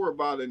sour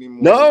about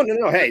anymore.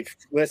 No. Hey,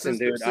 listen,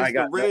 dude, since I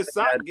got the Red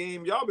Sox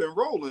game. Y'all been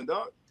rolling,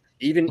 dog.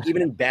 Even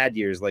in bad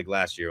years like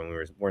last year when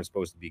we weren't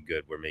supposed to be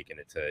good, we're making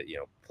it to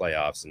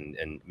playoffs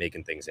and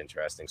making things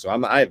interesting. So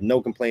I have no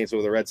complaints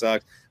with the Red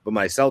Sox, but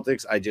my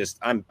Celtics,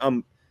 I'm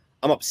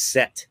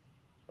upset.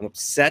 I'm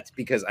upset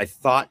because I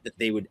thought that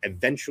they would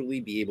eventually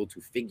be able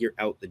to figure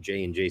out the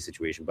J&J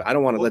situation, but I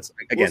don't want to.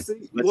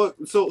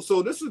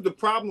 So this is the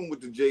problem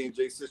with the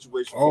J&J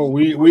situation. Oh,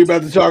 we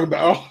about to talk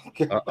about.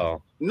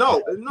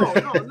 No,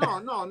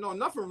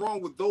 nothing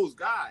wrong with those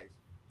guys,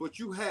 but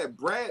you had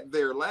Brad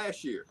there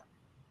last year.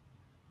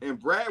 And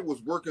Brad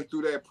was working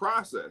through that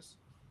process.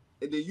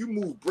 And then you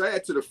move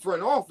Brad to the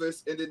front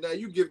office, and then now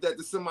you give that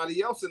to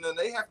somebody else, and then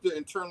they have to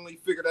internally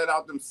figure that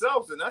out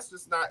themselves. And that's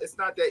just it's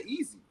not that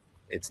easy.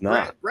 It's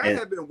not. Brad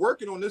had been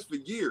working on this for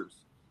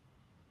years.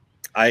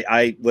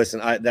 I listen.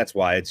 That's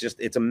why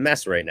it's a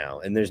mess right now,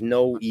 and there's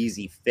no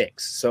easy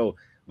fix. So,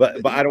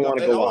 but I don't want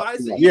to go off.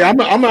 Yeah, I'm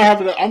gonna have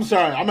to. I'm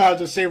sorry. I'm gonna have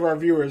to save our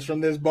viewers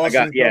from this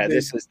Boston.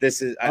 This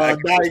is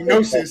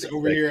diagnosis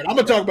over here. And I'm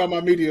gonna talk about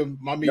my medium.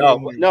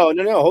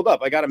 No. Hold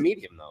up. I got a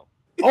medium though.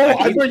 Oh,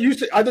 I thought you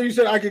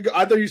said I could go.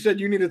 I thought you said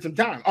you needed some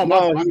time. Oh,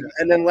 no.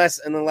 And then Les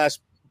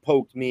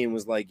poked me and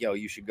was like, "Yo,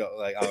 you should go."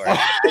 Like, all right.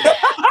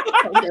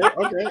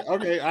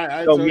 okay. All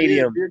right. So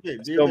medium.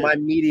 So my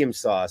medium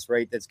sauce,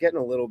 right? That's getting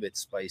a little bit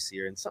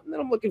spicier, and something that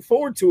I'm looking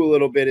forward to a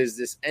little bit is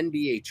this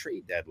NBA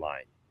trade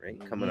deadline, right?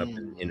 Coming up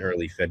in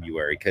early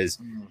February, because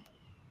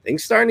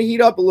things starting to heat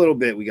up a little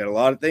bit. We got a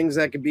lot of things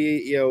that could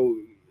be,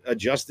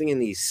 adjusting in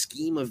the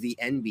scheme of the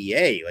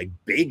NBA, like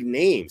big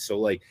names. So,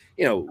 like,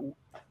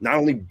 not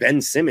only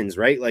Ben Simmons,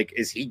 right? Like,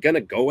 is he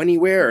gonna go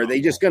anywhere? Or are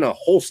they just gonna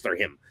holster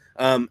him?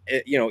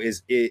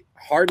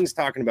 Harden's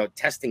talking about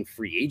testing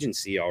free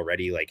agency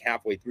already, like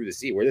halfway through the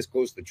season. We're this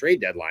close to the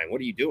trade deadline. What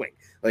are you doing?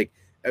 Like,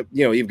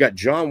 you've got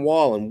John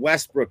Wall and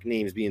Westbrook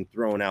names being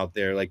thrown out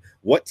there. Like,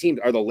 what team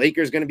are the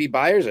Lakers going to be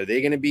buyers? Are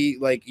they going to be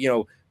like,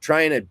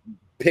 trying to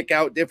pick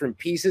out different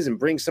pieces and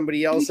bring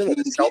somebody else in? Are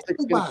the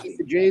Celtics going to keep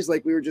the Jays,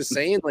 like we were just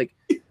saying? Like,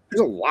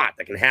 there's a lot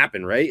that can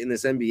happen, right, in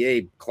this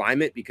NBA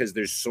climate, because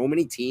there's so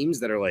many teams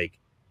that are like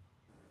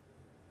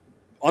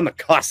on the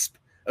cusp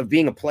of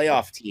being a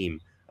playoff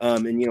team.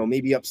 And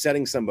maybe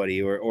upsetting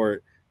somebody,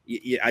 or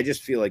I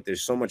just feel like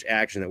there's so much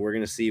action that we're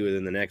going to see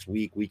within the next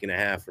week and a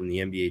half from the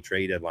NBA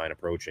trade deadline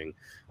approaching.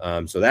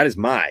 So that is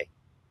my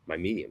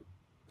medium.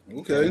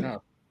 Okay.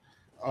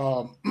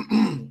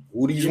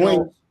 Woody's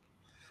wings.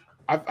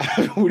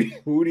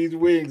 Woody's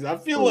wings. I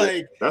feel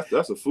like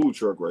that's a food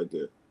truck right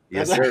there.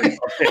 Yes, sir.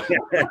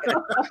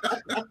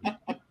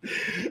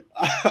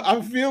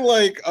 I feel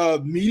like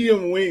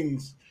medium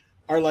wings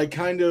are like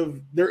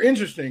they're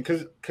interesting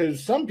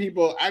because some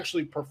people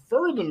actually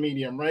prefer the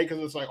medium, right?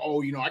 Because it's like,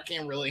 I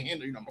can't really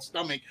handle, my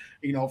stomach,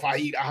 if I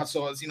eat hot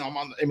sauce,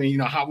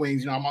 hot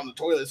wings, I'm on the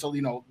toilet.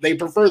 So, they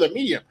prefer the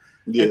medium.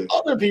 Yeah. And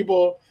other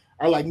people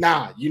are like,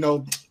 nah,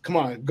 come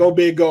on, go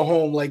big, go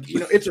home. Like,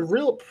 it's a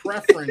real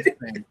preference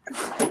thing.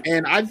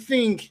 And I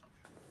think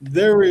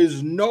there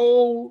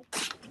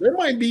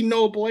might be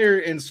no player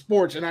in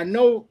sports. And I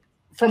know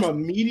from a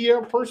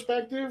media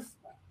perspective,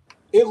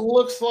 it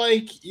looks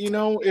like,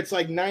 it's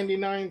like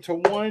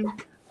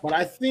 99-1, but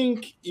I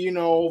think,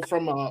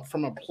 from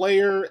a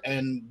player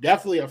and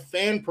definitely a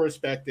fan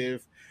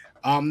perspective,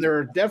 there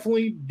are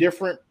definitely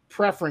different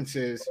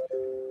preferences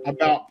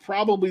about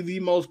probably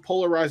the most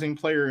polarizing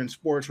player in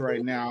sports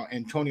right now,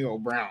 Antonio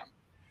Brown.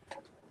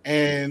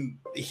 And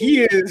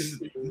he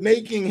is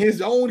making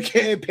his own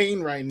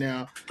campaign right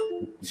now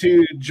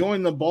to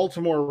join the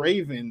Baltimore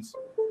Ravens,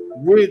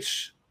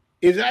 which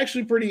is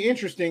actually pretty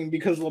interesting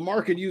because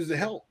Lamar could use the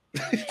help.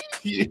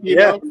 you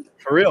know?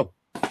 For real.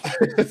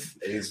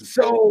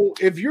 So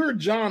if you're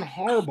John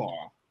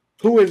Harbaugh,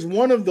 who is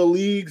one of the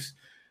league's,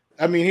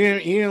 I mean,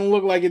 he didn't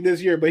look like it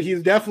this year, but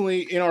he's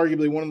definitely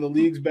inarguably one of the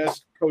league's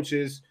best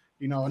coaches,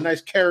 a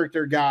nice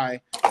character guy.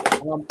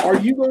 Are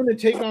you going to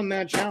take on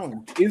that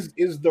challenge?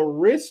 Is the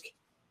risk,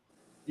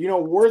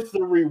 worth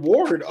the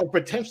reward of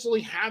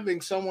potentially having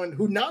someone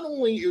who not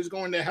only is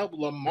going to help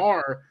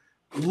Lamar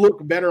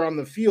look better on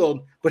the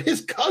field, but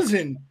his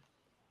cousin,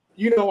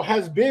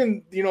 has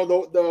been,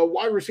 the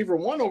wide receiver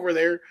one over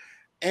there.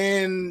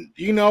 And,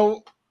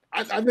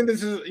 I think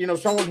this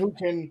is, someone who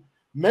can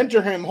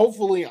mentor him,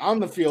 hopefully on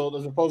the field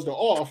as opposed to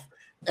off,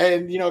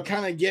 and,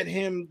 kind of get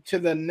him to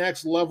the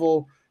next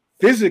level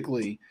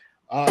physically.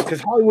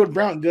 Because Hollywood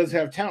Brown does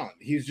have talent.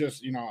 He's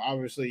just,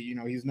 obviously,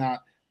 he's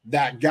not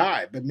that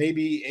guy, but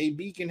maybe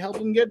AB can help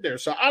him get there.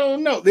 So I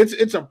don't know.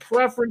 It's a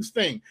preference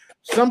thing.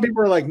 Some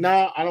people are like,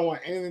 nah, I don't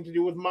want anything to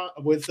do with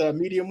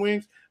medium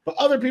wings. But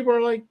other people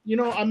are like,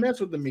 I mess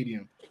with the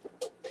medium.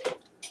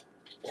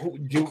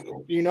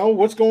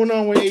 What's going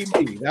on with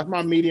AB? That's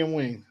my medium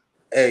wing.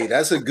 Hey,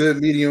 that's a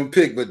good medium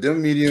pick, but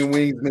them medium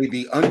wings may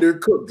be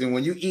undercooked. And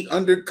when you eat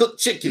undercooked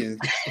chicken,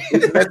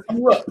 it messes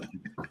you up.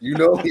 You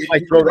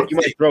might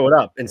throw it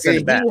up and send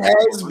it back. He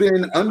has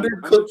been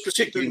undercooked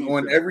chicken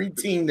on every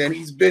team that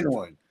he's been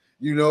on.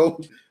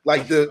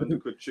 Like the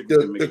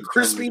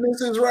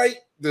crispiness is right,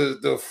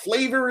 the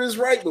flavor is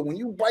right, but when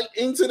you bite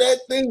into that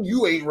thing,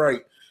 you ain't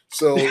right.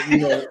 So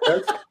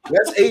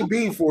that's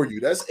AB for you.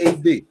 That's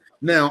AB.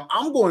 Now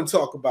I'm going to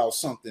talk about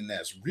something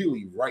that's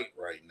really right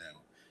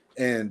now.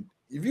 And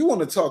if you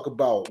want to talk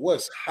about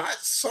what's hot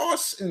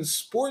sauce in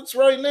sports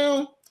right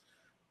now,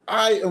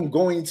 I am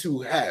going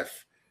to have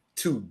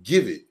to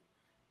give it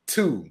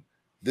to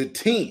the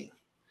team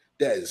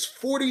that is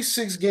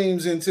 46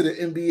 games into the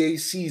NBA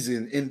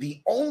season and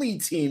the only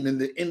team in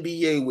the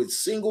NBA with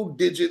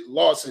single-digit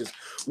losses.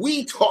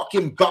 We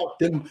talking about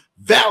them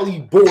Valley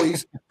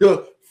Boys,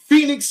 the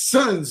Phoenix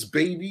Suns,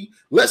 baby.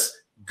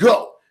 Let's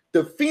go.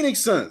 The Phoenix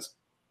Suns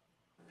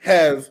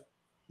have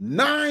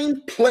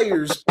 9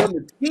 players on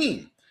the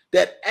team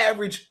that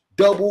average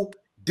double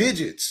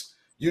digits.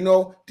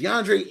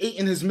 DeAndre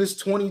Ayton has missed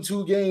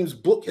 22 games.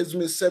 Book has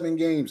missed 7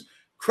 games.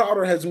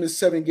 Crowder has missed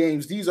 7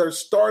 games. These are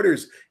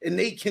starters, and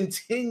they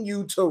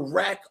continue to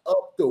rack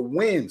up the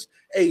wins.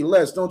 Hey,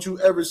 Les, don't you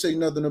ever say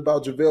nothing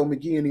about JaVale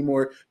McGee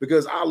anymore,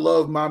 because I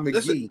love my McGee.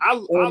 Listen, I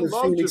on the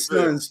love Phoenix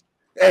JaVale. Suns.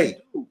 Hey,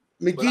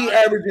 McGee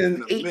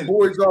averaging 8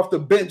 boards off the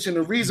bench, and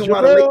the reason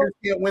why the Lakers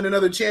can't win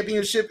another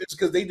championship is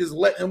because they just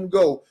let him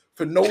go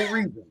for no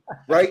reason,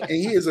 right?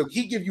 And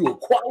he give you a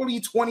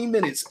quality 20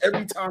 minutes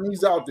every time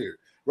he's out there,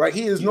 right?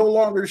 He is no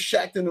longer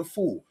Shaq and a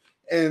fool.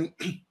 And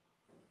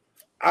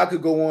I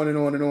could go on and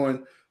on and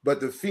on, but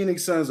the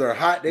Phoenix Suns are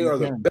hot. They are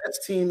the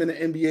best team in the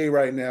NBA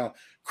right now.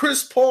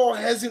 Chris Paul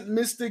hasn't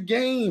missed a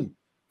game.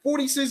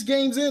 46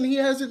 games in, he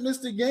hasn't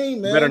missed a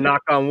game, man. You better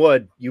knock on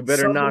wood. You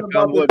better knock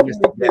on wood,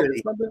 Mr.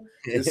 Daddy.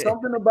 It's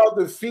something about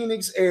the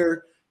Phoenix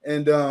air.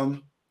 And,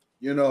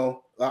 you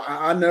know,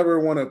 I never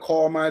want to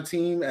call my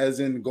team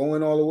as in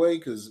going all the way,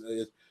 because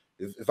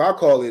if I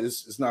call it,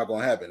 it's not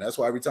going to happen. That's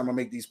why every time I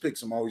make these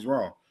picks, I'm always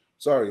wrong.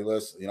 Sorry,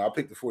 Les. You know, I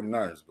pick the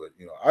 49ers, but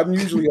you know, I'm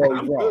usually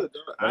always wrong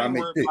when I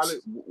make picks.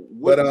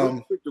 But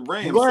the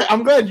Rams.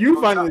 I'm glad you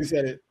finally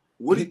said it.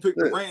 Woody picked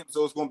the Rams,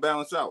 so it's gonna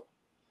balance out.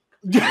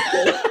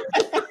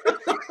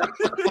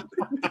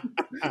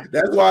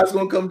 That's why it's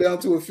gonna come down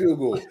to a field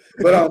goal.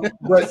 But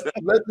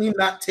let me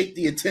not take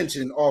the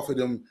attention off of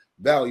them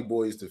Valley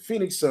Boys. The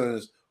Phoenix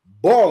Suns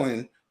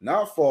balling,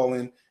 not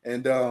falling,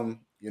 and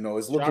you know,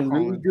 it's looking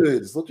really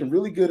good. It's looking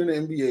really good in the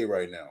NBA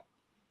right now.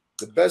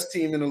 The best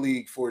team in the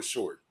league for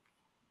sure.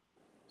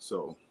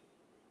 So,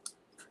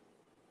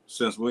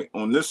 since we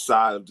on this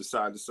side of the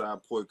Side to Side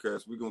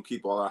podcast, we're gonna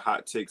keep all our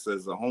hot takes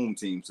as a home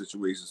team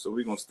situation. So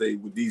we're gonna stay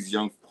with these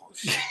young.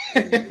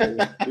 We're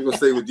gonna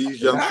stay with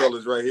these young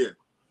fellas right here.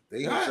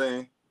 You know what I'm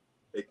saying?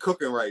 They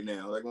cooking right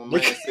now. Like my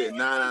man said,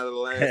 9 out of the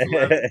last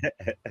 11.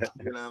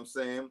 You know what I'm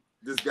saying?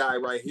 This guy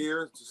right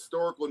here,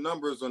 historical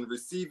numbers on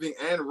receiving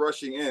and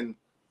rushing in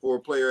for a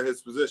player of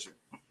his position.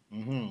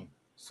 Mm-hmm.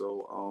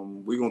 So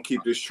we're gonna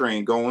keep this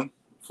train going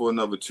for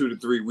another 2 to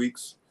 3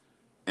 weeks.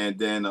 And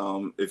then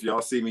if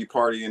y'all see me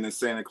partying in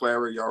Santa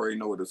Clara, you already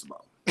know what it's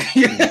about.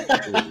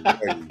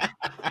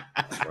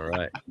 All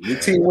right. Your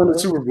team win the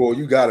Super Bowl,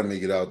 you got to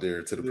make it out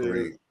there to the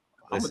parade.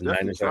 Listen,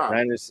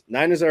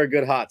 Niners are a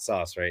good hot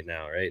sauce right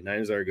now, right?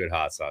 Niners are a good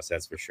hot sauce,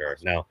 that's for sure.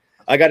 Now,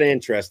 I got an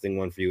interesting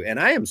one for you, and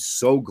I am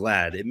so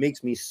glad. It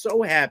makes me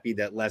so happy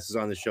that Les is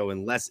on the show,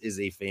 and Les is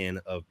a fan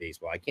of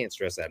baseball. I can't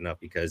stress that enough,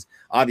 because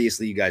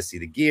obviously you guys see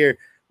the gear.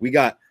 We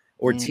got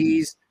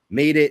Ortiz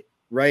made it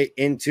right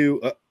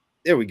into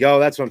there we go.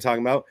 That's what I'm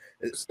talking about.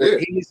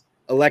 He's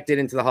elected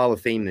into the Hall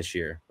of Fame this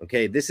year.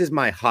 Okay, this is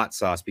my hot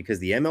sauce, because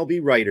the MLB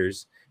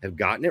writers have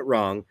gotten it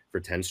wrong for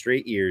 10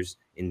 straight years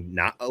in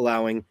not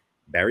allowing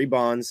Barry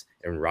Bonds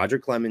and Roger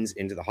Clemens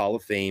into the Hall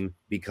of Fame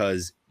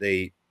because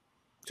they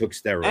took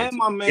steroids. And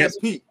my man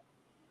Pete.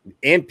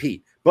 And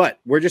Pete. But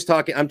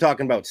I'm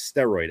talking about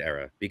steroid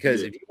era,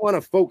 because if you want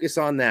to focus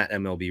on that,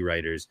 MLB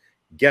writers,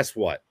 guess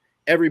what?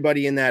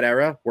 Everybody in that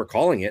era, we're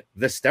calling it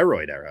the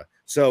steroid era.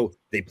 So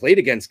they played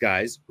against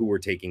guys who were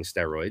taking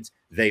steroids.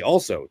 They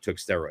also took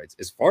steroids.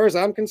 As far as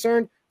I'm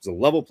concerned, it's a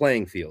level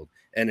playing field.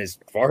 And as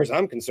far as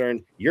I'm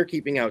concerned, you're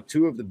keeping out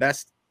 2 of the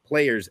best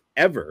players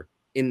ever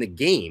in the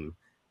game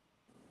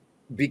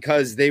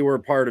because they were a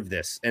part of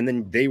this. And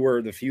then they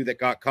were the few that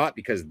got caught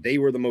because they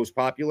were the most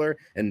popular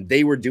and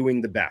they were doing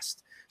the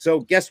best. So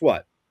guess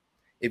what?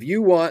 If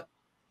you want,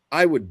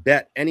 I would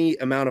bet any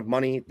amount of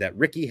money that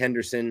Ricky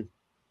Henderson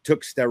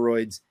took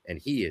steroids and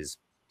he is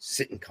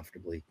sitting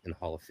comfortably in the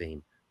Hall of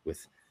Fame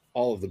with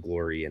all of the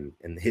glory and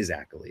his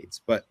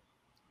accolades. But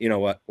you know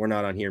what? We're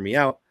not on Hear Me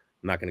Out.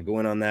 I'm not going to go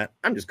in on that.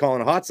 I'm just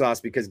calling a hot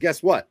sauce because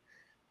guess what?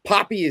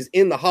 Poppy is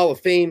in the Hall of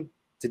Fame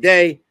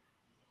today.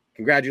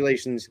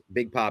 Congratulations,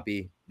 Big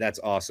Poppy. That's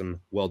awesome.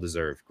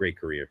 Well-deserved. Great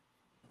career.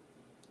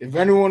 If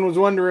anyone was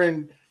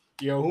wondering,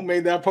 who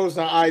made that post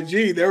on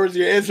IG, there was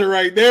your answer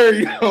right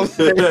there.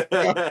 So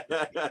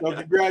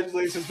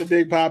congratulations to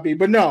Big Poppy.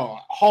 But no,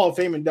 Hall of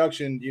Fame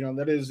induction,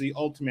 that is the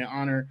ultimate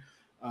honor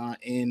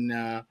in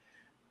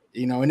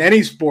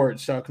any sport.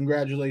 So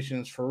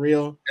congratulations for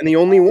real. And the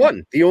only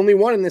one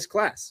in this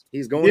class.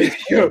 He's going.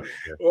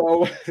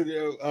 That'll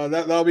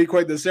be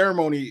quite the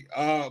ceremony.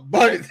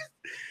 But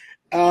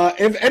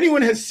if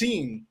anyone has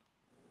seen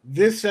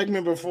this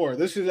segment before,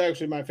 this is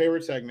actually my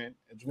favorite segment.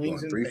 It's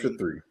Wings and 3 for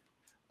 3.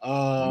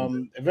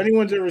 If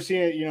anyone's ever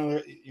seen it,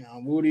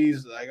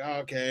 Woody's like, oh,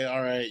 okay,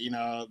 all right,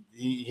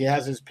 he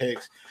has his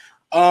picks.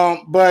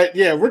 But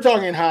yeah, we're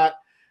talking hot.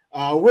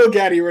 Will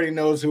Gaddy already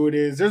knows who it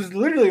is. There's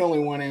literally only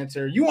one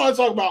answer. You want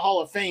to talk about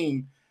Hall of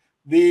Fame?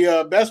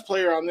 The best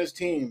player on this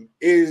team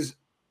is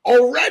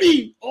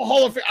already a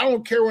Hall of Fame. I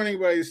don't care what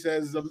anybody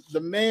says.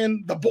 The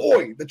man, the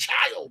boy, the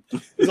child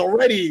is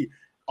already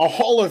a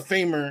Hall of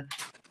Famer.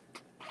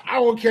 I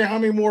don't care how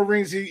many more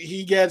rings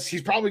he gets.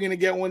 He's probably going to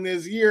get one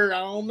this year. I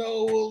don't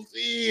know. We'll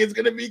see. It's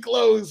going to be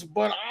close.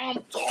 But I'm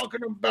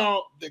talking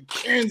about the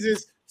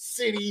Kansas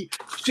City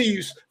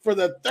Chiefs for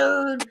the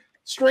 3rd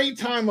straight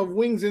time of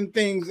Wings and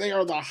Things. They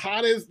are the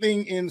hottest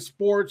thing in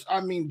sports.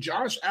 I mean,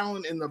 Josh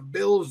Allen and the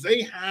Bills,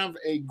 they have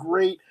a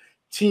great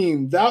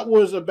team. That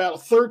was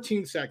about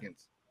 13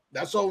 seconds.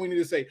 That's all we need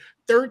to say.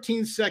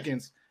 13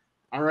 seconds.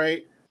 All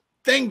right.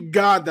 Thank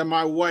God that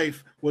my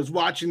wife was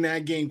watching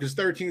that game because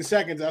 13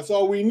 seconds, that's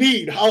all we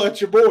need. Holla at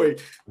your boy.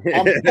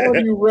 I'm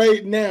telling you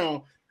right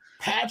now,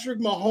 Patrick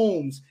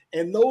Mahomes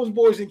and those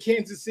boys in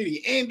Kansas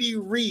City, Andy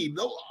Reid,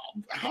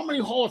 how many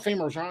Hall of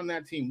Famers are on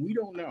that team? We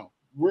don't know.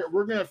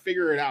 We're going to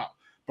figure it out.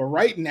 But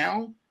right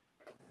now,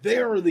 they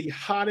are the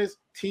hottest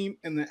team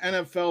in the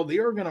NFL. They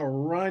are going to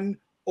run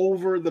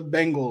over the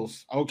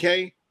Bengals,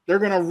 okay? They're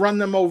going to run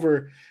them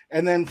over.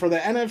 And then for the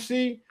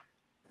NFC,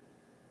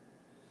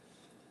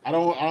 I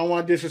don't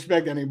want to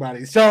disrespect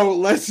anybody. So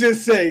let's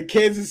just say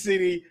Kansas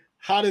City,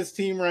 hottest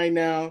team right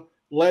now.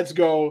 Let's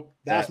go.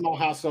 That's my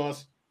hot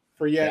sauce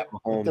for yet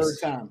the third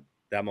time.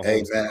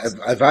 Hey, man,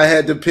 if I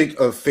had to pick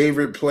a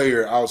favorite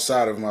player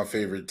outside of my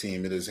favorite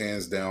team, it is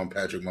hands down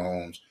Patrick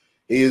Mahomes.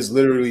 He is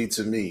literally,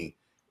 to me,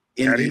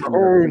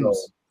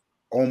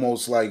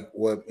 almost like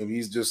what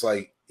he's just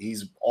like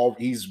he's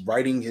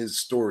writing his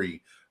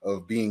story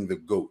of being the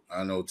GOAT.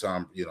 I know,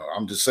 Tom,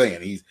 I'm just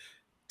saying he's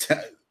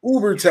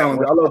uber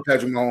talented. I love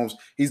Patrick Mahomes.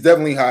 He's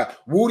definitely hot.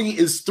 Woody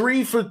is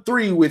 3 for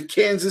 3 with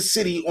Kansas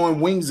City on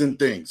wings and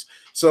things.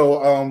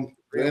 So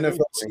the NFL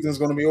season is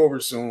going to be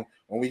over soon.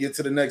 When we get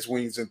to the next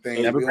wings and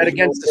things, never bet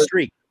against the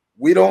streak.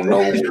 We don't know.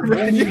 Woody,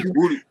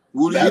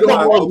 you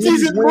might well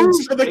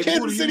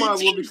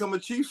become a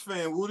Chiefs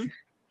fan, Woody.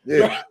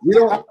 Yeah, we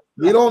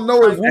don't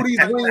know if Woody's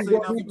wings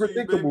will be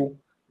predictable,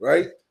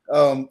 right?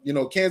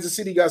 Kansas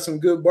City got some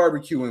good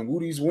barbecue, and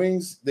Woody's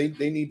wings, they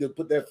need to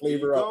put that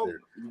flavor out there.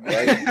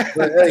 Right?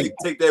 But, hey,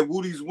 take that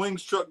Woody's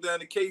wings truck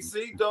down to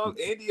KC, dog.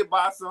 Andy will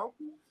buy some.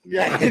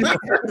 Yeah.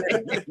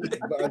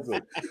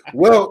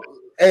 Well,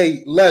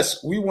 hey,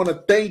 Les, we want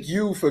to thank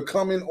you for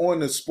coming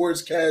on the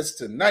Sportscast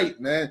tonight,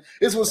 man.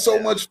 This was so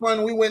much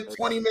fun. We went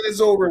 20 minutes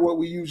over what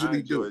we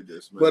usually do.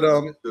 But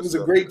it was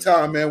a great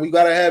time, man. We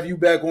got to have you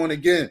back on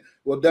again.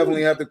 We'll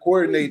definitely have to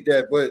coordinate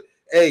that. But,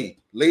 hey,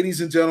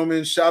 ladies and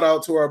gentlemen, shout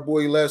out to our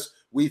boy Les.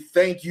 We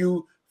thank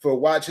you for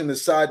watching the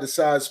Side to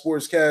Side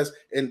Sportscast.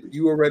 And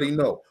you already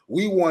know,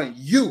 we want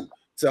you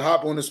to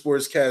hop on the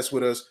Sportscast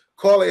with us.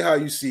 Call it how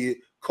you see it.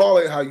 Call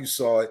it how you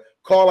saw it.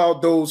 Call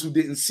out those who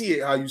didn't see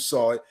it how you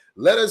saw it.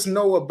 Let us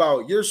know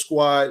about your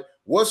squad,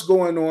 what's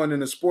going on in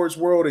the sports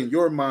world in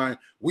your mind.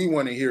 We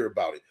want to hear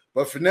about it.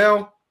 But for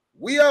now,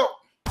 we out.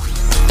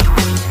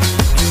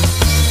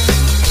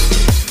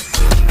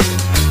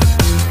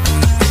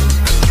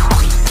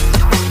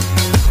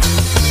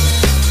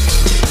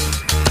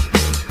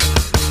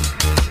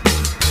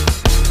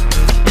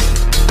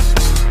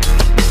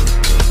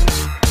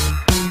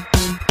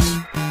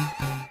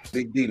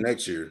 Big D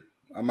next year.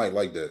 I might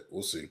like that.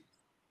 We'll see.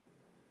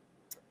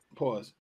 Pause.